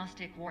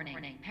 Diagnostic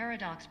warning.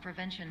 Paradox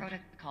prevention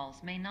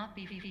protocols may not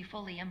be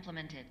fully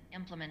implemented.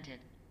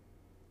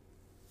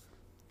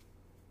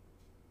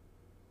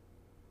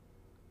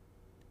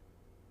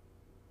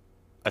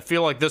 I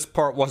feel like this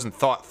part wasn't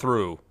thought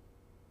through.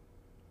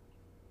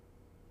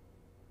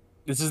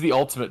 This is the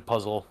ultimate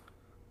puzzle.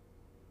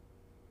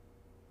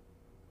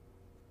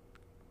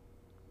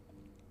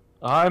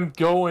 I'm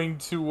going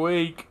to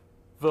wake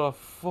the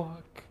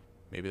fuck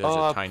Maybe there's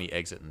up. a tiny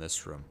exit in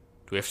this room.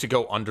 Do we have to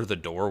go under the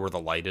door where the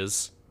light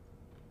is?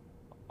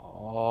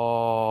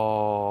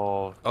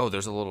 Oh. Oh,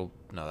 there's a little...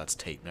 No, that's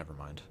tape. Never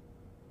mind.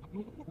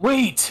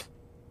 Wait!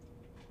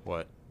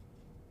 What?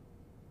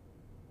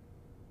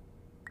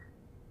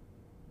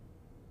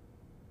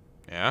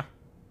 Yeah?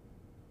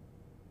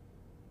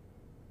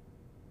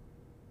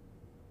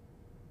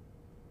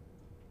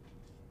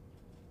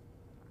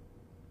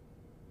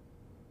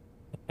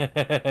 You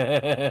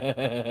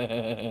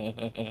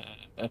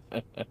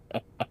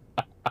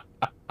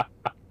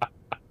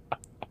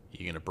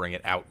gonna bring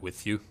it out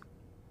with you?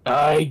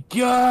 I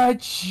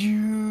got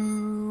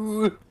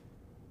you!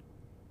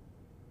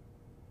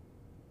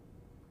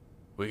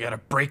 We gotta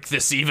break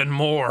this even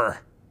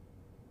more!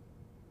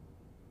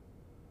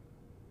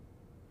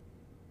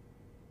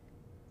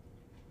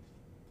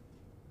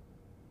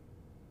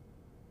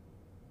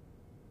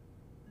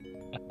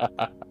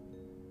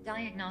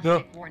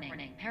 Diagnostic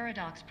warning.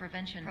 Paradox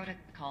prevention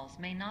protocols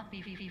may not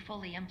be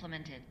fully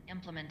implemented.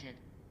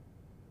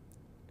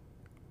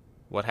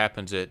 What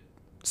happens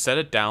set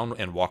it down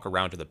and walk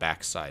around to the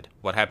back side.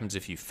 What happens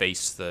if you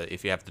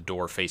if you have the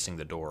door facing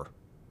the door?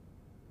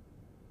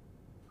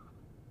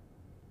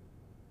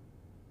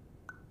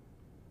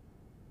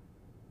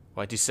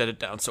 Why'd you set it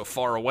down so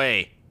far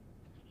away?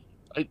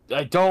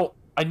 I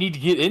need to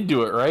get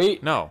into it,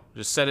 right? No,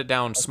 just set it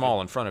down small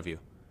in front of you.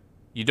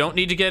 You don't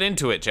need to get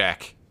into it,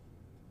 Jack.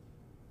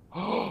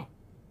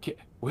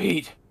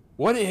 Wait,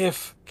 what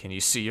if... Can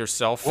you see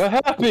yourself? What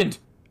happened?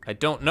 I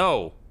don't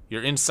know.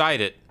 You're inside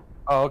it.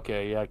 Oh,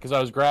 okay, yeah, because I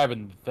was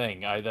grabbing the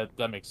thing.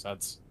 That makes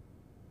sense.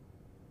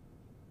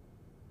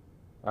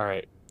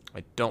 Alright.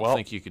 I don't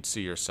think you could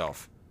see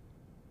yourself.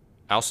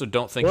 I also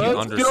don't think you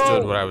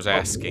understood what I was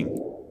asking.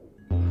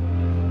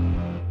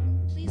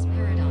 Please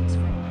paradox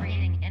from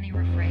creating any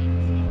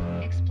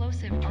refrains.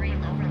 Explosive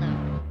dream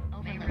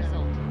overload may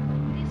result.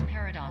 Please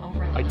paradox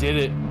overload. I did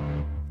it.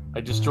 I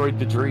destroyed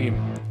the dream.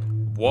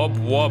 Wub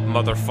wub,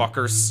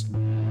 motherfuckers.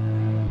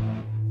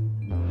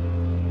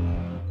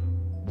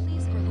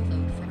 Please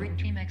overload for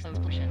dream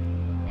explosion.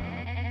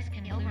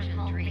 Conclusion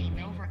dream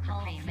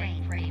overcome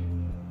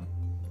frame.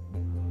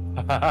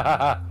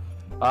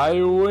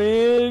 I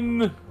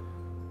win!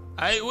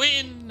 I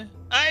win!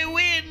 I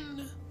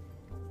win!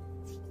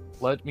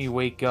 Let me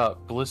wake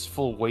up.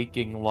 Blissful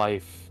waking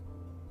life.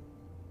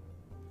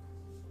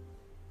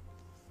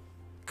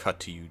 Cut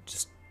to you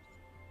just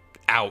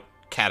out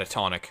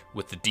catatonic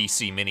with the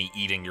DC Mini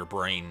eating your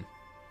brain.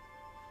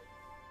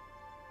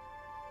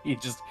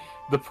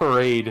 The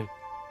parade.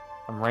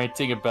 I'm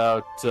ranting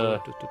about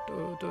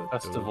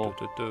festival.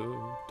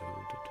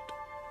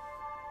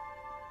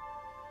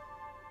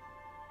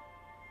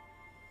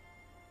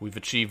 We've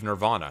achieved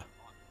nirvana.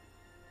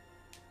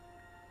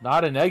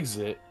 Not an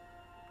exit.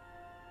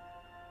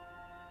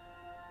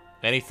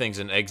 Anything's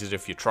an exit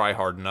if you try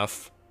hard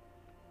enough.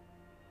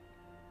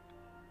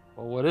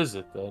 Well, what is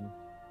it then?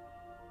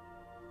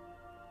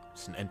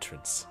 It's an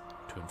entrance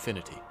to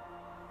infinity.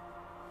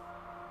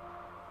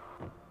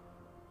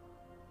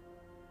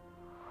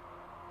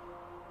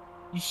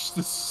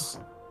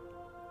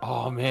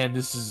 Oh man,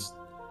 this is...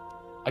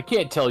 I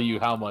can't tell you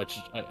how much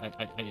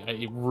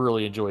I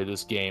really enjoy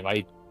this game.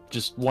 I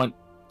just want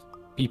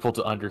people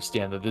to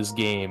understand that this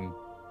game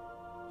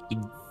is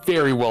a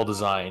very well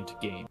designed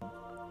game.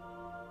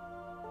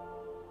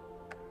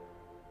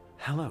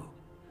 Hello,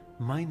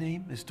 my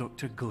name is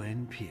Dr.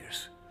 Glenn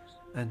Pierce,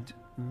 and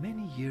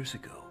many years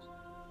ago,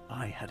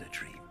 I had a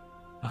dream.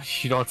 Oh,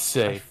 you don't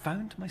say. I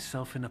found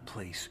myself in a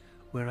place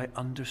where I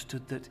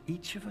understood that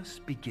each of us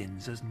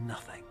begins as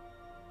nothing,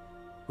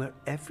 where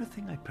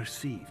everything I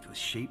perceived was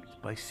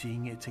shaped by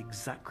seeing it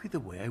exactly the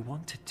way I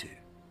wanted to.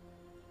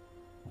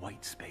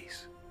 White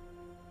space.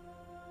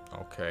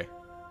 Okay.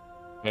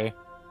 Okay.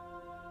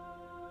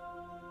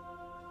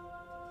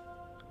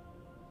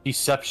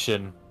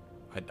 Deception.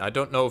 I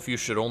don't know if you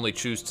should only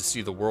choose to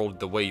see the world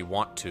the way you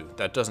want to.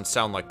 That doesn't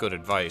sound like good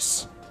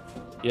advice.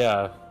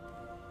 Yeah.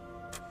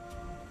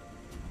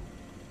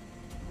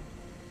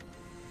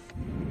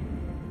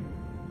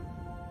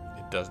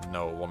 It doesn't.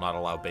 No, it will not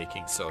allow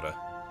baking soda.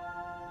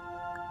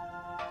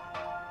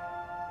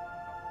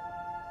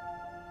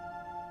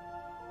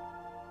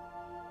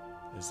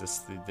 Is this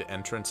the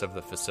entrance of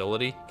the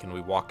facility? Can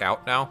we walk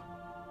out now?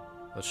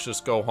 Let's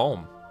just go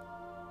home.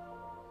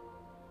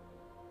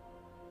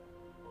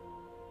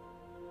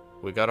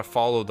 We gotta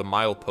follow the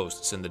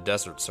mileposts in the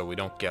desert so we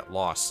don't get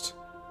lost.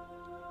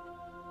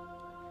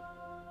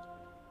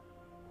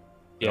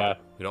 Yeah.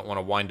 We don't want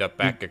to wind up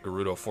back at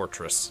Gerudo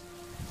Fortress.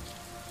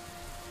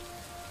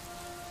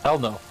 Hell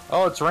no.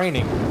 Oh, it's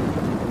raining.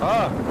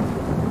 Ah.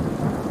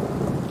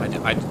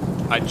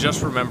 I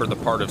just remember the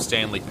part of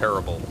Stanley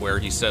Parable where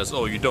he says,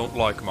 "Oh, you don't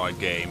like my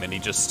game," and he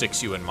just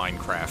sticks you in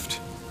Minecraft.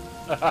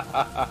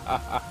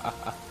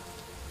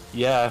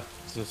 Yeah.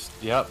 Just,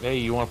 yep. Hey,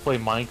 you want to play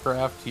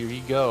Minecraft? Here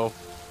you go.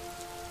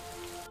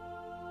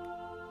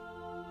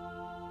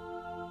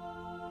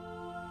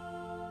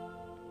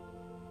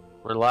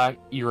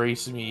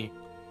 Erase me.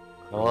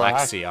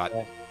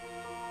 Relaxiot.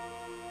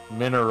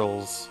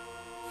 Minerals.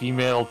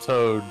 Female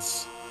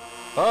toads.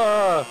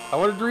 Ah! I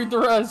wanted to read the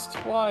rest.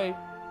 Why?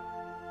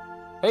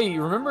 Hey,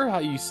 you remember how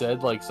you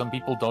said, like, some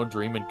people don't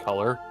dream in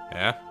color?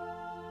 Yeah?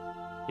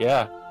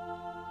 Yeah.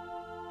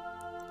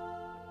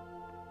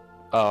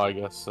 Oh, I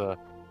guess,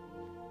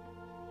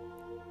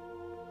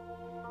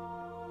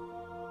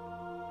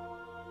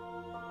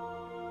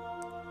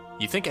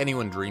 You think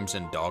anyone dreams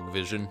in dog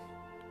vision?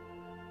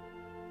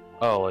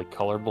 Oh, like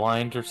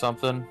colorblind or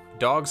something?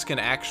 Dogs can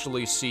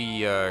actually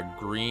see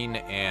green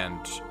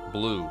and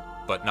blue,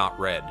 but not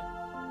red.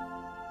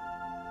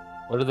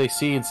 What do they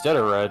see instead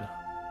of red?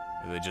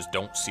 They just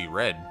don't see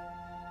red.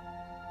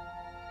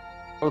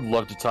 I would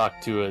love to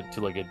talk to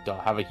like a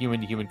dog, have a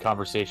human-to-human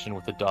conversation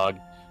with a dog,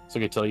 so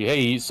I could tell you,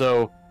 hey,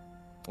 so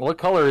what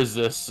color is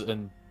this?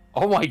 And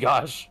oh my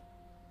gosh,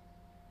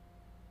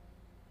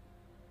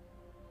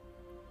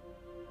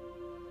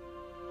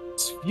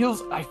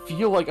 I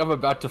feel like I'm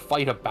about to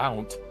fight a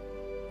Bount.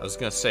 I was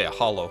gonna say a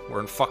hollow.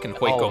 We're in fucking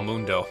Hueco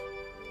Mundo.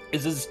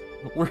 Is this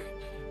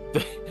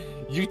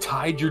you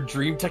tied your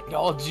dream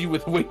technology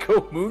with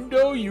Hueco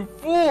Mundo, you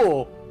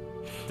fool?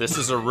 This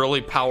is a really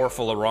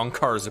powerful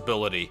Arrancar's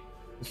ability.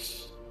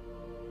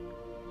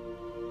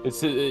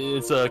 It's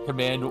a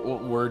command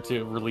word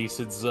to release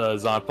its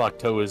Zanpakuto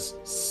Toa's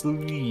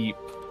sleep.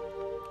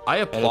 I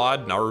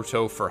applaud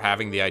Naruto for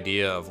having the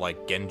idea of,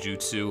 like,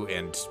 genjutsu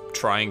and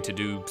trying to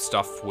do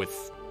stuff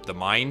with the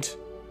mind.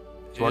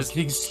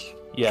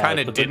 Yeah, kind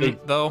of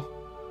didn't, though.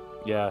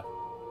 Yeah.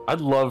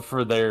 I'd love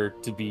for there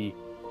to be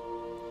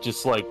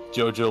just, like,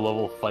 JoJo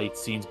level fight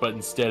scenes, but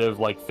instead of,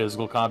 like,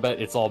 physical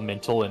combat, it's all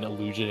mental and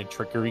illusion and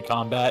trickery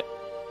combat.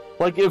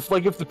 Like if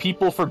the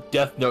people from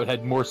Death Note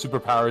had more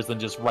superpowers than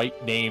just right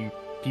name,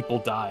 people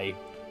die.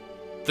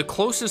 The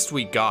closest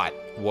we got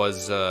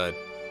was,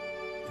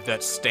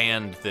 that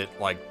stand that,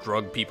 like,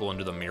 drug people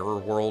into the mirror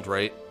world,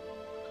 right?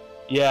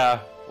 Yeah.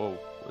 Whoa.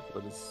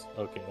 What is...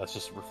 Okay, that's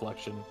just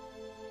reflection.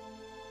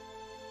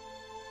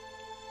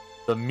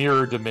 The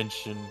mirror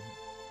dimension.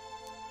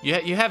 Yeah,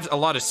 you have a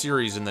lot of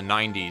series in the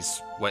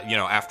 90s, you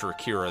know, after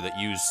Akira, that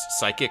use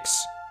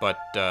psychics, but,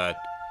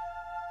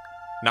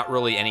 not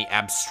really any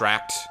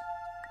abstract,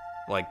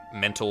 like,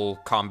 mental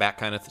combat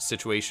kind of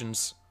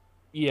situations.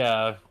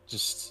 Yeah,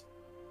 just,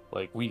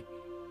 like,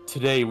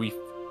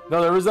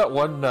 No, there was that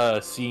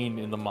one scene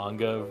in the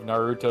manga of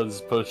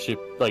Naruto's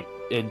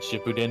in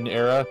Shippuden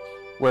era,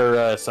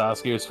 where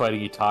Sasuke was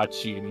fighting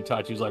Itachi, and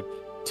Itachi was like,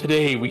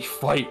 Today we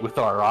fight with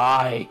our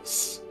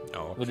eyes. Oh,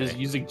 okay. We're just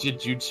using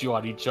Jujutsu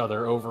on each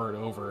other over and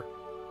over.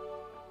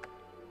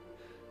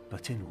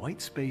 But in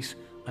white space,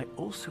 I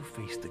also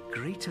faced the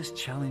greatest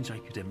challenge I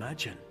could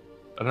imagine.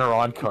 An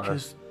Iran car.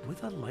 Because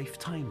with a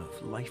lifetime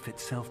of life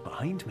itself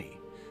behind me,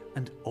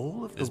 and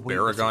all of the Is weight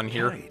Baragon that it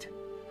here? carried,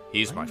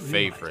 He's I my realized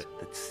favorite.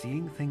 that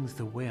seeing things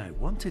the way I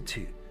wanted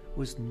to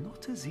was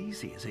not as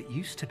easy as it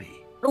used to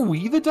be. Are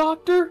we the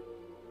Doctor?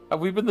 Have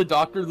we been the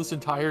Doctor this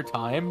entire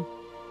time?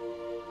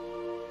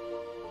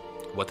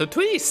 What a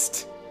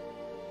twist!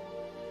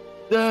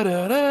 Da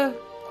da da.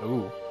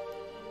 Ooh,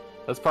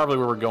 that's probably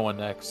where we're going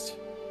next.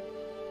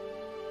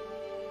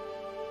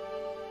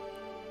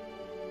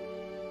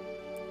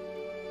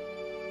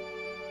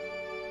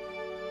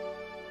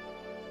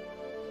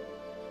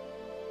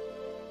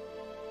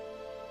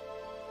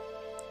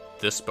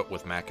 This, but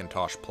with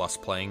Macintosh Plus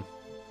playing.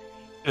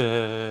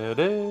 Da,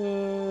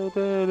 da,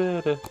 da,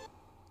 da, da.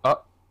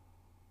 Oh.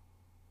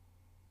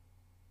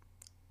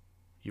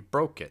 You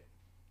broke it.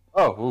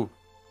 Oh, ooh.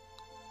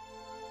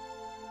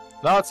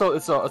 No, it's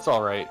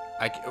all right.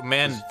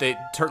 Man, they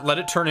let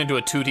it turn into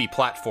a 2D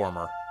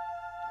platformer.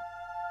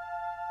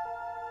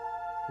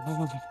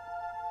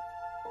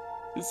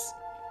 This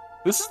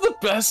is the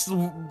best.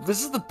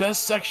 This is the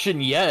best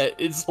section yet.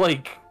 It's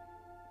like.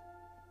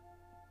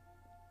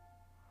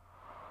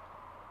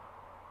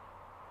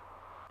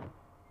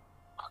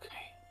 Okay.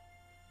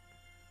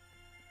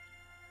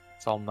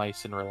 It's all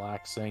nice and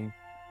relaxing.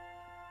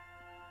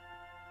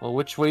 Well,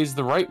 which way's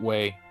the right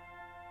way?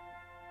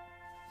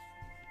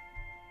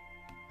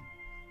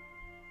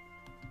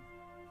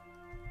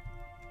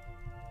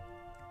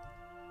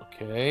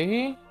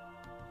 Okay.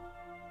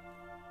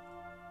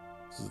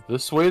 Is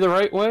this way the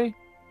right way?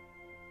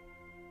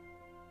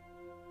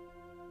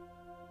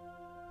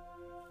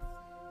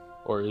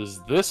 Or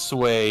is this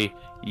way?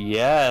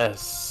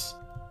 Yes.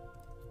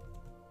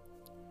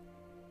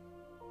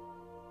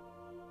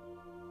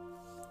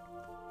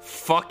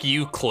 Fuck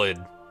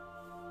Euclid.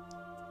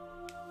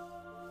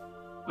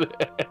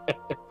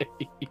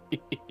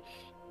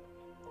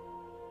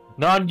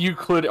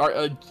 Non-Euclid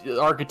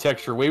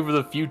architecture, wave of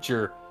the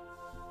future.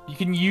 You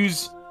can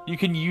use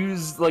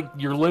like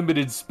your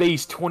limited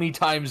space 20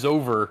 times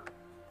over.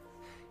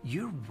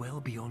 You're well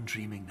beyond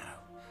dreaming now,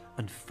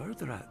 and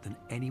further out than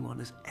anyone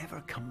has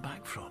ever come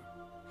back from.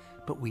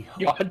 But we hope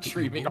Beyond that you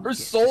dreaming. won't Our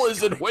get soul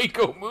is in discouraged.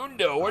 Waco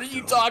Mundo. What are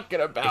you After all,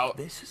 talking about? If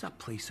this is a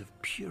place of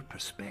pure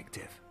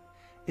perspective,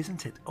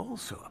 isn't it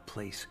also a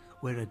place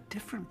where a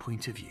different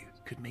point of view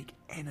could make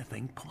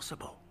anything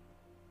possible?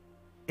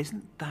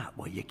 Isn't that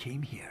why you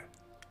came here?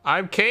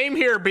 I came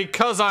here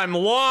because I'm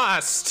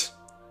lost.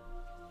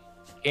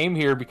 Came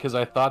here because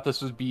I thought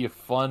this would be a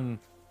fun.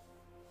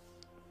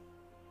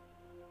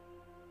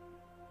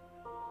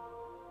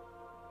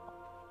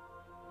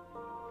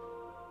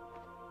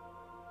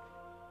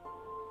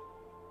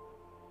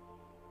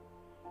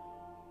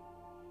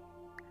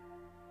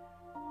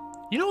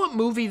 You know what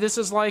movie this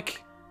is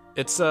like?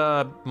 It's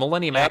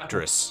Millennium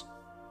Actress.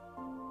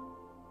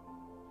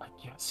 I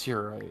guess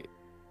you're right.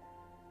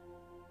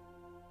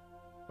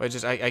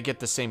 I get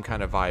the same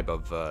kind of vibe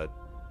of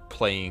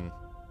playing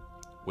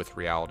with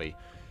reality.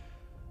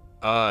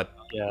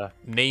 Yeah.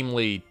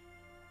 Namely,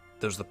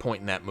 there's the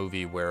point in that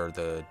movie where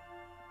the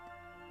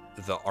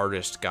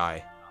artist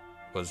guy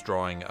was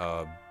drawing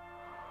a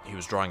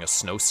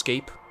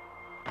snowscape.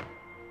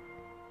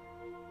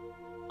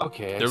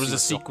 Okay. There was a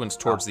sequence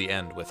towards the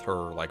end with her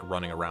like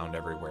running around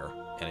everywhere,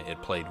 and it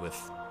played with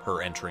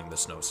her entering the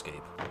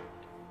snowscape.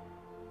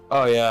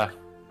 Oh yeah,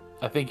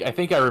 I think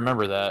I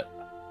remember that.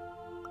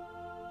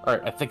 All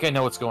right, I think I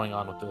know what's going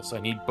on with this. I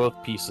need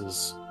both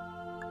pieces.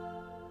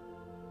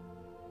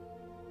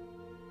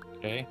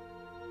 Okay.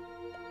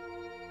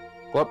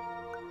 Whoop.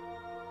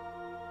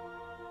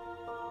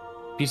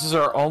 Pieces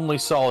are only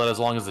solid as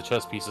long as the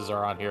chess pieces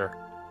are on here.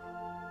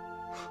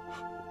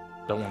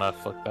 Don't want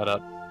to fuck that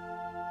up.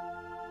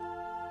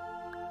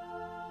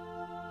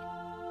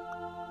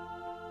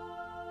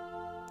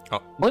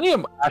 Oh.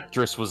 Millennium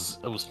Actress was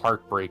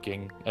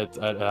heartbreaking at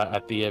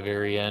the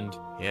very end.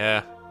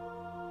 Yeah.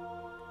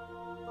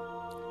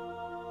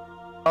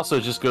 Also,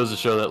 it just goes to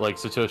show that like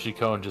Satoshi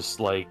Kon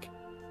just like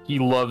he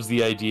loves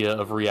the idea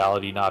of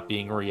reality not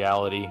being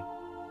reality.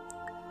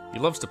 He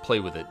loves to play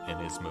with it in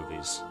his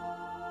movies.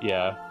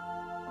 Yeah.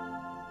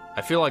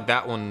 I feel like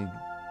that one,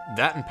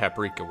 that and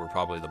Paprika were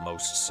probably the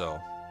most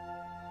so.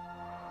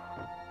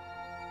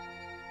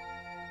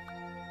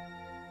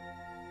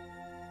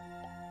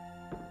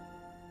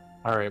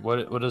 All right,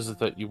 what is it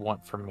that you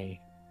want from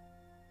me?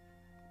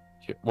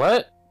 Here,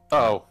 what?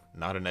 Oh,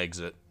 Not an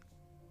exit.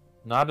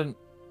 not an.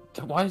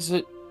 Why is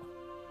it?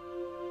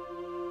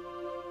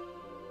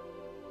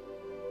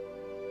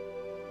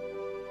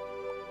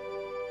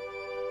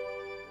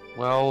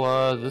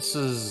 Well, this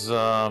is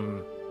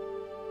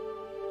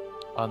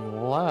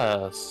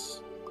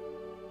unless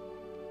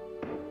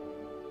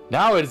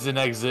now it's an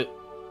exit.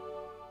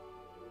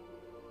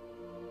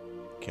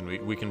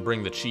 We can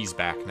bring the cheese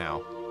back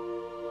now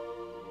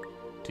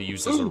to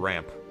use as a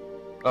ramp.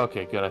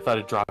 Okay, good. I thought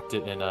it dropped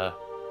it in a.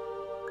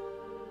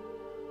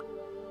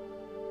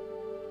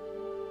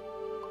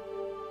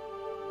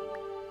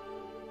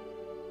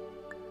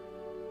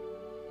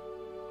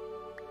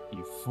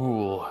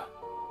 Fool.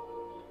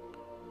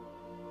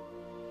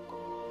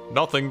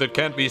 Nothing that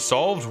can't be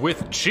solved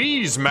with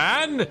cheese,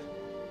 man!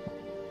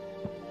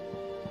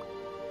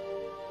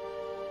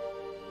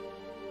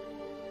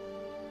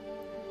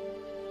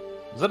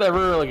 Was that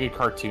ever like a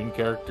cartoon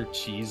character,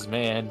 Cheese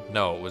Man?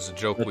 No, it was a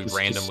joke we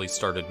randomly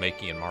started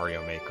making in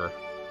Mario Maker.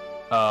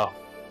 Oh.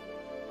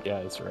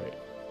 Yeah, that's right.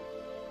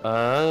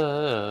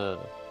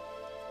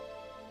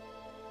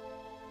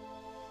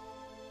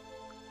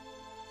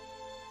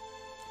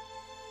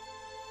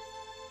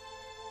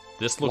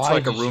 This looks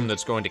like a room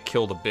that's going to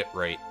kill the bit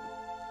rate.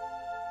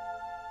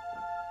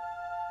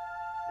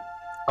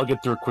 I'll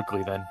get through it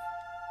quickly then.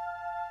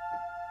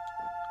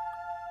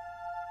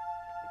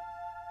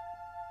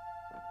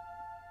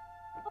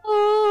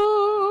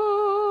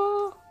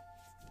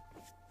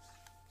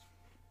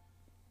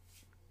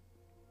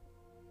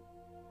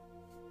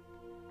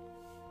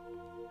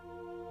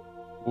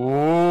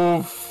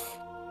 Oof.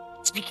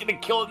 Speaking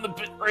of killing the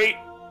bit rate.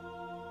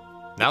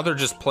 Now they're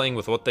just playing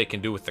with what they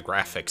can do with the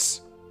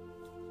graphics.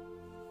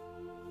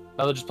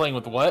 Now they're just playing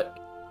with what?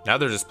 Now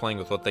they're just playing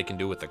with what they can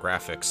do with the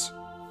graphics.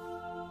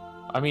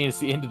 I mean, it's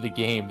the end of the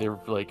game. They're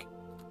like...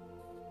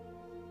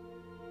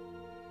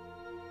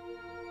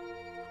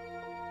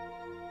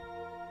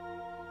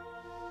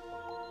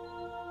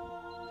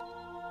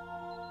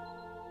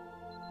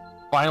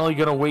 Finally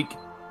gonna wake...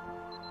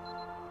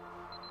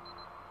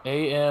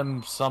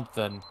 AM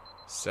something.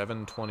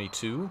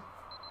 7:22?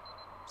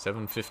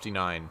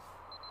 7:59.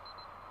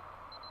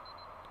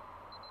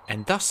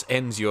 And thus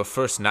ends your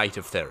first night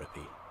of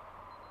therapy.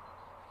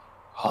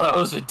 Oh, that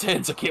was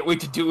intense. I can't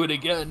wait to do it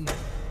again.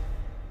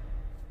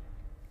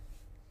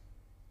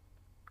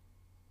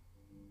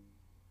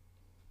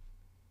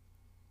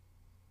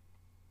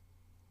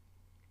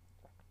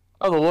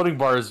 Oh, the loading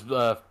bar is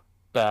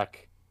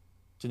back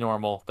to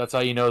normal. That's how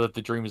you know that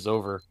the dream is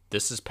over.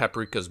 This is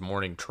Paprika's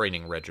morning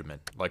training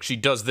regimen. Like, she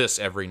does this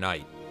every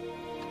night.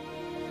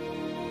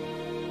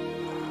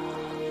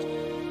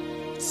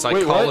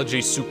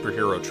 Psychology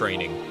superhero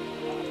training.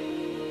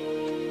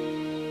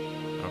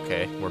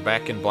 Okay, we're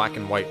back in black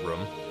and white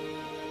room.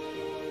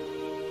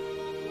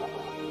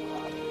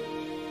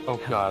 Oh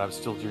god, I'm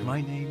still dreaming.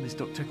 My name is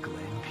Dr.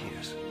 Glenn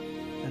Pierce,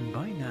 and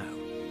by now,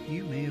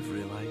 you may have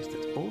realized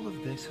that all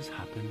of this has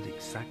happened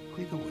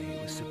exactly the way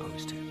it was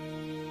supposed to.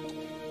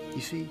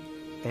 You see,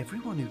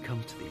 everyone who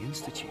comes to the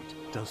Institute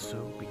does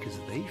so because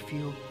they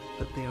feel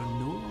that they are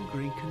no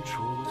longer in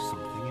control of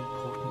something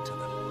important to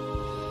them.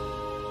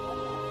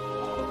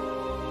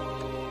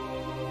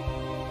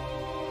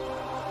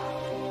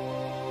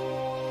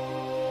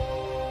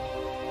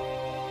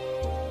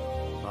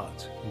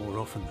 But more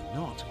often than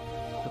not,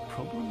 the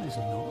problem is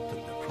not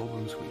that the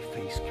problems we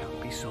face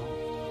can't be solved.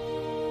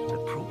 The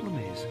problem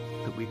is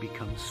that we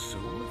become so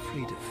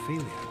afraid of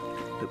failure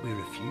that we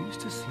refuse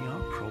to see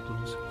our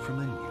problems from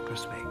a new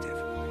perspective.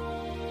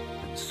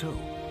 And so,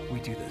 we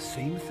do the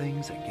same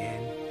things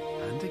again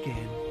and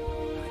again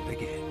and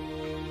again.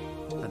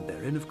 And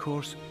therein, of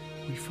course,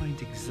 we find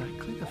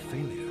exactly the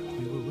failure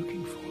we were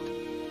looking for.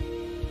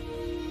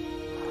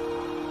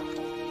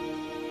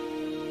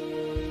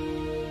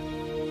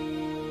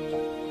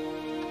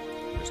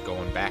 Just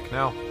going back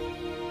now.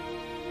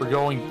 We're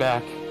going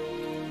back.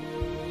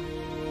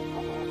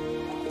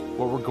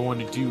 What we're going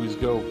to do is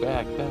go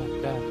back, back,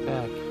 back,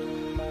 back.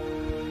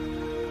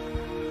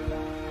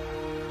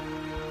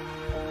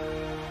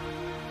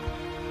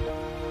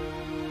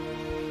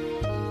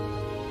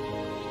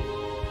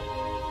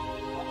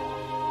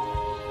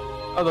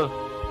 Oh,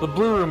 the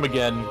blue room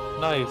again.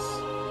 Nice.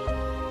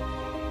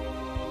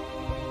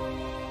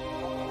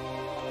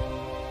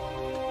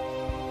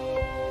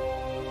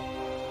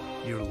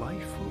 Your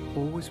life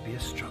will always be a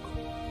struggle,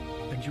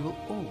 and you will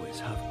always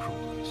have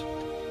problems.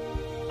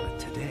 But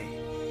today,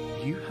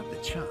 you have the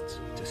chance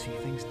to see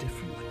things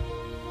differently.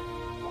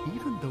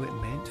 Even though it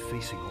meant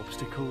facing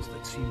obstacles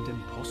that seemed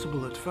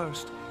impossible at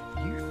first,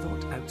 you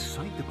thought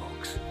outside the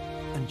box,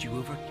 and you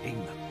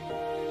overcame them.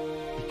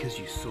 Because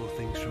you saw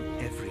things from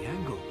every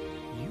angle,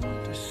 you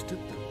understood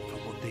them for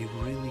what they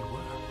really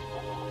were.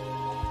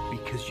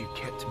 Because you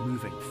kept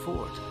moving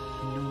forward,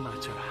 no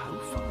matter how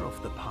far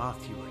off the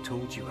path you were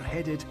told you were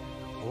headed,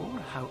 or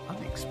how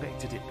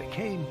unexpected it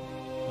became,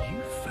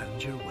 you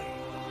found your way.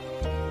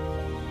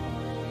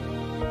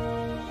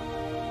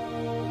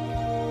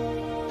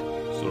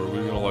 So are we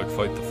gonna, like,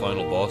 fight the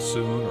final boss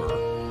soon, or...?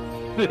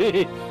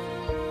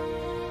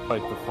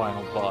 Fight the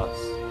final boss.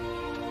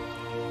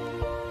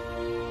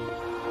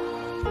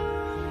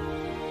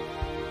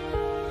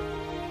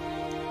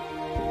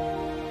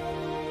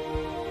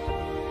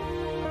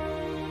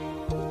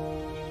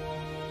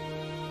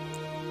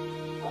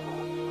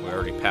 We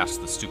already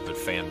passed the stupid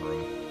fan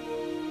room.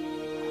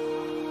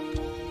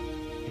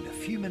 In a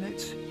few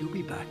minutes, you'll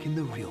be back in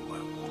the real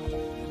world.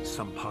 And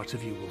some part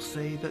of you will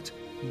say that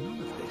none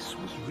of this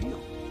was real.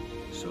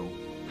 So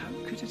how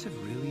could it have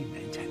really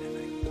meant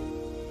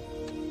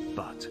anything?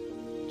 But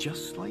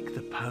just like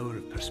the power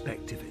of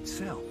perspective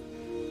itself,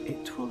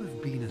 it will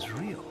have been as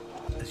real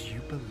as you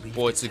believe.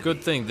 Well, it's a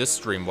good thing this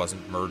stream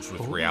wasn't merged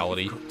with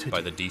reality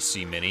by the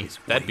DC Mini.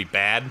 That'd be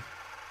bad.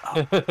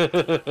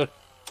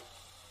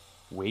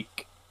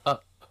 Wake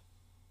up.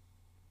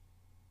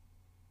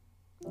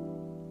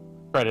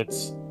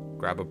 Credits.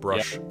 Grab a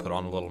brush, put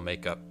on a little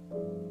makeup.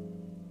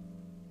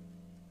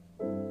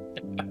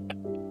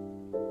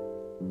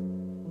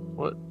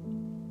 What?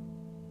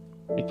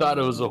 We thought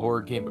it was a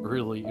horror game, but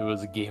really it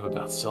was a game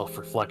about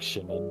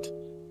self-reflection and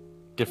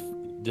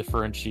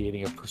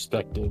differentiating of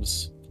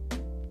perspectives.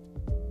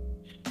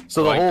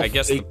 So I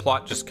guess the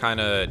plot just kind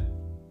of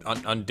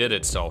undid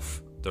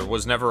itself. There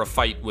was never a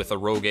fight with a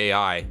rogue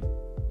AI.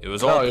 It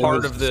was all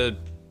part of the...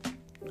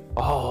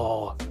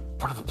 Oh,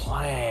 part of the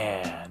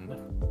plan.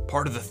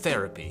 Part of the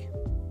therapy.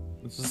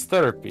 This is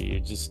therapy.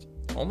 It just...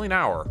 Only an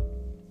hour.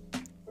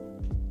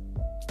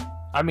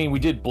 I mean, we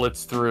did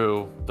blitz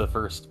through the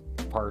first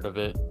part of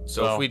it.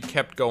 So if we'd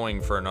kept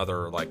going for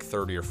another, like,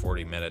 30 or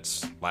 40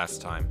 minutes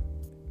last time,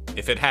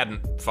 if it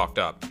hadn't fucked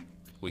up,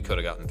 we could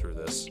have gotten through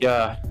this.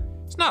 Yeah.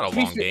 It's not a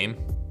long game.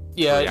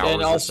 Yeah,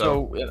 and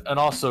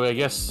also, I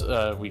guess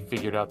we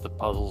figured out the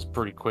puzzles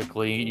pretty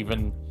quickly,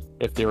 even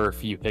if there were a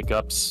few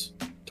hiccups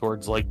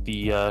towards, like,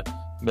 the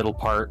middle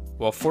part.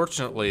 Well,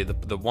 fortunately,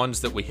 the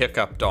ones that we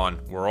hiccuped on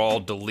were all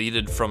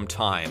deleted from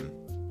time.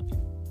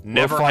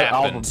 Never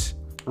happened.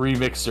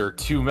 Remixer,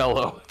 too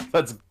mellow.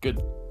 That's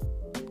good.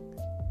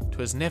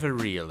 'Twas never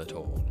real at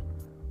all.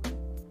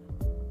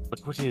 But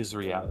what is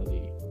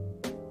reality?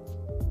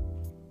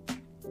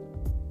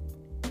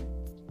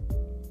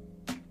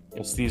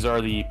 Yes, these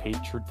are the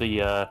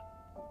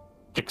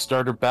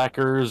Kickstarter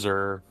backers,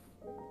 or...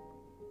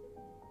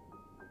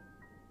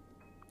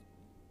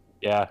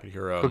 Yeah. I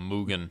hear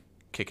Mugen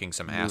kicking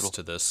some ass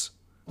to this.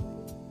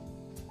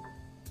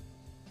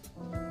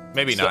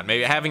 Maybe not.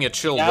 Maybe having a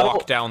chill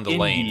walk down the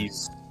lane.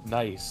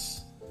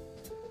 Nice.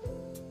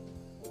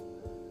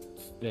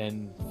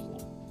 Then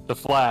the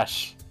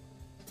Flash.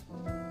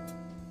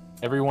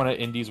 Everyone at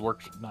Indies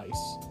worked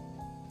nice.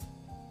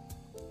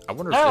 I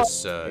wonder if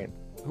this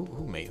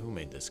who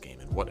made this game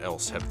and what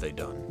else have they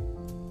done?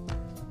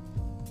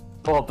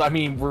 Well, I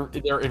mean,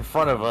 they're in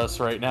front of us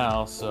right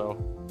now, so.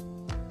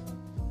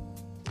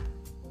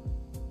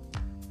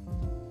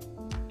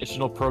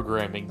 Additional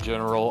programming,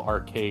 general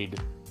arcade.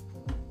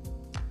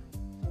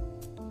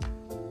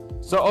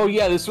 So, oh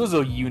yeah, this was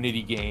a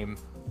Unity game.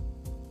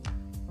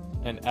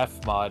 An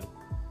F-mod.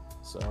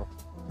 So.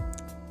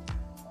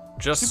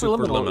 Just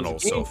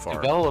Superliminal so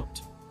far.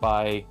 Developed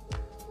by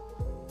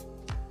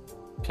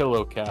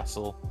Pillow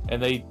Castle,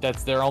 and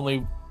that's their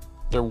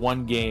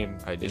one game.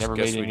 I just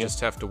guess we just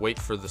have to wait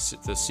for the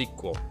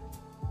sequel.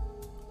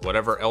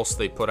 Whatever else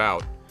they put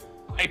out.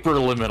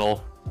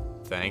 Hyperliminal.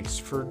 Thanks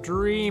for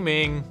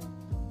dreaming.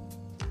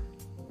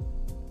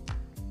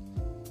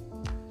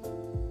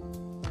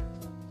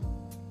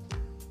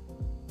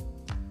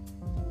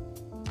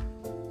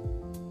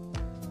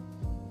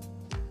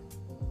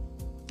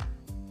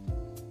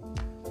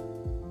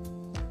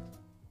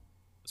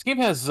 This game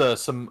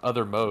has some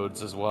other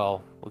modes as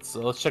well.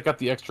 Let's check out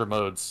the extra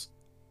modes.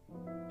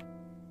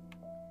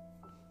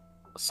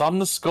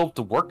 Somnosculpt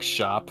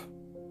Workshop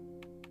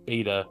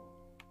beta.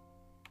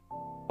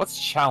 What's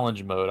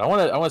challenge mode? I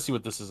want to see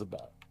what this is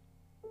about.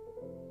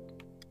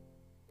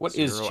 What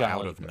is challenge? 0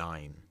 out of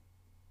 9.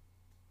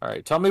 All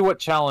right, tell me what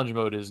challenge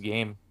mode is,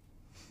 game.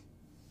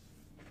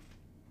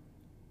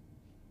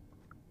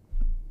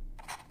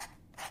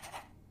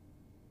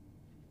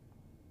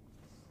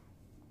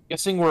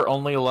 Guessing we're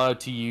only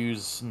allowed to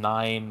use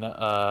 9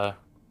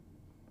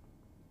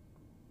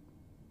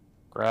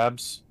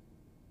 grabs.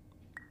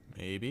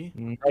 Maybe.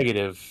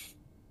 Negative.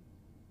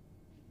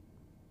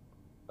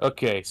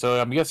 Okay, so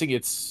I'm guessing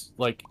it's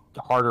like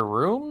harder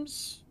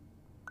rooms?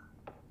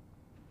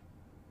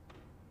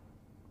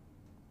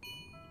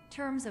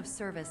 Terms of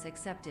service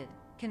accepted.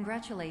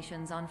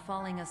 Congratulations on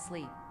falling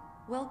asleep.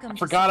 Welcome. I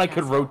forgot I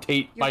could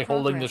rotate by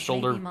holding the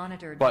shoulder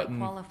button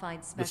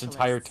this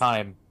entire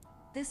time.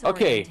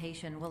 Okay,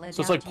 so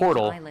it's like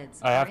Portal.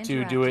 I have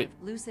to do it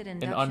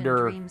in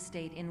under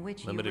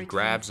limited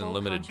grabs and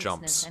limited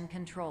jumps.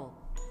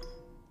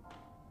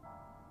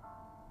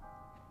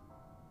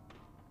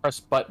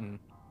 Press button.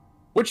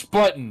 Which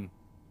button?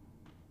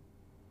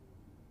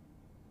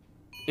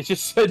 It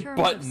just said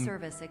button.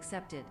 Service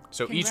accepted.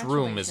 So each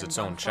room is its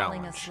own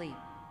challenge.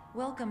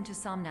 Welcome to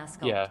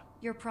Somnasculpt. Yeah.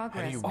 Your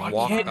progress. How do you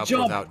walk up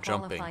without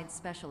jumping?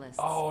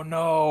 Oh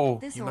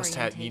no! You must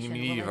have. You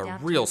need a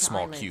real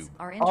small cube.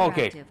 Oh,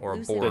 okay. Or a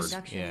board.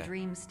 Yeah.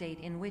 Dream state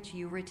in which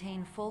you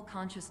retain full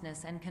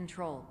consciousness and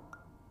control.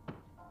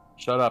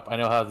 Shut up! I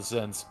know how this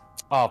ends.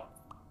 Oh,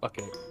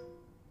 okay.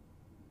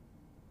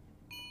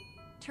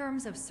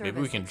 Terms of service.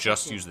 Maybe we can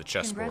just use the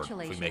chessboard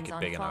if we make it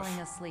big enough.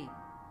 Asleep.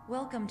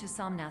 Welcome to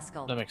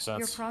Somnasculpt. That makes sense.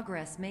 Your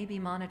progress may be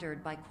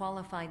monitored by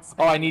qualified specialists.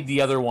 Oh, I need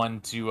the other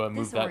one to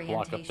move that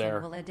block up there. This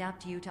orientation will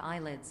adapt you to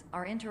eyelids,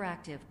 our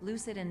interactive,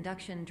 lucid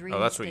induction dream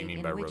that's what you state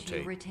mean by in which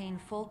rotate. you retain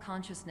full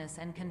consciousness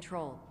and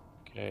control.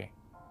 Okay.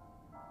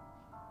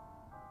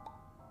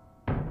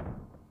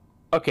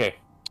 Okay.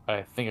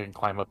 I think I can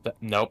climb up that.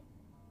 Nope.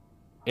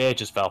 It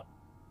just fell.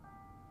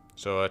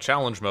 So,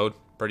 challenge mode.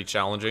 Pretty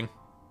challenging.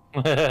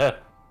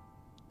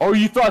 Oh,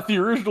 you thought the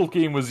original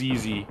game was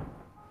easy.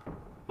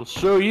 We'll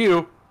show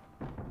you.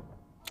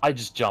 I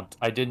just jumped.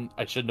 I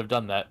shouldn't have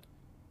done that.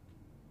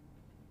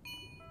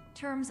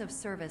 Terms of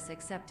service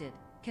accepted.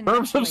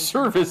 Terms of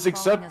service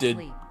accepted.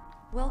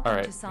 Welcome All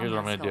right, to here's what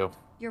I'm gonna do.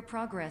 Your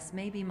progress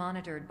may be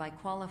monitored by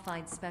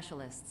qualified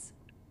specialists.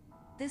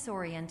 This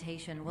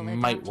orientation will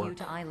adapt you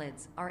to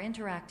eyelids, our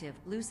interactive,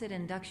 lucid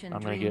induction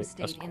dream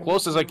state in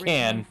close as I which you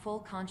retain can. full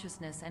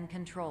consciousness and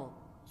control.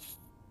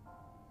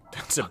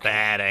 That's a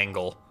bad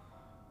angle.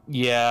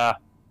 Yeah.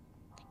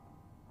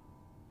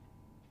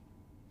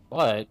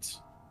 But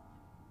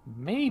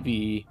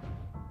maybe.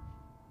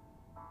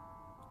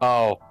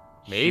 Oh.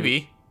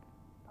 Maybe. Shoot.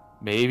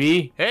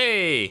 Maybe.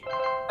 Hey!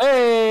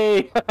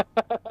 Hey!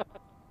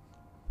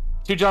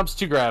 2 jumps,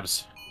 2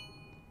 grabs.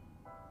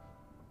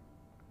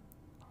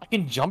 I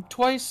can jump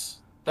twice?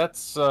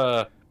 That's,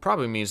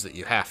 Probably means that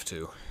you have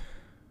to.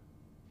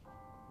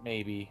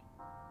 maybe.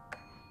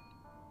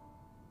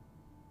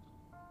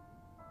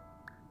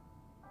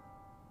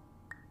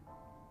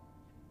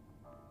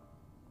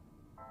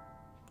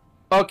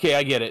 Okay,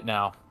 I get it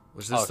now.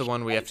 Was this the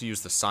one we have to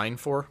use the sign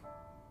for?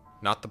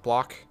 Not the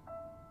block?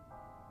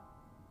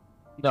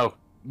 No.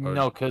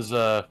 No, because,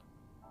 Well,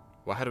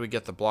 how do we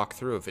get the block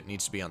through if it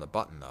needs to be on the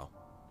button, though?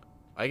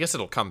 I guess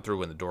it'll come through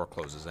when the door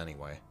closes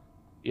anyway.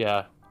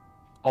 yeah.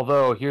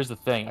 Although, here's the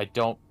thing. I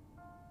don't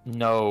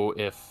know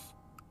if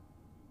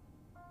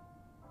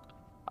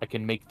I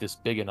can make this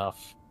big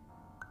enough.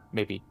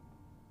 Maybe.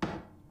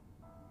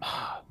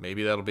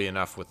 Maybe that'll be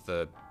enough with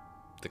the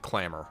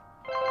clamor.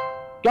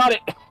 Got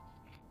it!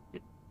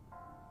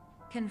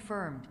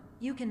 Confirmed.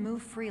 You can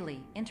move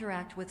freely,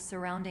 interact with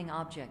surrounding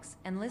objects,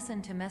 and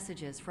listen to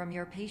messages from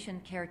your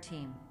patient care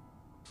team.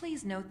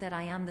 Please note that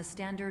I am the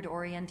standard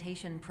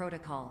orientation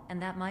protocol,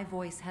 and that my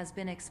voice has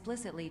been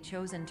explicitly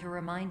chosen to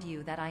remind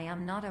you that I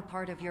am not a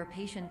part of your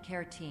patient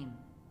care team.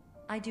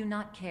 I do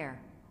not care.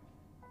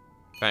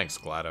 Thanks,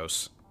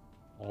 GLaDOS.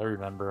 I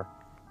remember.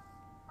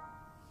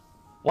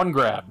 1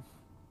 grab.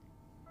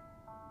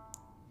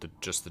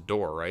 Just the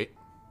door, right?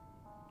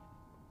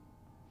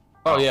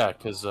 Oh, yeah,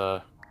 because,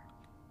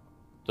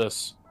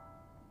 this.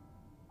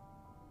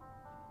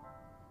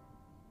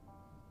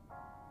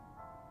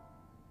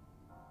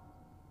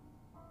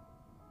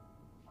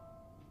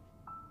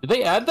 Did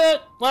they add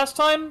that last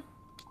time?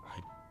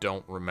 I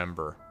don't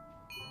remember.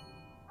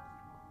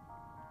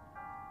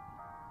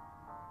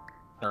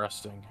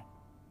 Interesting.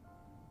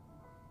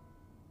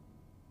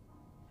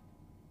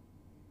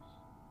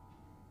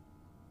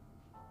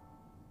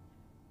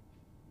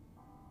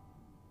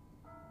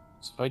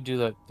 So if I do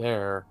that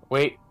there...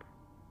 Wait.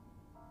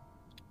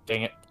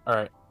 Dang it.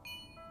 Alright.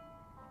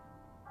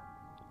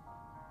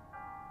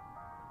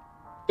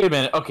 Wait a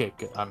minute. Okay,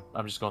 good.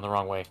 I'm just going the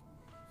wrong way.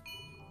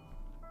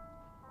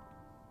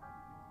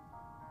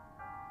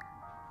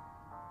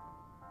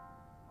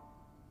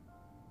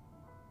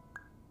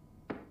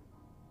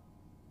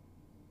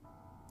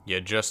 You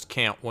just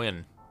can't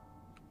win.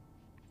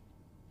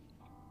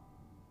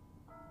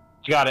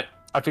 Got it.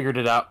 I figured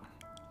it out.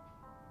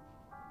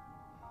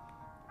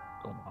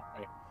 Going the wrong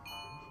way.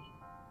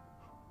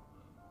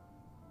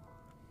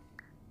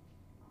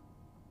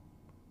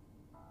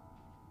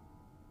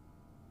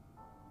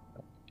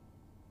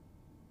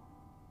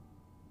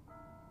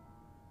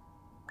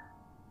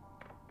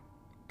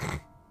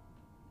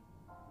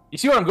 You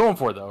see what I'm going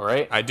for, though,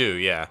 right? I do,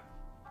 yeah.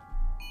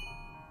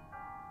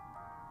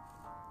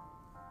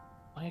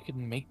 I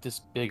can make this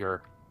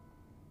bigger.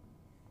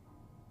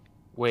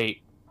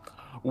 Wait.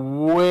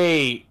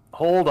 Wait.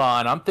 Hold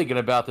on. I'm thinking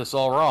about this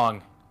all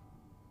wrong.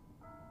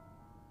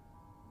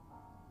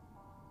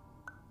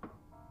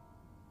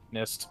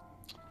 Missed.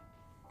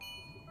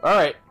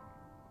 Alright.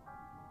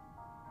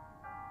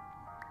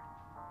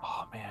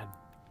 Oh, man.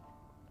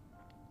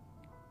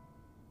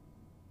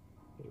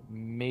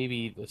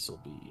 Maybe this will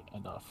be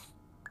enough.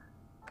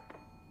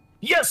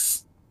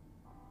 Yes!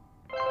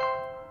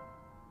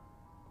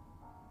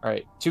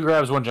 Alright, 2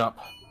 grabs, 1 jump.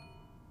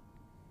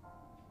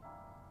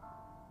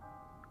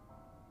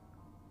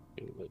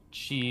 The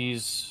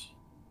cheese.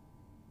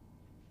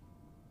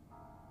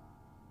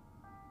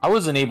 I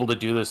wasn't able to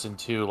do this in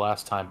 2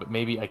 last time, but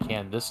maybe I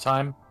can this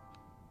time.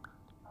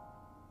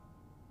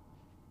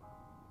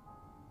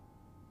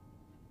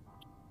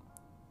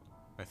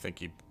 I think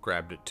you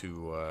grabbed it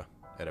too,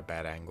 at a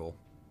bad angle.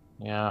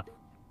 Yeah.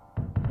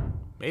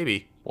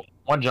 Maybe.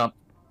 1 jump.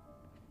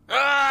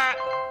 Ah!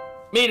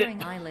 Made it!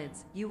 During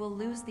eyelids, you will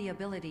lose the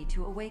ability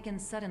to awaken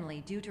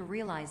suddenly due to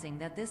realizing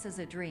that this is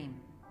a dream.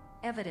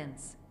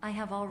 Evidence. I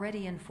have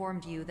already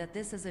informed you that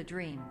this is a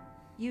dream.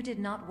 You did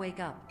not wake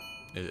up.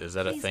 Is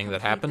that a Please thing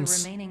that complete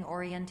happens? the remaining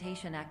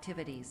orientation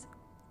activities.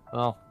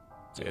 Well,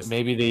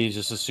 maybe they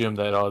just assumed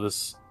that, oh,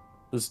 this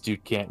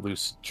dude can't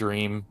lose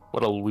dream.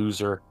 What a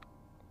loser.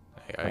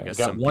 I guess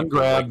got some 1 people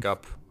grab. wake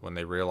up when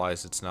they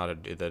realize it's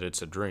not that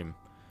it's a dream.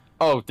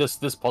 Oh, this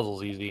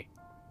puzzle's easy.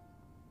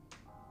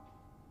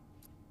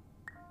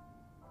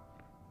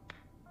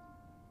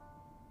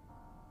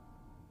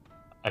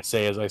 I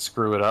say as I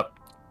screw it up.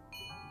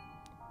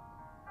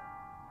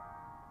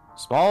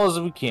 Small as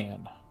we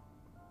can.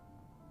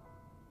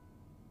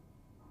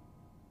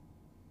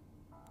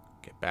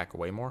 Get back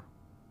away more?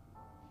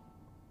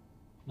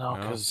 No,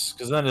 because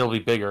then it'll be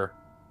bigger.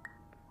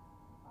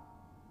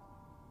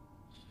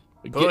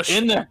 Push. Get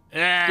in there!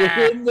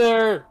 Get in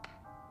there!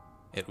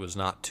 It was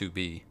not to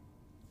be.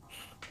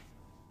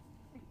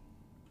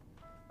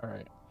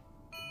 Alright.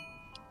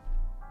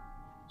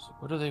 So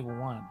what do they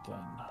want, then?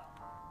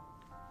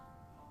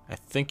 I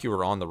think you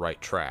were on the right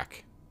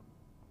track.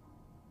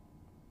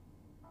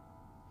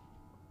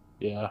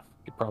 Yeah,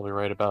 you're probably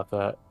right about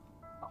that.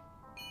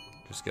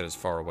 Just get as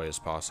far away as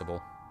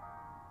possible.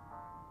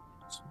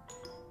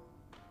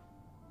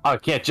 Oh, I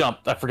can't jump.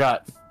 I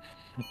forgot.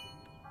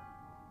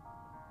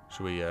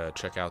 Should we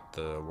check out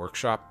the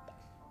workshop?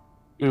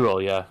 We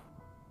will, yeah.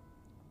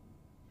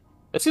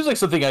 It seems like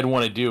something I'd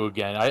want to do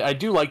again. I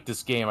do like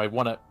this game. I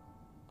want to...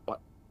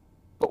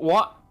 But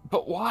what?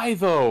 But why,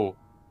 though?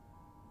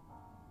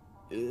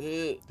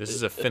 This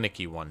is a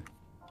finicky one.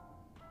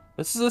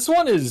 This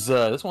one's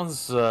This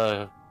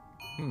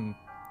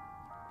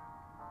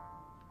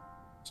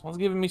one's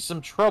giving me some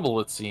trouble,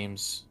 it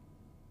seems.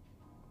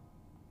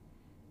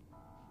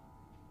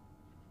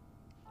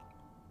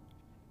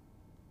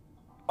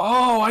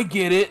 Oh, I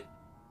get it.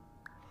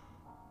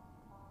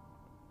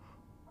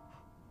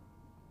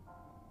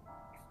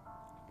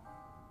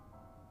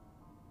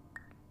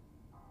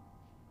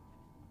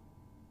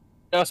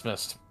 Just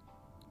missed.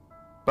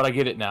 But I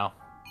get it now.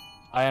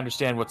 I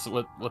understand what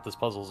this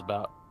puzzle's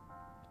about.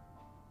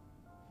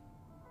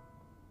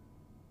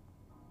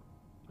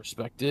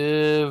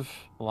 Perspective,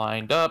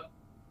 lined up.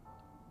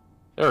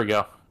 There we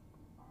go.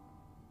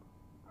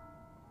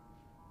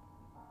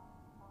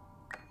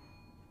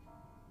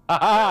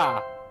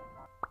 Haha!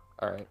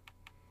 Alright.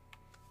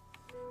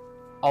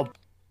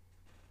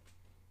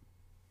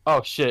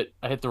 Oh shit,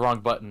 I hit the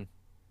wrong button.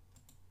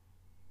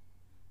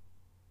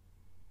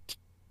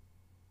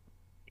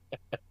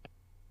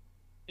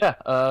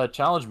 Yeah,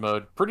 challenge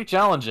mode. Pretty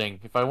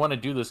challenging. If I want to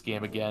do this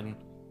game again,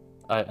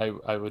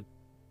 I would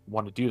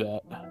want to do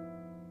that.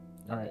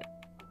 Alright.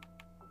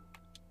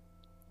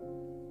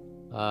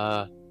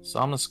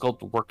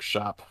 Somnosculpt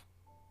Workshop.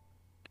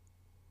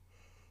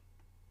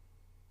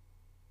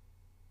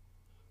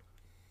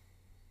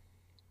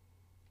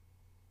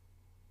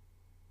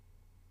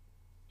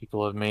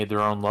 People have made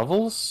their own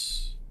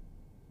levels.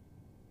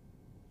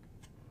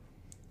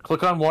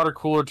 Click on water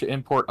cooler to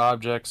import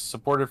objects.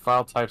 Supported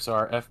file types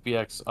are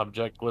FBX,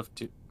 object, glyph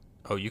 2.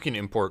 Oh, you can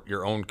import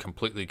your own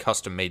completely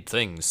custom-made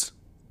things.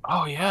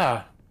 Oh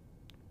yeah.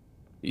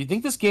 You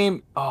think this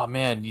game? Oh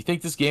man, you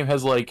think this game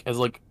has like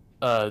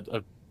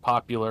a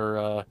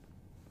popular?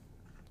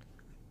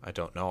 I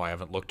don't know. I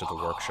haven't looked at the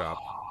workshop.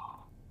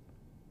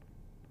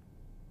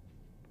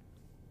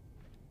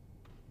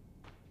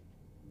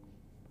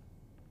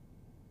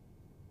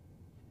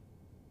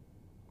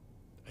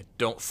 I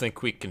don't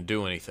think we can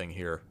do anything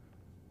here.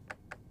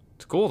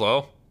 It's cool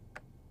though.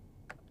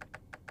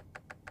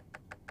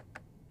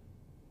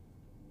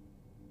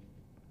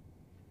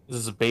 This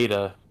is a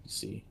beta. You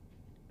see.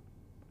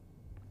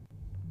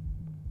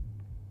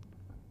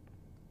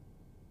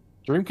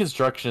 Dream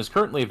Construction is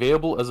currently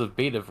available as a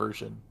beta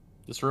version.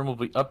 This room will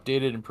be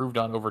updated and improved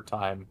on over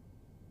time.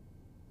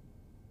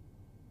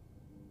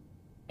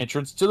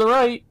 Entrance to the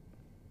right.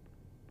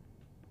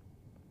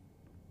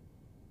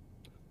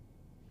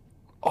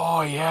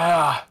 Oh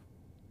yeah.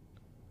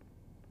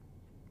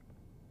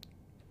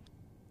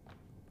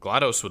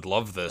 GLaDOS would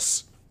love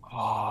this.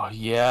 Oh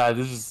yeah,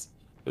 this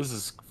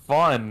is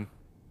fun.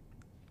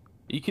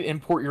 You can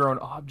import your own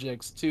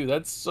objects too.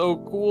 That's so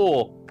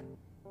cool.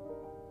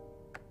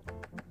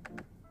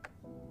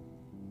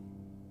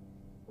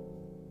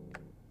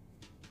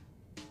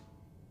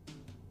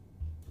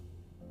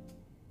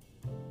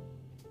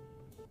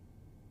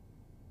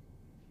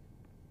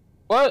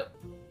 What?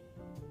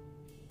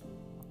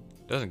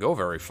 Doesn't go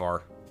very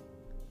far.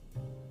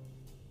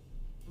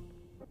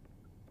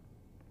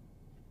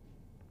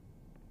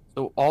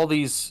 So all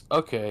these,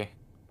 okay.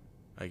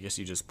 I guess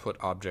you just put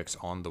objects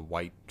on the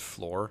white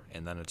floor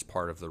and then it's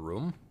part of the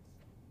room.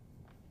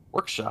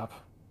 Workshop.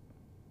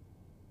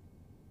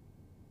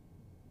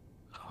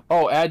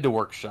 Oh, add to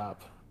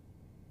workshop.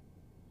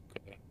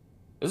 Okay.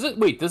 Is it,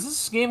 wait, does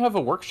this game have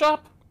a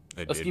workshop?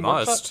 It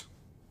must. Workshop?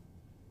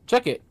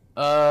 Check it.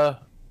 Oh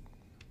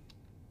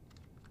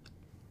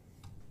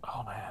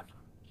man.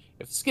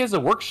 If this game has a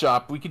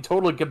workshop, we can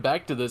totally get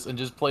back to this and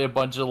just play a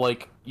bunch of,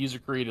 like,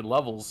 user-created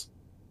levels.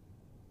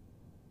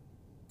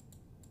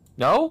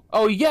 No?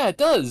 Oh, yeah, it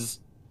does!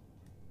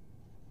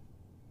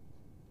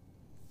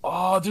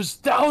 Oh, there's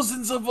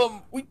thousands of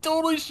them! We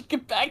totally should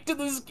get back to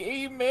this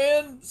game,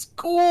 man! It's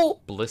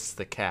cool! Bliss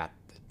the cat.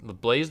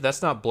 Blaze?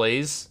 That's not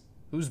Blaze.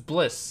 Who's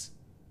Bliss?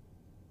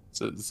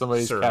 So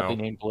somebody's Sir, cat no.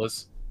 named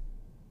Bliss.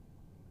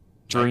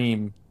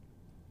 Dream.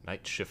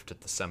 Night shift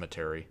at the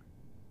cemetery.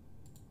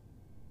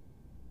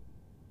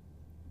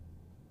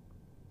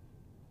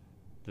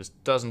 This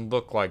doesn't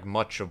look like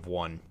much of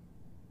one.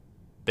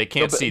 They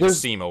can't see the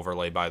seam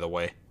overlay, by the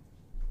way.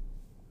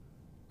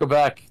 Go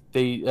back.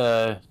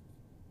 They,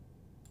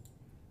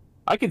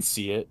 I can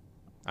see it.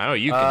 I know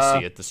you can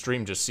see it. The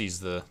stream just sees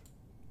the...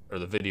 Or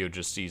the video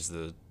just sees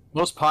the...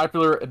 Most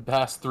popular in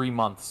past 3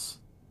 months.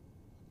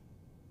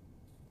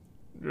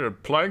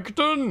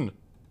 Plankton!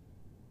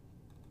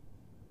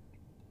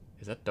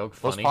 Is that Doug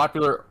funny? Most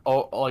popular,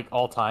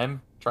 all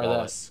time? Try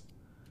Wallace.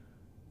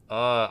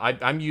 That.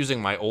 I'm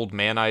using my old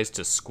man eyes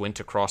to squint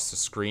across the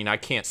screen. I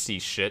can't see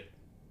shit.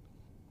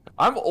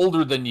 I'm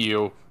older than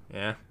you.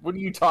 Yeah. What are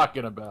you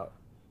talking about?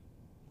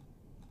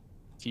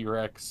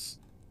 T-Rex.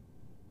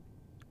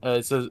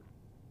 It says...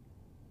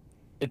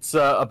 It's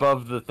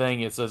above the thing.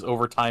 It says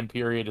over time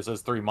period. It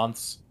says 3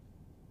 months.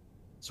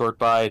 Sort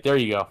by... There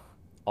you go.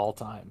 All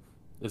time.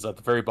 Is at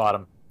the very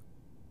bottom.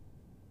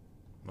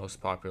 Most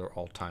popular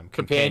all-time.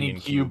 Companion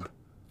Cube.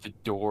 The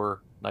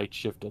Door. Night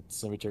Shift at the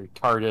Cemetery.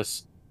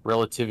 TARDIS.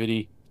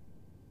 Relativity.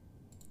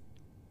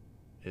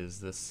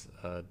 Is this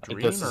a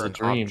dream this is or a an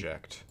dream.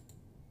 object?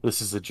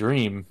 This is a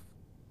dream.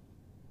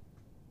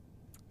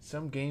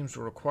 Some games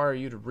will require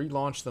you to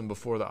relaunch them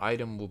before the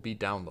item will be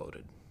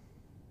downloaded.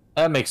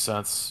 That makes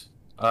sense.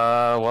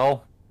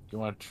 Well, you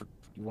want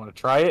to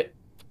try it?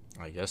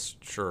 I guess,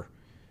 sure.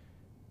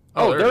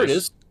 Oh, there it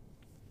is.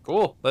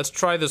 Cool. Let's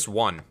try this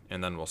one,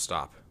 and then we'll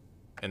stop.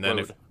 And then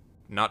if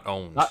not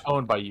owned. Not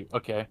owned by you.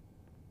 Okay.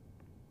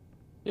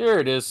 Here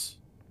it is.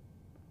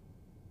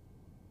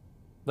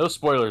 No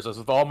spoilers, as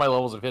with all my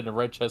levels of hidden a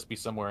red chest be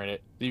somewhere in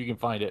it. See if you can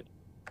find it.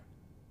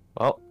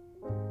 Well.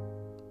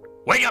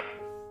 Wake up!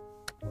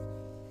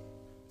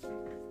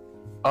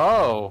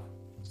 Oh.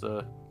 It's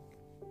a...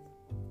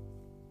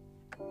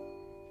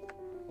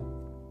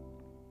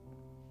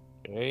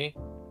 Okay.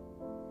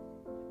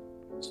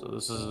 So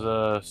this is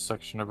a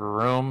section of a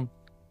room.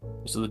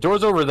 So the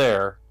door's over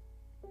there.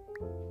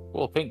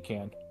 Cool, paint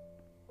can.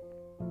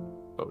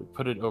 But we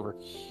put it over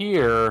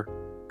here.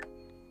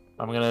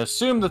 I'm gonna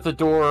assume that the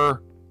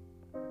door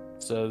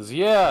says,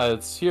 yeah,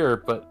 it's here,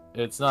 but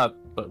it's not.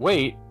 But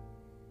wait.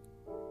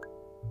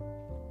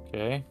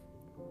 Okay.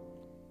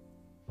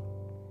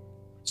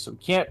 So we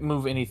can't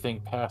move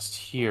anything past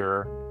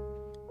here.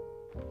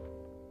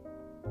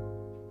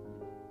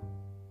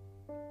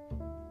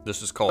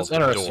 This is called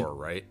the door,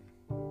 right?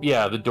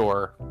 Yeah, the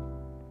door.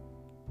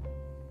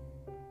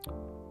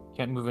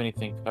 Can't move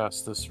anything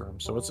past this room.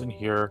 So what's in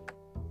here?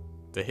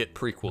 The hit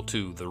prequel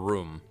to The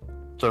Room.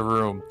 The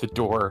room, the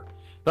door.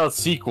 No, it's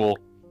sequel.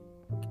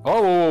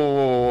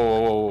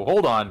 Oh,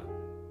 hold on.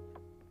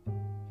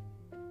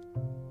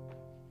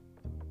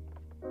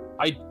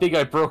 I think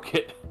I broke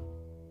it.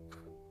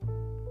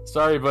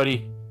 Sorry,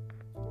 buddy.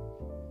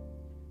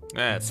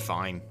 It's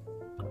fine.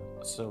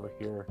 What's over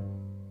here?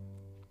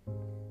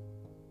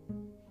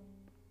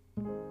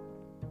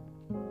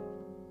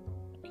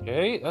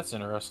 Okay, that's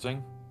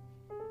interesting.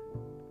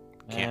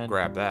 Can't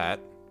grab that.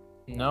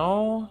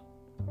 No.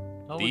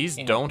 These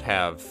don't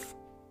have...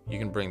 You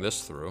can bring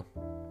this through.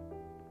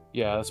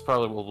 Yeah, that's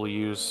probably what we'll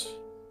use.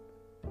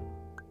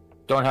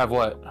 Don't have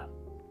what?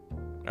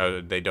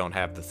 They don't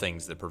have the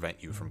things that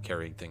prevent you from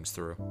carrying things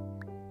through.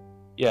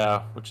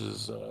 Yeah, which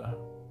is,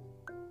 Alright.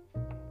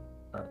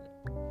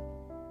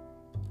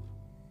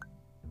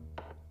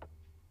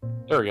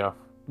 There we go.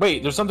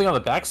 Wait, there's something on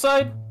the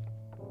backside?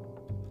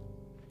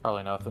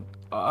 Probably nothing.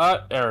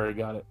 There, we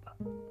got it.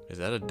 Is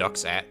that a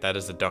duck's ass? That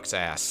is a duck's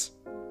ass.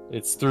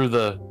 It's through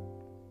the...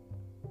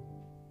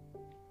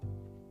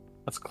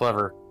 That's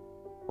clever.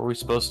 Were we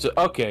supposed to...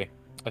 Okay,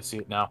 I see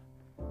it now.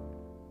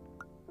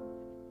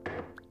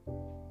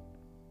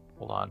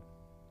 Hold on.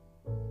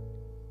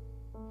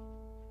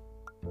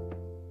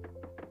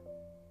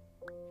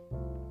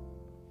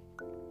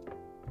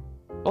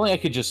 If only I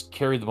could just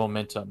carry the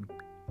momentum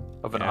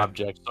of an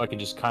object, so I can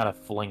just kind of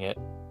fling it.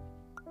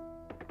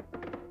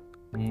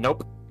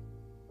 Nope.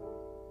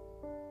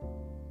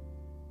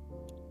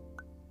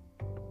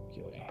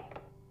 Okay.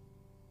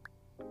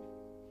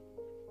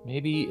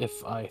 Maybe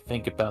if I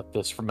think about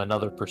this from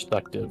another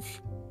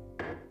perspective.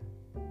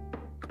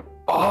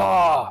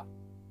 Oh!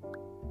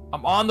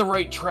 I'm on the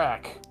right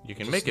track. You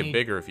can make it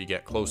bigger if you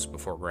get close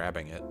before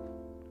grabbing it.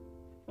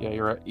 Yeah,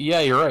 you're right. Yeah,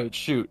 you're right.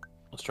 Shoot.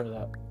 Let's try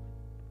that.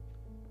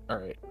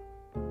 Alright.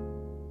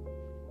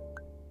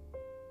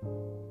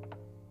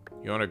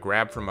 You want to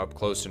grab from up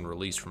close and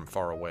release from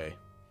far away.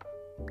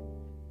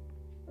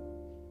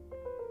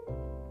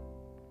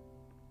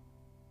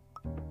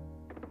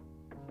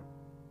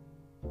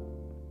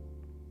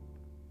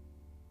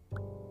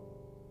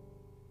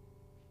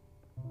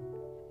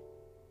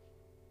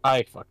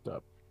 I fucked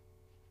up.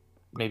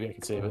 Maybe I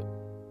can save it.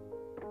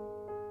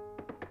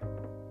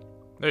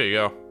 There you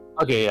go.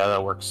 Okay, yeah,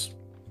 that works.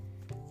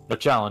 No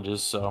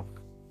challenges, so...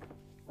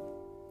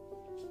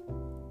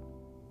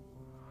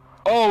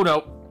 Oh,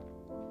 no!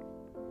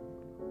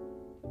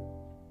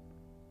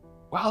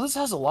 Wow, this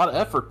has a lot of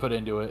effort put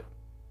into it.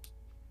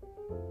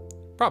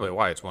 Probably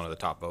why it's one of the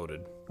top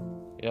voted.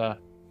 Yeah.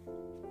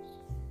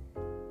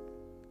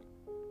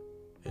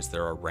 Is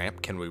there a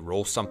ramp? Can we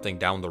roll something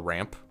down the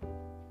ramp?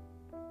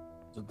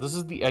 So this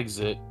is the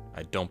exit.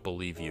 I don't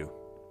believe you.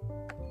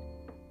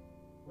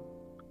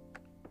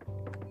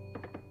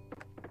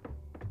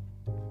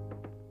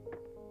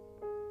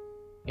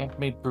 Can't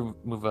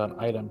move an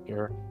item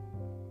here.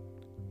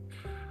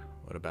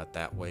 What about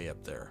that way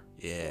up there?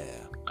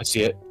 Yeah. I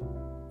see it.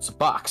 It's a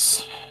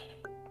box.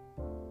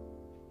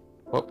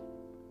 Oh.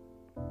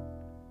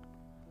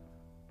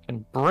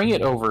 And bring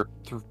it over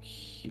through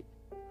here.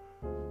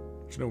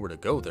 There's nowhere to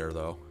go there,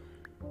 though.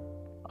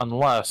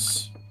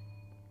 Unless...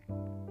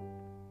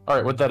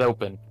 Alright, what'd that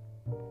open?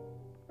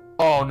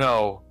 Oh,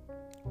 no.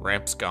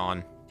 Ramp's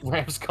gone.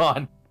 Ramp's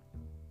gone.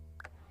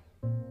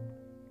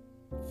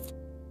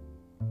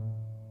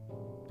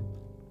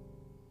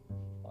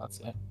 That's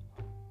it.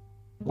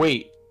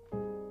 Wait.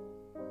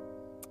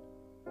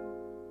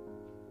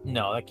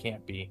 No, that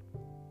can't be.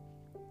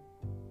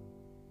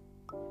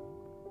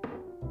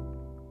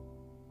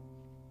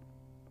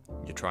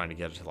 You're trying to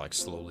get it to, like,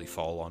 slowly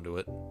fall onto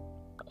it.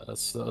 That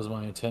was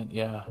my intent,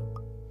 yeah.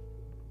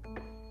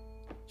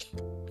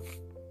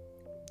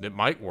 It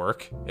might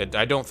work.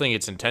 I don't think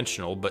it's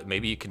intentional, but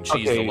maybe you can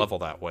cheese the level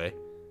that way.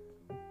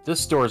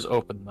 This door is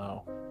open,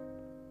 though.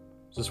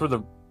 Is this where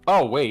the...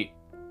 Oh, wait.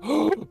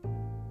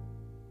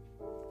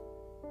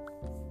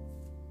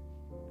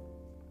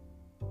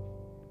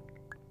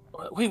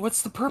 Wait,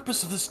 what's the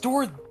purpose of this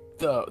door,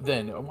 though,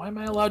 then? Why am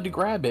I allowed to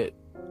grab it?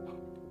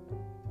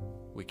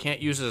 We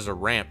can't use it as a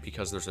ramp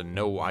because there's a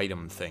no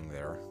item thing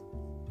there.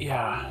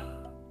 Yeah.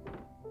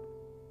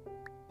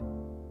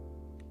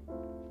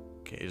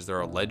 Okay, is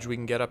there a ledge we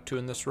can get up to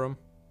in this room?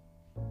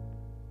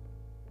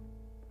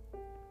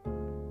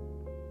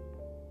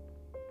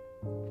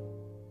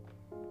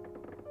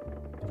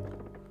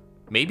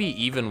 Maybe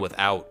even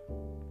without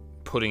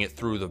putting it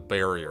through the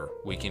barrier,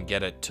 we can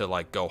get it to,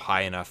 like, go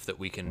high enough that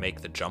we can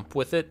make the jump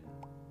with it.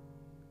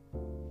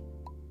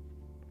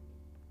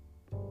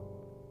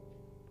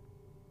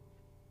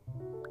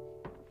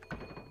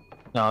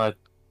 No, that...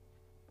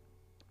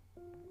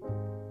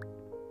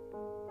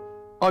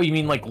 Oh, you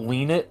mean, like,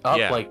 lean it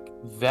up like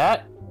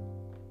that?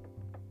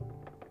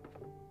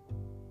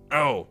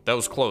 Oh, that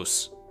was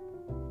close.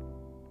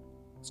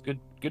 It's good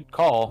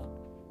call.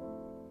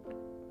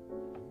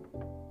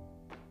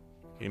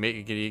 You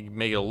make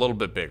it a little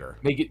bit bigger.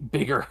 Make it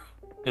bigger.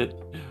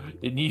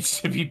 It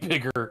needs to be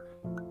bigger.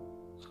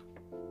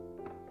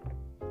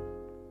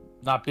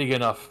 Not big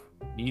enough.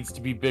 Needs to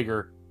be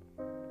bigger.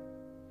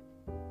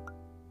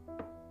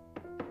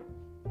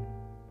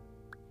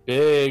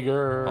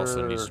 Bigger.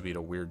 Also needs to be at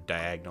a weird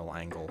diagonal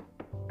angle.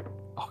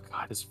 Oh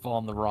god, it's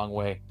falling the wrong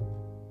way.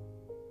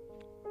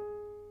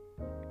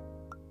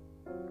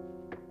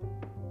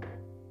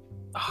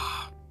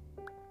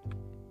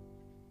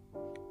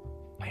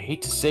 I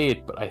hate to say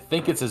it, but I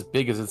think it's as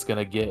big as it's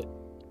gonna get.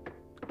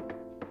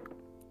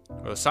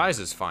 Well, the size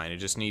is fine. It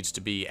just needs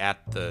to be at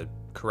the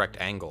correct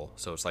angle,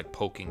 so it's like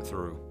poking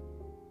through.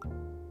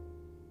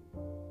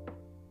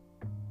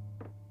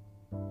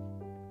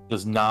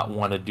 Does not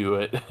want to do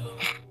it.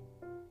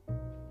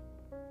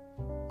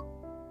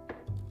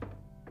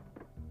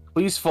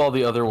 Please fall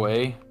the other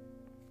way.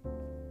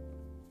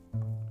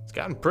 It's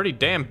gotten pretty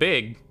damn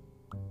big.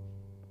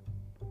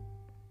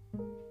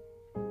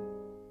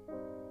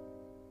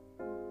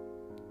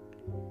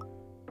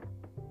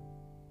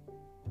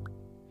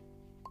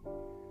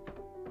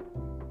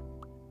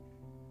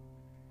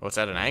 Oh, it's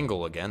at an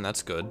angle again.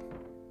 That's good.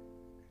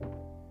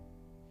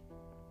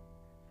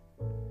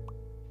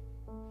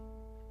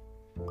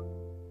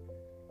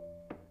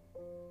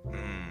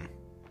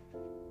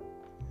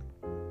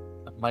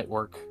 That might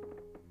work.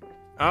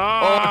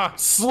 Ah! Oh,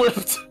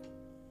 slipped.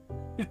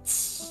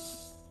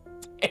 It's...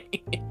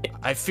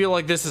 I feel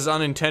like this is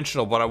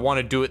unintentional, but I want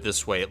to do it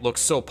this way. It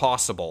looks so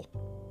possible.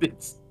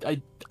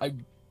 I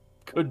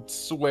could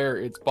swear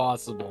it's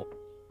possible.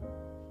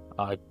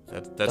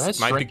 That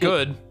might be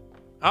good.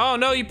 Oh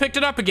no, you picked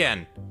it up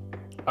again.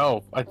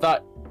 Oh, I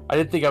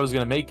didn't think I was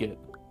gonna make it.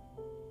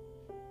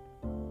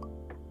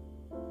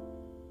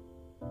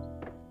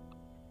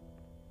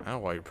 I don't know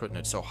why you're putting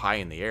it so high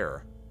in the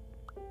air.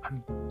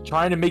 I'm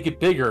trying to make it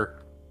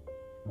bigger.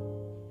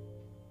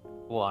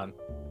 Hold on.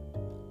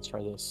 Let's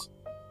try this.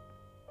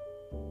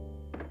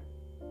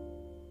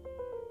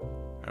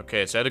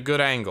 Okay, it's at a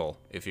good angle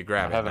if you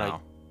grab it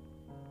now.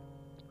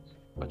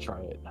 I'll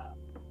try it.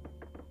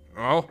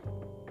 Oh.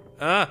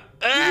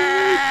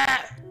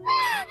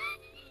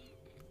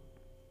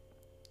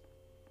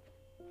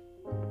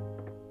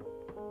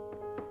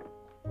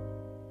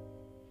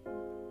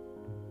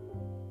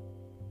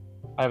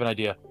 I have an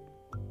idea.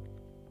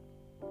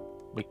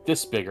 Make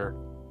this bigger.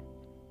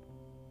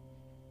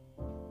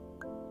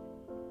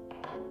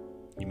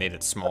 You made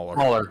it smaller.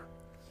 Smaller.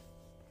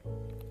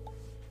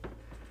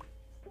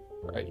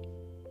 Right. Is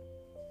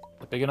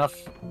that big enough?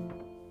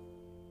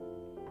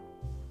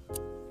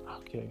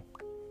 Okay.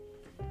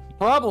 The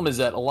problem is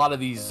that a lot of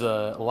these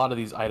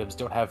items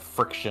don't have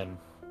friction.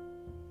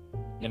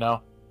 You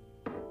know?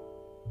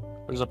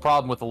 There's a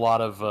problem with a lot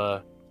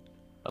of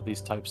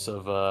these types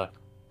of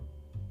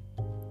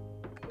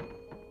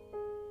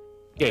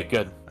Okay,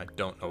 good. I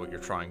don't know what you're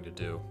trying to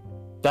do.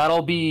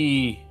 That'll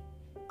be...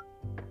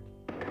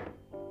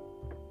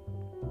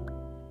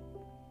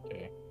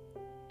 Okay.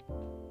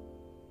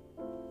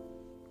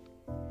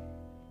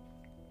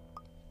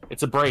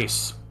 It's a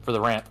brace for the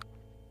ramp.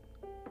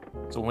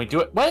 So when we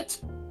do it... What?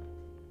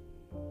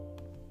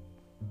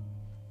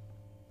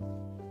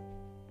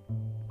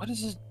 What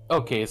is this?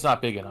 Okay, it's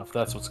not big enough.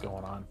 That's what's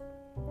going on.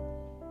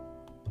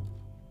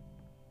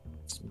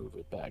 Let's move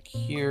it back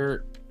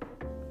here.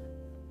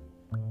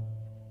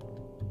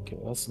 Okay,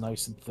 that's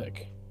nice and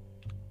thick.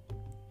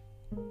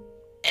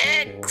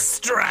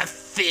 Extra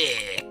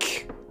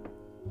thick.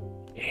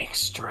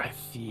 Extra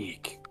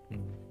thick.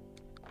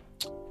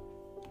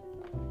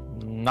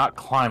 Not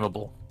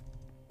climbable.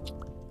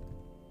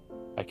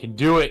 I can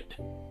do it.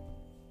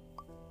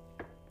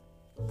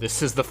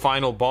 This is the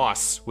final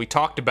boss. We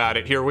talked about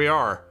it. Here we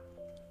are.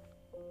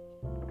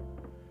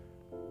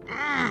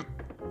 I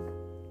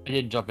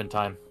didn't jump in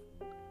time.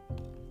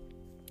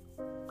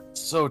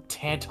 So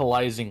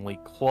tantalizingly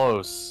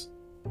close.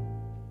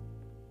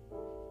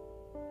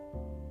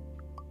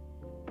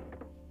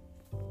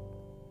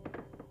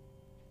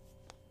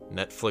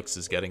 Netflix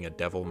is getting a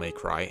Devil May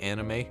Cry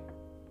anime.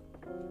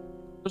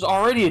 There's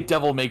already a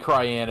Devil May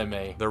Cry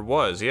anime. There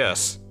was,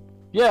 yes.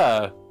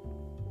 Yeah.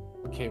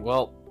 Okay,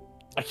 well,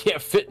 I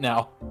can't fit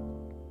now.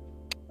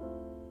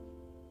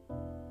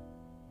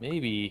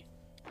 Maybe.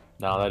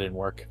 No, that didn't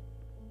work.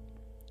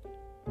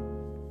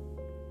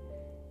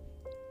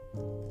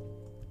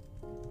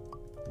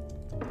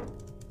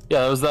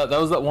 Yeah, that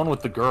was that one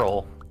with the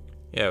girl.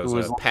 Yeah, it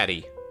was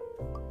Patty.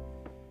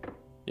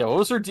 Yeah, what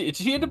was her? Did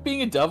she end up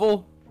being a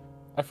devil?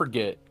 I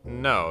forget.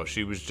 No,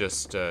 she was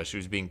just she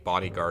was being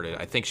bodyguarded.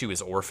 I think she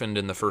was orphaned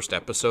in the first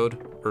episode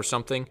or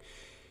something.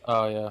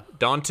 Oh yeah.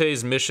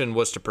 Dante's mission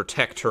was to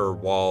protect her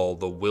while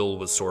the will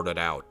was sorted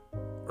out,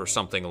 or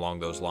something along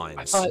those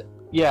lines.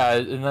 Yeah,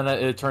 and then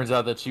it turns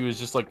out that she was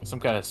just like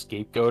some kind of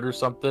scapegoat or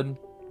something.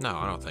 No,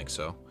 I don't think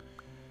so.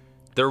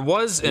 There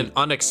was an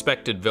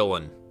unexpected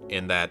villain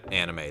in that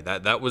anime.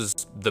 That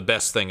was the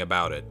best thing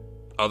about it.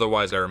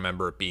 Otherwise, I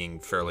remember it being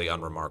fairly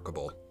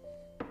unremarkable.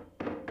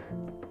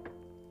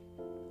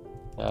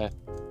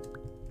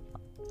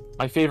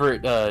 My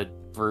favorite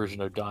version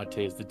of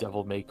Dante is the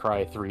Devil May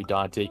Cry 3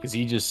 Dante, because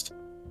he just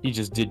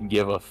didn't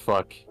give a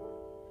fuck.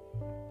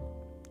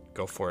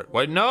 Go for it.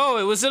 Wait, no,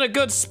 it was in a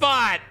good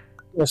spot.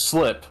 A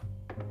slip.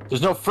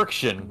 There's no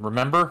friction,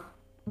 remember?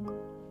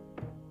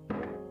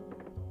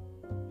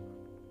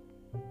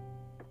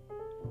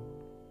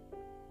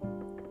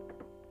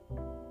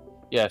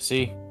 Yeah,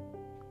 see?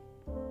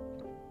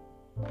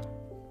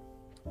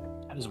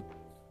 That is...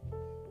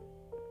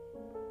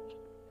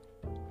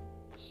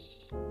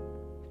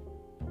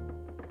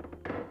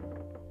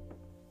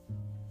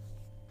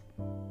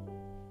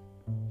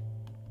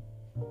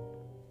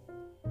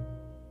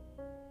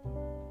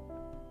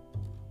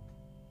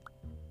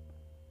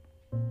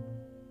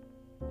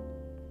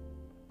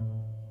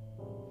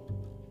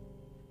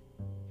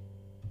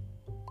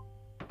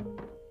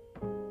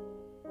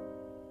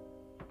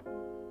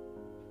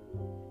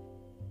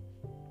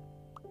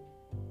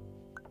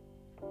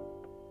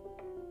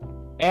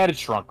 And it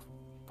shrunk.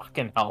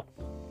 Fucking hell.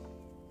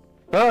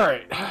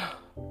 Alright.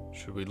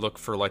 Should we look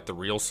for, like, the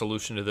real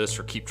solution to this,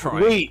 or keep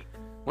trying? Wait!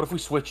 What if we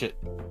switch it?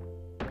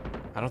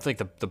 I don't think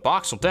the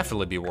box will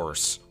definitely be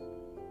worse.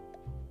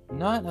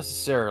 Not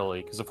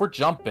necessarily, because if we're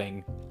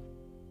jumping...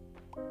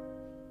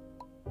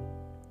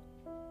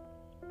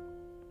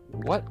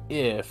 What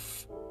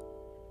if...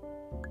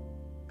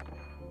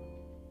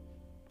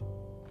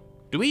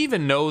 Do we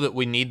even know that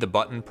we need the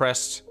button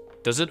pressed?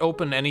 Does it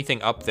open anything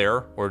up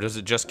there, or does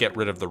it just get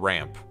rid of the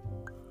ramp?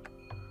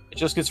 It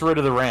just gets rid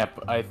of the ramp.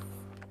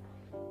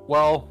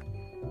 Well...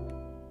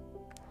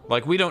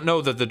 Like, we don't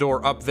know that the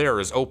door up there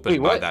is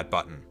opened by that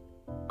button.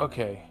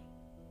 Okay.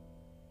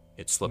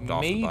 It slipped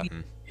off the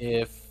button.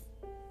 If...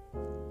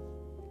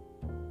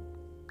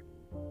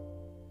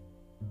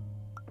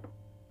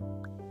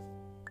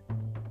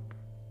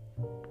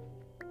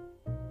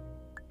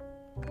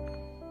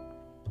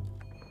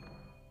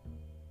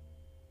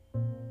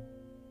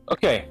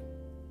 Okay.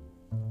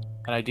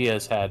 An idea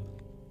is had.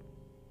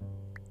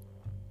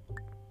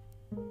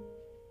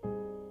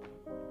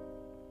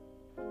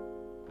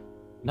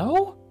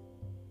 No?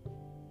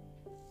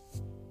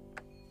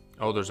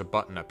 Oh, there's a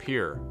button up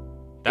here.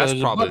 That's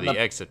probably the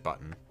exit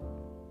button.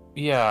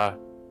 Yeah.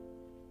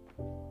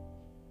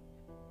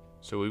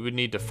 So we would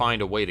need to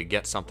find a way to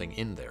get something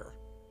in there.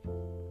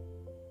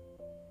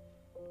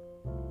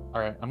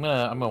 Alright, I'm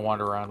gonna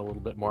wander around a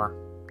little bit more.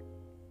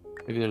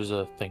 Maybe there's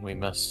a thing we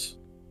missed.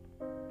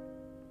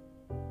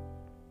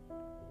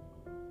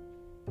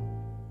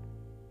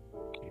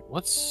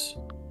 There's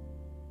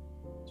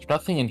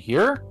nothing in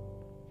here?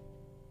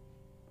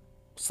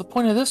 What's the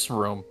point of this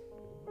room?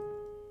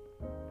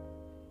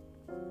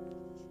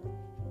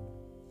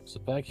 So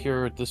back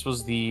here, this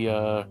was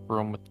the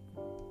room with...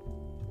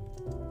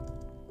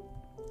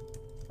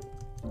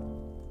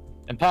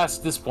 And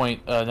past this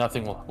point,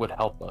 nothing would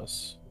help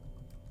us.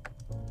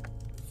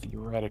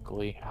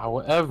 Theoretically.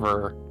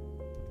 However...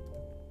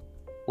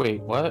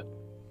 Wait, what?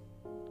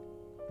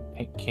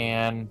 Paint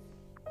can...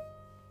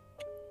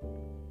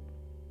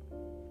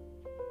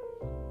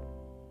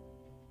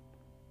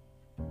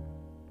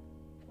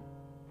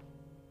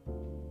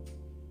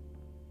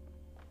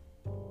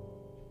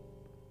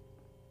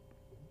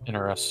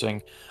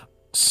 Interesting.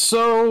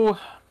 So,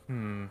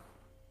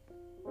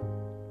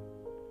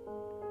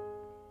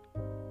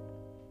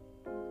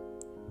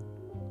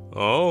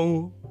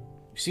 Oh.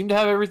 we seem to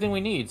have everything we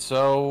need,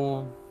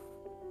 so...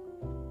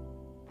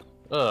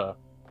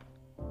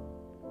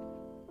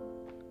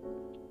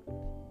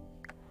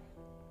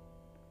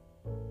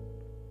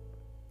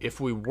 If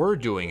we were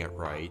doing it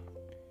right,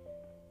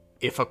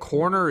 if a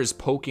corner is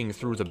poking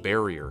through the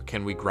barrier,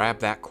 can we grab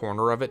that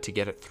corner of it to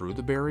get it through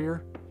the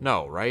barrier?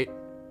 No, right?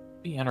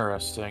 Be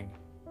interesting.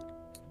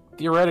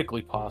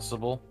 Theoretically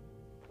possible.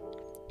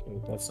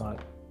 Wait, that's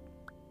not...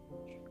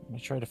 Let me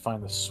try to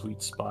find the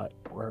sweet spot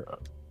where...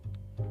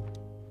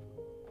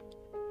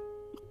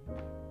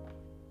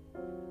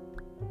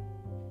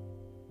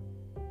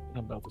 I'm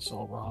about this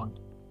all wrong.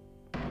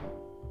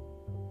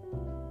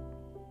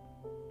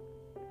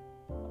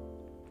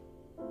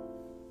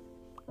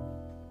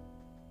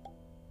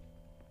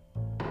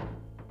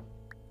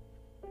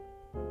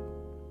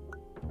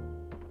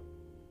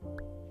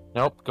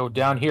 Nope, go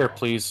down here,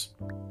 please.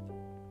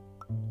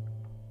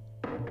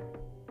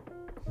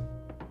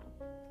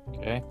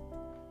 Okay.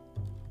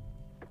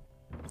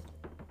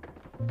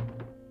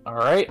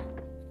 Alright.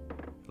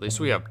 At least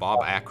we have Bob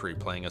Acri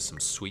playing us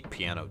some sweet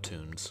piano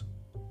tunes.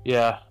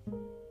 Yeah,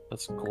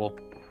 that's cool.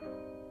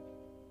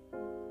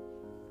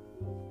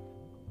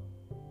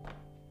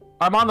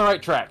 I'm on the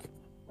right track.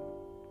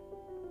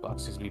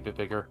 Box needs to be a bit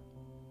bigger.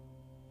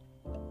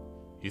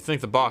 You think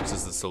the box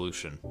is the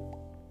solution?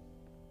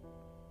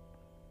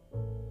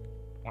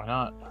 Why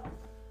not?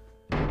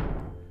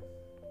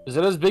 Is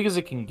it as big as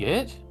it can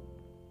get?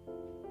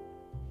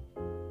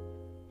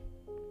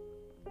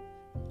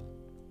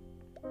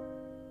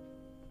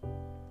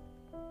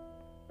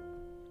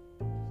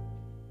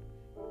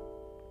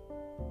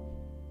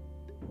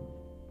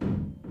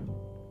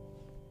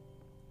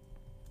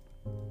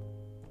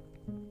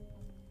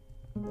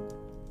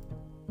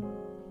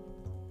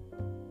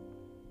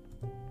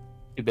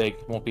 Too big,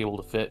 won't be able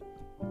to fit.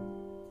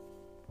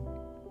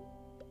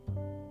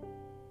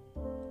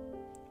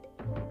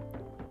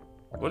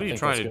 What are you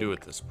trying to do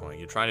at this point?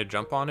 You trying to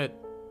jump on it?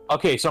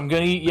 Okay, so I'm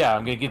gonna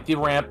get the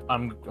ramp.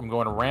 I'm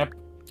going to ramp,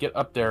 get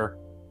up there.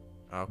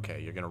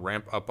 Okay, you're gonna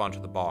ramp up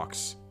onto the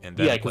box and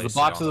then Yeah, because the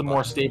box is a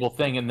more stable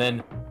thing, and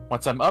then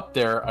once I'm up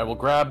there, I will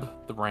grab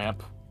the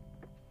ramp.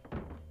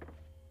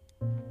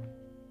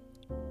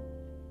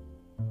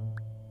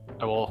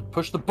 I will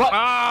push the button.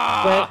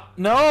 Ah!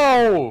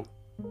 No!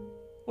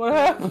 What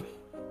happened?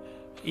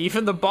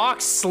 Even the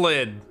box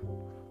slid.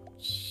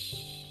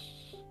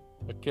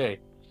 Okay.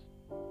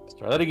 Let's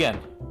try that again.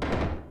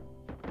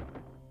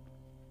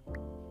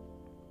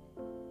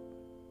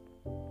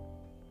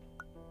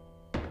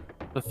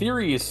 The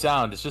theory is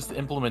sound, it's just the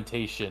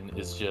implementation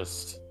is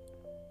just...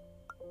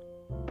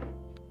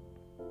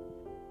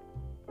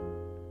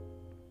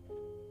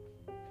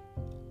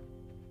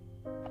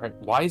 Alright,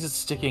 why is it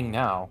sticking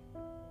now?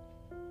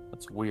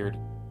 That's weird.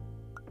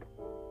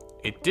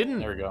 It didn't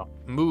There we go.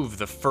 move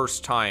the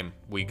first time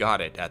we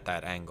got it at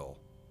that angle.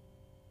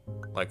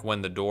 Like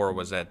when the door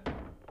was at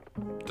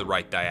the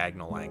right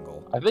diagonal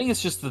angle. I think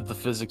it's just that the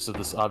physics of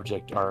this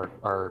object are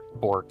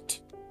borked.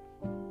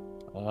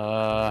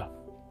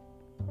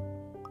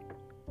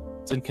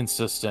 It's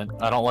inconsistent.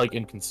 I don't like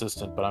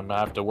inconsistent, but I'm gonna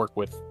have to work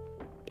with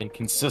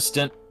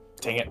inconsistent.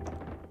 Dang it.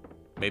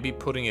 Maybe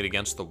putting it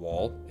against the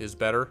wall is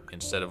better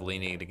instead of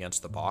leaning it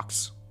against the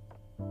box.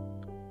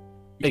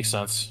 Makes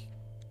sense.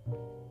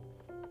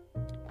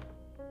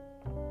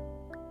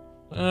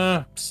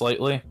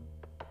 Slightly.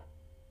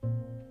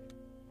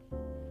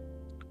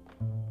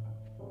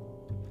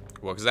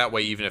 Well, because that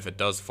way, even if it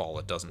does fall,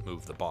 it doesn't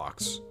move the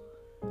box.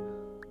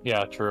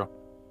 Yeah, true.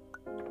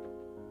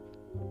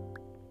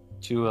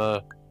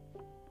 To,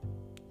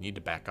 Need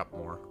to back up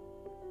more.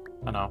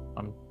 I know,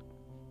 I'm...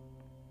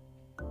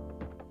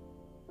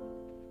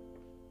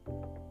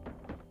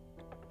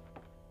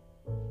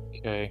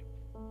 Okay.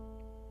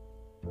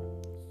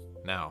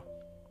 Now,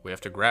 we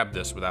have to grab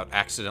this without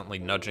accidentally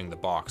nudging the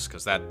box,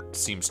 because that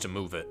seems to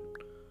move it.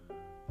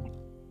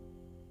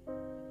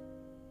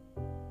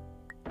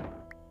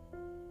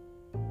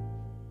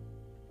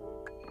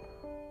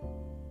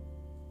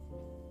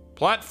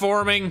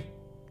 Platforming!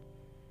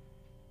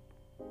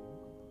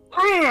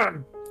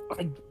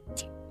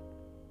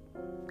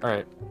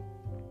 Alright.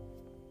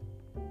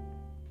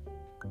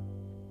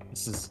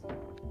 This is...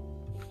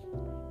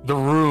 the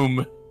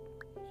room.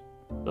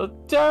 They're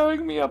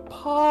tearing me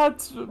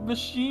apart,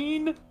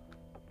 machine!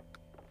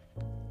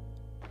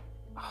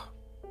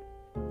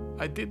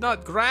 I did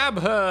not grab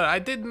her! I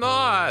did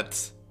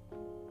not!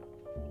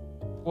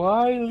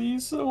 Why,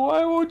 Lisa?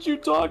 Why won't you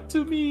talk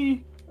to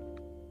me?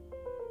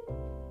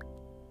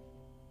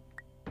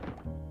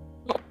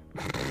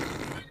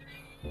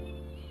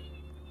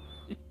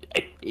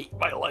 I hate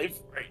my life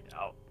right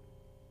now.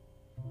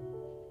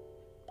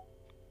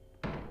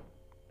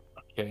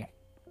 Okay.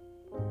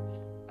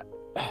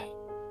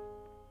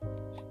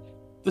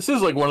 This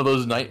is like one of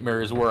those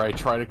nightmares where I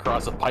try to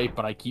cross a pipe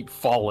and I keep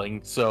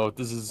falling, so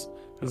this is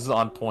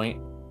on point.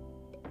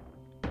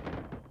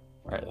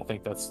 Alright, I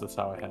think that's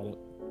how I had it.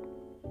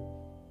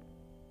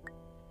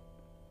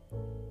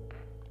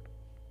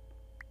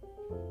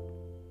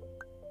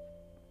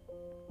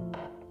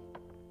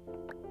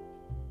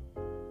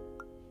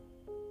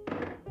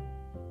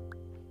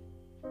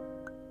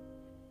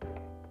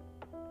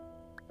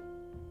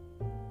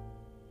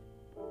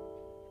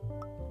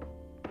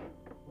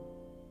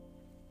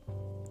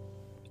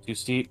 Too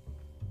steep?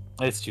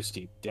 It's too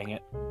steep, dang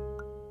it.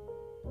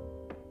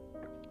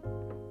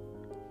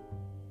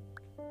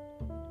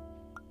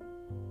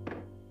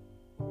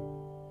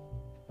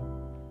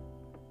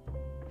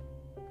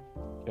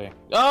 Okay.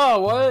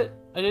 Oh, what?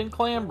 I didn't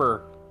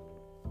clamber.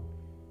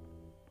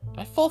 Did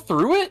I fall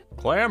through it?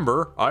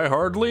 Clamber? I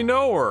hardly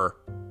know her.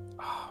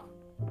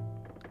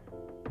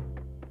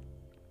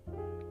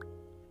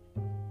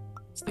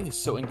 This thing is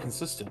so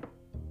inconsistent.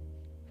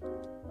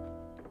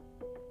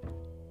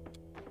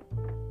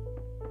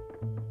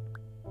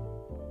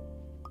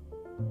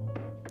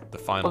 The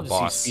final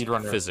boss,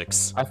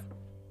 physics.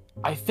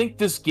 I think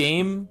this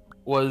game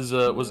was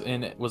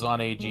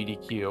on a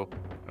GDQ.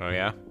 Oh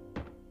yeah.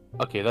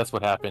 Okay, that's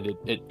what happened.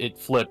 It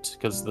flipped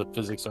because the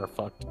physics are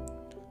fucked.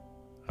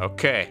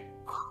 Okay.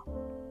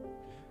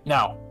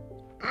 Now.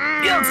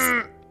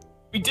 Yes!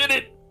 We did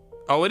it!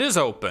 Oh, it is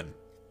open.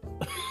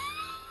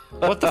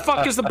 What the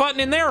fuck is the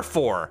button in there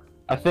for?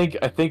 I think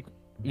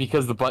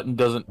because the button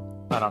doesn't...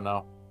 I don't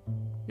know.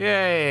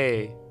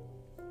 Yay!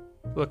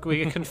 Look,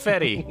 we get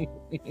confetti.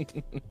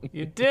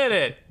 You did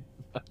it!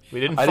 We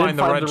didn't find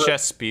the red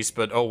chess piece,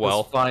 but oh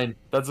well. That's fine.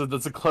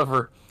 That's a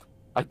clever...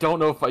 I don't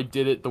know if I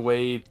did it the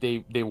way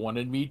they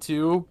wanted me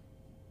to,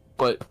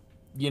 but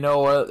you know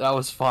what? That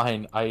was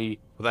fine. Well,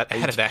 that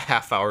added a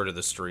half hour to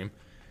the stream.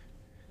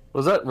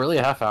 Was that really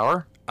a half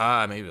hour?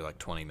 Maybe like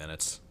 20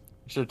 minutes.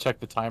 I should have checked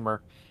the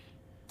timer.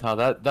 No,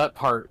 that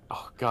part...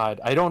 Oh, God.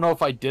 I don't know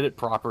if I did it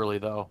properly,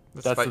 though.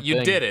 That's the thing.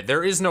 You did it.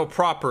 There is no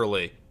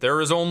properly.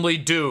 There is only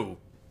do.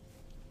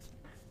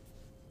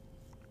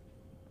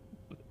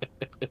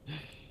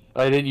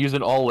 I didn't use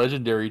an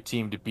all-legendary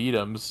team to beat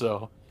him,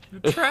 so...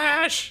 You're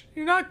trash!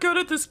 You're not good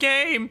at this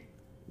game!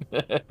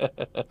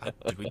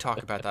 Did we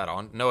talk about that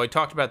on... No, I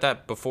talked about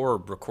that before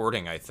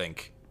recording, I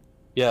think.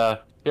 Yeah.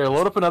 Here,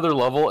 load up another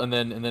level, and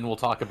then we'll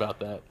talk about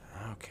that.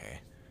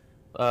 Okay.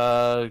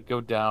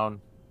 Go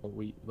down.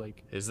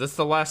 Is this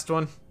the last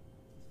one?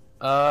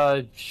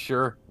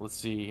 Sure. Let's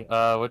see.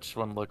 Which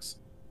one looks...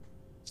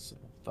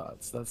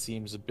 Thoughts. That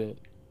seems a bit...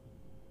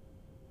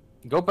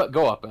 Go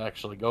up,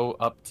 actually. Go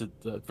up to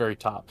the very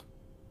top.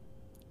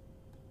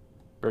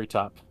 Very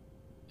top.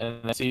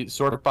 And then see,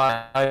 sort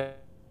by...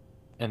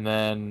 And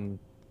then...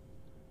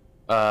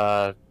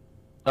 Oh,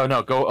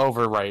 no, go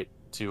over right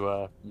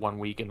to 1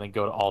 week, and then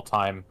go to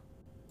all-time.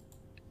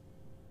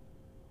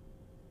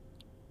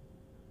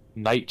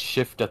 Night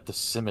shift at the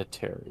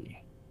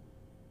cemetery.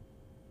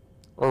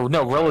 Or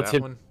no,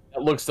 relative.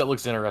 That looks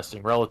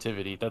interesting.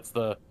 Relativity. That's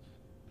that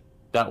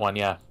one.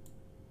 Yeah.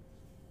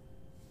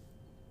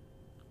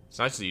 It's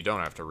nice that you don't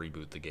have to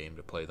reboot the game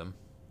to play them.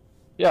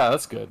 Yeah,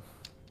 that's good.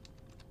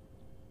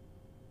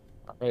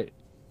 All right.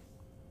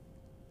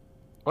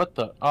 What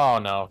the? Oh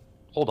no!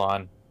 Hold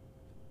on.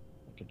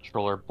 The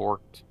controller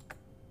borked.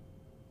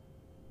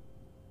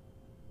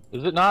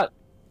 Is it not?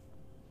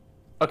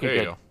 Okay, there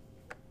you good. Go.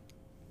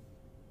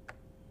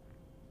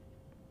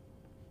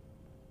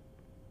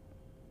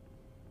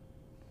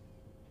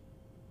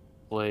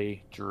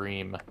 Play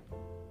dream.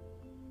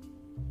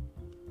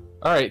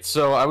 All right,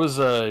 so I was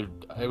in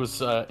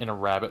a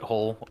rabbit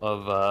hole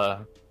of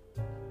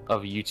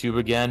YouTube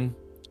again.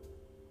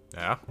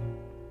 Yeah.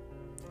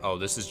 Oh,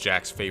 this is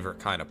Jack's favorite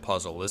kind of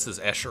puzzle. This is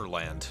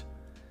Escherland.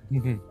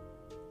 Mm-hmm.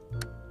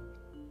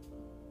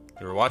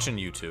 You were watching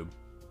YouTube.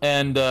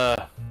 And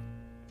the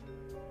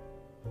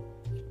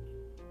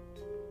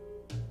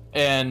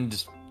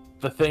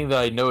thing that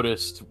I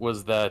noticed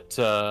was that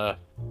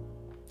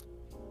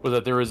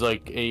there was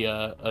like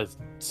a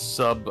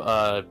sub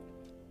a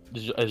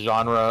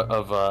genre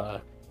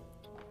of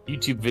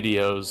YouTube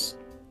videos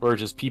where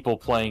just people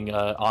playing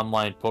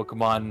online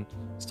Pokemon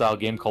style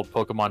game called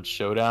Pokemon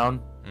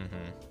Showdown.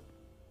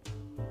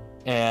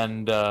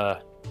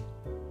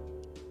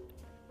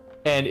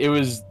 And it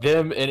was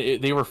them,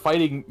 and they were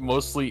fighting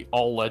mostly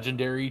all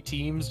legendary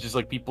teams, just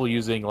like people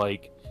using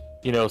like,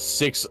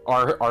 6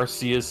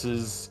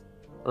 Arceuses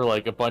or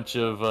like a bunch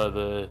of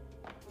the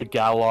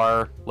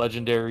Galar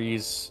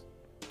legendaries,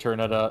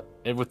 turn it up,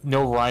 and with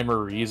no rhyme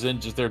or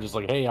reason. They're just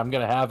like, hey, I'm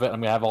gonna have it. I'm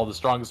gonna have all the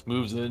strongest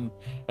moves in,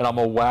 and I'm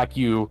gonna whack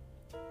you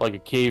like a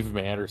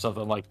caveman or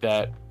something like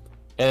that.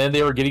 And then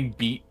they were getting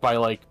beat by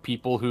like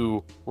people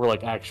who were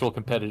like actual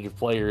competitive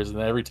players, and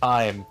then every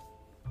time,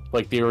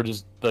 like they were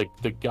just like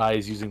the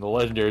guys using the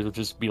legendaries would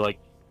just be like,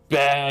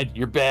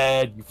 you're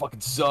bad, you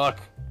fucking suck,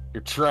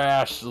 you're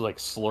trash, like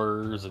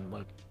slurs and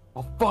like,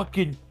 you're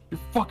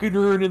fucking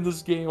ruining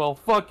this game, I'll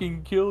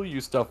fucking kill you,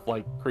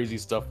 crazy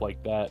stuff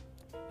like that.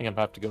 I think I'm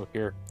gonna have to go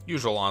here.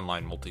 Usual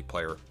online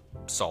multiplayer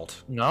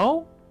salt.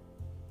 No?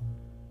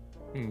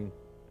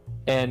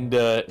 And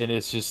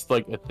it's just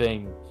like a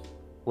thing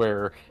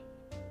where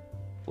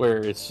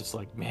it's just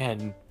like,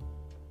 man,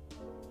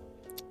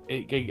 I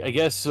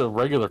guess a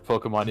regular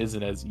Pokemon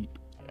isn't as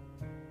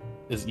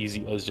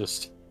easy as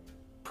just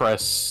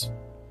press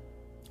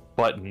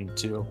button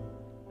to.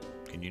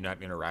 Can you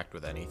not interact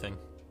with anything?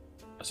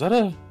 Is that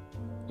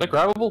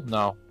grabbable?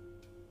 No.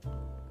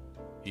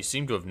 You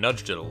seem to have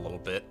nudged it a little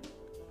bit.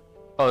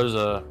 Oh, there's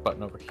a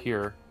button over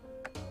here.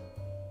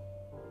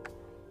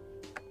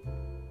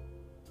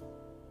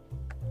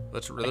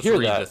 Let's read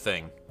the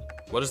thing.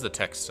 What does the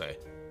text say?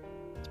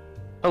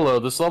 Hello,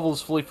 this level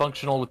is fully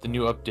functional with the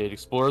new update.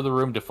 Explore the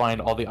room to find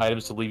all the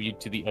items to lead you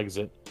to the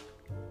exit.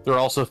 There are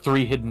also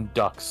 3 hidden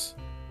ducks.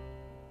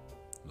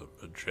 The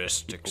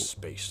majestic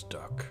space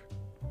duck.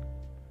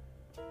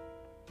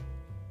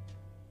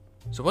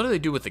 So what do they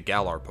do with the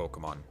Galar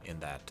Pokemon in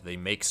that? Do they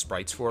make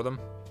sprites for them?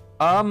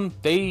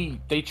 They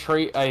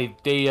trade.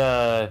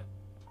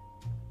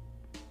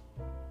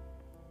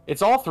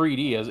 It's all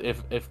 3D as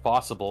if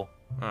possible.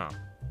 Oh,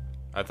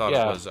 I thought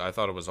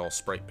it was all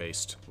sprite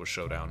based with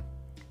Showdown.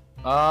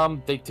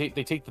 They take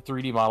the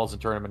 3D models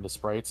and turn them into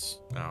sprites.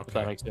 Oh, okay. If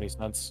that makes any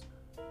sense.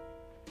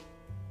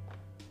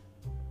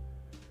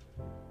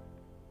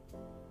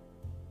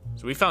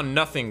 So we found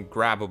nothing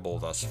grabbable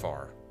thus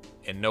far,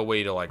 and no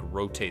way to like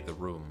rotate the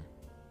room.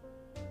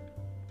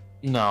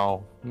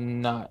 No,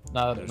 not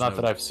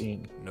that I've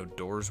seen. No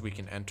doors we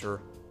can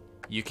enter.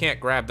 You can't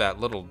grab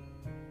that little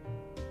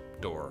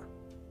door.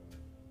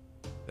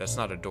 That's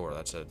not a door.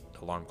 That's an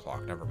alarm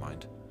clock. Never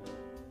mind.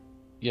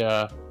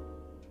 Yeah.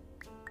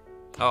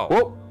 Oh.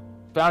 Whoa!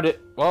 Found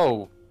it.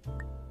 Whoa.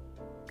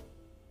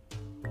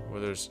 Well,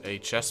 there's a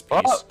chess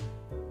piece.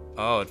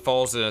 Oh, it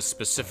falls in a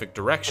specific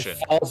direction.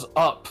 It falls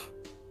up.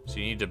 So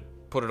you need to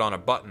put it on a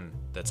button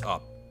that's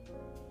up.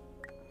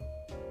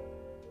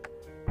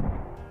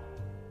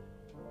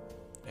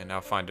 And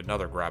now find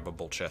another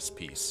grabbable chess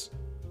piece.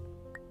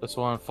 This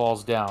one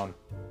falls down.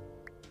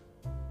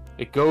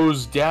 It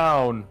goes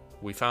down.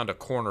 We found a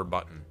corner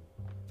button.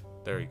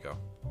 There you go.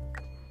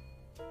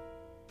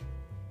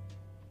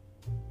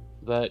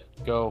 That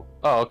go.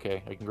 Oh,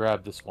 okay. I can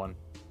grab this one.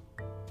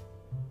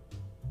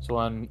 This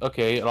one.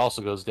 Okay, it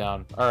also goes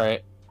down. All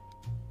right.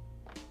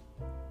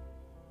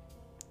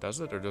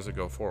 Does it, or does it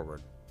go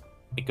forward?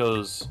 It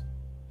goes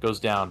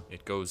down.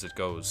 It goes. It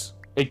goes.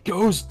 It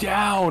goes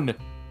down.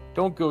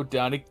 Don't go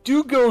down. It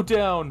do go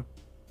down.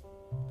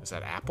 Is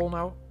that apple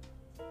now?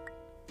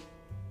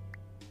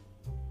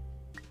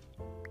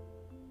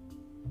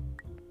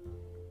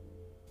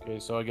 Okay,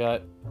 so I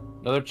got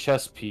another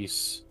chess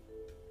piece.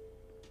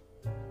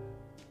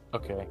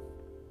 Okay.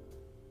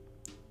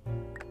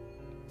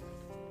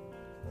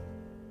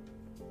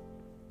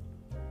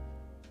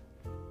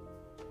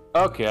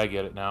 Okay, I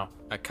get it now.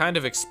 I kind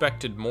of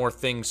expected more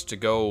things to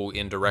go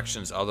in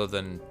directions other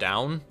than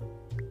down.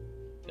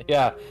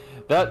 Yeah,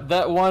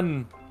 that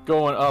one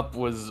going up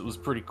was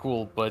pretty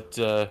cool, but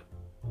then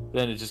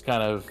it just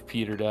kind of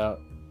petered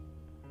out.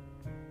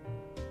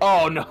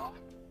 Oh no!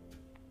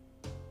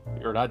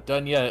 You're not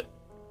done yet.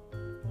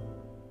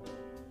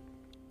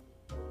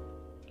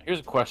 Here's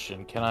a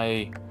question: can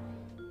I?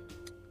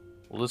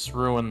 Will this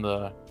ruin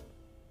the?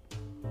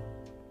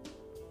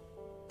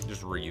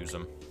 Just reuse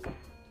them.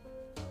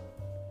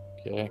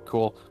 Okay,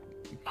 cool.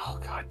 Oh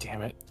god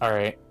damn it! All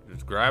right.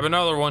 Just grab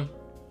another one.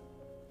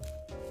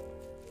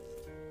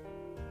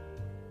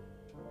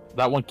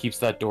 That one keeps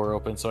that door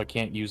open, so I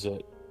can't use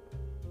it.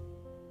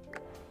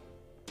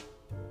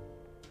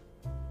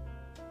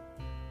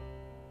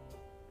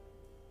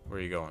 Where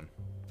are you going?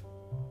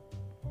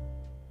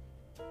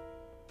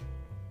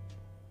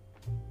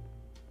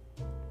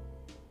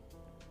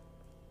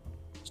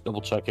 Just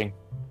double checking.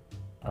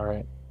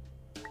 Alright.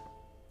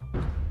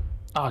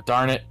 Ah,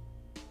 darn it.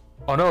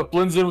 Oh no, it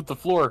blends in with the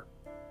floor.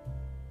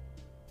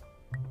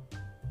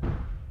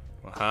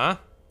 Huh?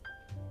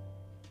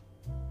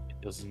 It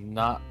does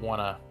not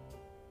wanna...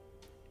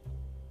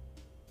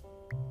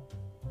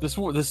 This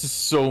is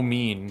so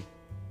mean.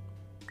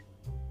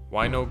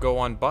 Why no go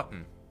on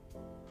button?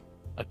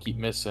 I keep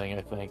missing,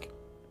 I think.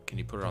 Can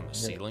you put it on the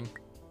ceiling?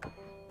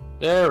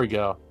 There we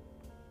go.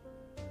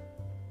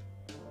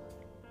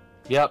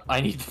 Yep,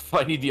 I need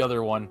the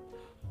other one.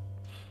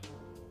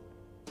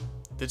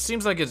 It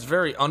seems like it's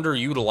very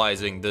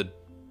underutilizing the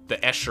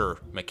Escher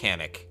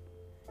mechanic.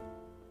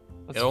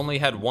 It only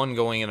had one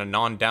going in a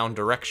non-down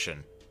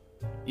direction.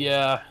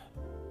 Yeah,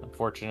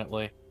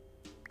 unfortunately.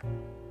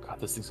 God,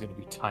 this thing's gonna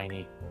be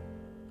tiny.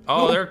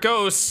 Oh, there it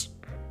goes!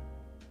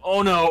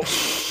 Oh no!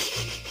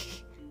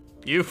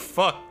 You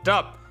fucked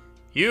up!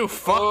 You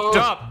fucked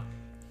up!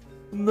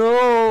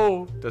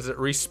 No! Does it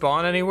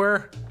respawn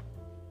anywhere?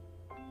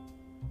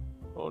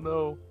 Oh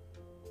no.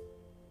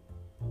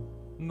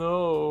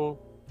 No.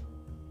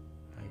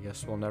 I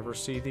guess we'll never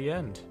see the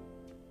end.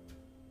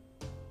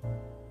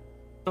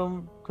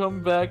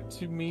 Come back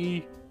to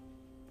me.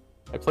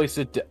 I place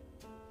it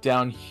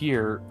down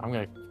here. I'm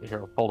gonna...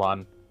 Here, hold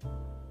on.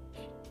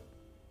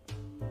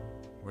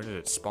 Where did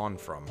it spawn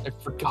from? I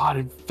forgot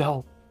it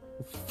fell.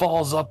 It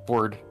falls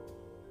upward.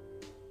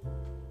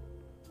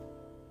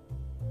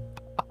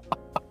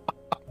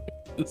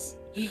 Is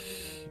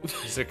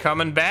it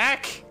coming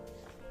back?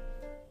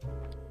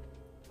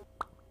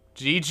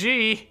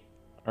 GG.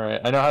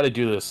 Alright, I know how to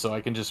do this, so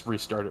I can just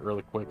restart it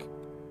really quick.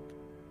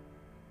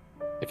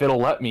 If it'll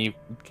let me,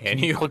 can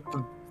you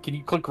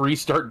click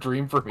restart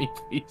dream for me,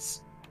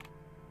 please?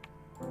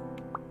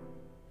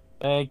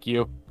 Thank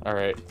you.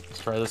 Alright, let's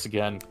try this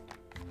again.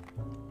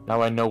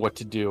 Now I know what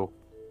to do.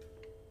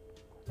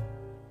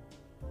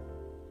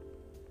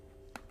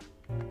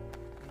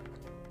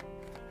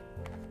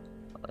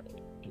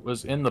 It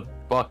was in the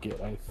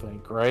bucket, I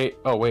think, right?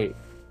 Oh, wait.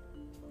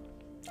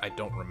 I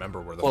don't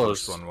remember where the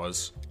Close. first one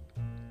was.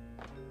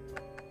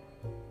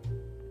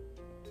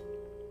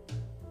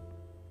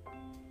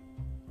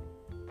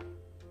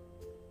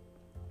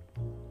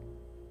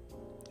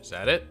 Is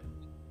that it?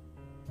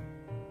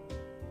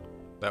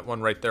 That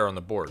one right there on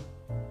the board.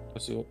 I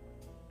see it.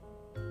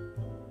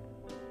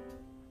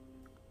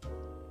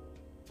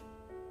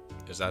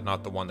 Is that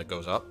not the one that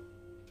goes up?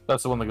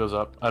 That's the one that goes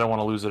up. I don't want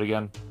to lose it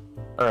again.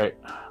 Alright.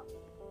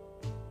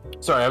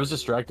 Sorry, I was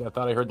distracted. I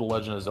thought I heard the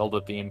Legend of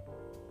Zelda theme.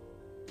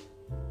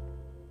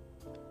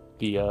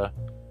 Is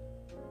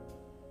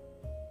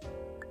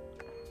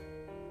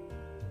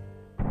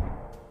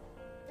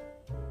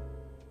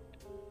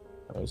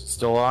it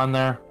still on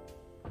there?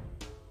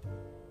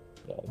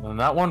 Yeah, and then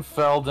that one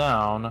fell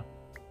down.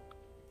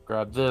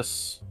 Grab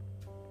this.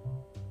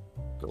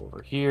 Go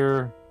over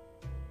here.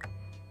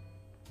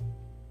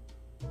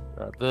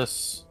 Grab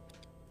this.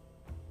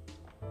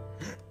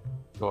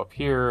 Go up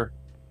here.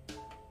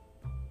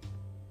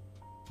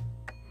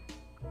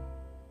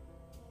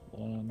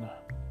 And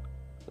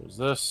there's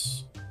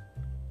this.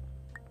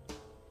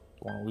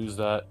 Don't want to lose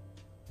that.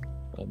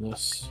 And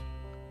this.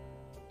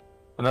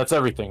 And that's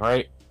everything,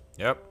 right?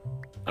 Yep.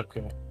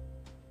 Okay.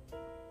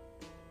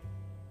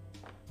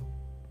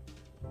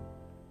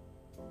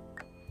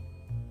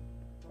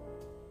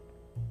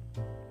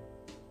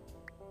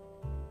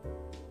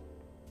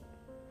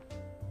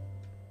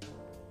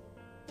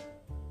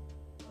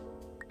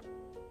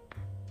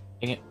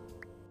 Dang it.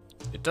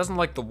 It doesn't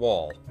like the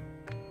wall.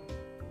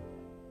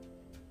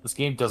 This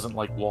game doesn't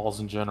like walls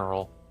in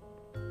general.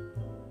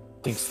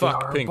 Thinks they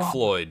Fuck are Pink above.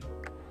 Floyd.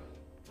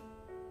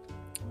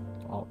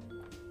 Oh.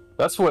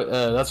 That's what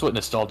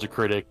Nostalgia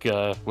Critic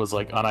was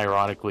like,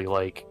 unironically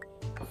like,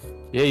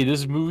 hey,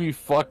 this movie,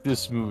 fuck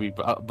this movie,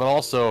 but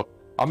also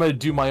I'm gonna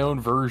do my own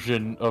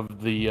version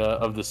of the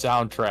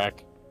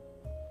soundtrack.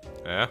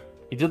 Yeah.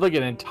 He did like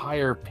an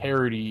entire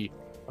parody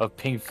of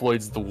Pink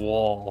Floyd's The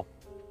Wall,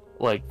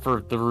 like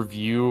for the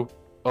review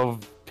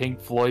of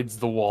Pink Floyd's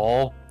The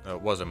Wall. Oh,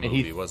 it was a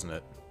movie, wasn't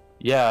it?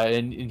 Yeah,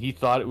 and he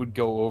thought it would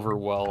go over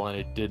well, and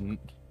it didn't.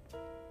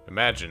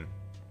 Imagine.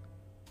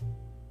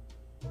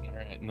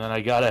 Alright, and then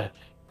I gotta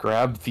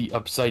grab the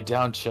upside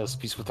down chess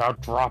piece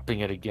without dropping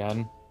it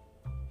again.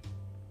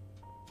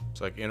 It's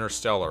like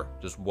Interstellar.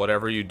 Just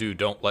whatever you do,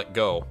 don't let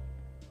go.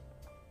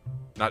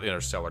 Not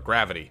Interstellar,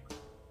 Gravity.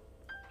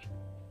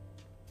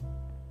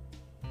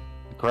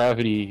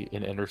 Gravity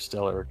and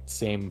Interstellar,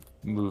 same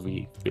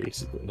movie,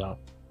 basically. No.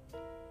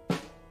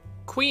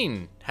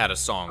 Queen had a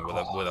song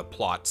with a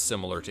plot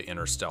similar to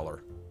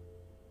Interstellar.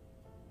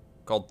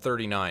 Called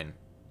 39.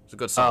 It's a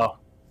good song.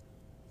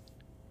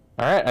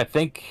 Oh. Alright, I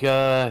think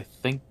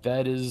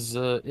that is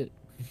it.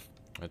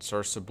 It's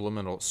our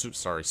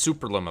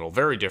superliminal.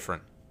 Very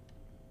different.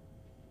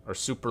 Our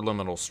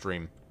superliminal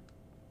stream.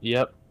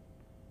 Yep.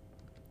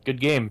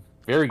 Good game.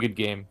 Very good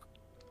game.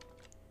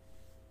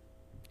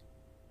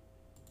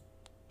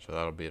 So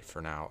that'll be it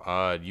for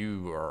now.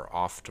 You are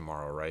off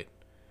tomorrow, right?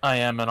 I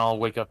am, and I'll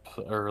wake up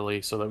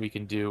early so that we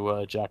can do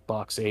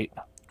Jackbox 8.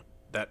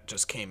 That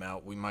just came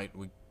out.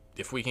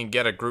 If we can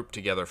get a group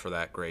together for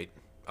that, great.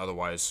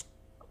 Otherwise,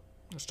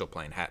 we're still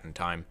playing Hat in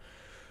Time.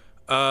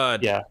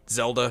 Yeah.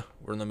 Zelda,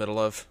 we're in the middle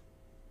of.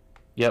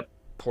 Yep.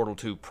 Portal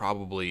 2,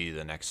 probably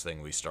the next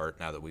thing we start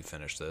now that we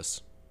finish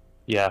this.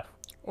 Yeah.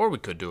 Or we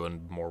could do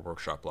more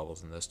workshop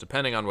levels than this,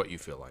 depending on what you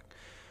feel like.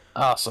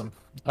 Awesome.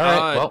 All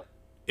right, well.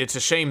 It's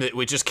a shame that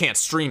we just can't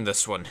stream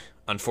this one,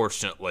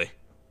 unfortunately.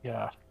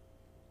 Yeah.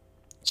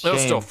 It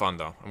was still fun,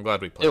 though. I'm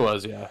glad we played. It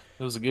was, yeah.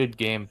 It was a good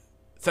game.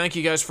 Thank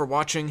you guys for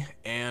watching,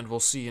 and we'll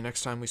see you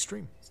next time we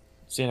stream.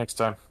 See you next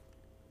time.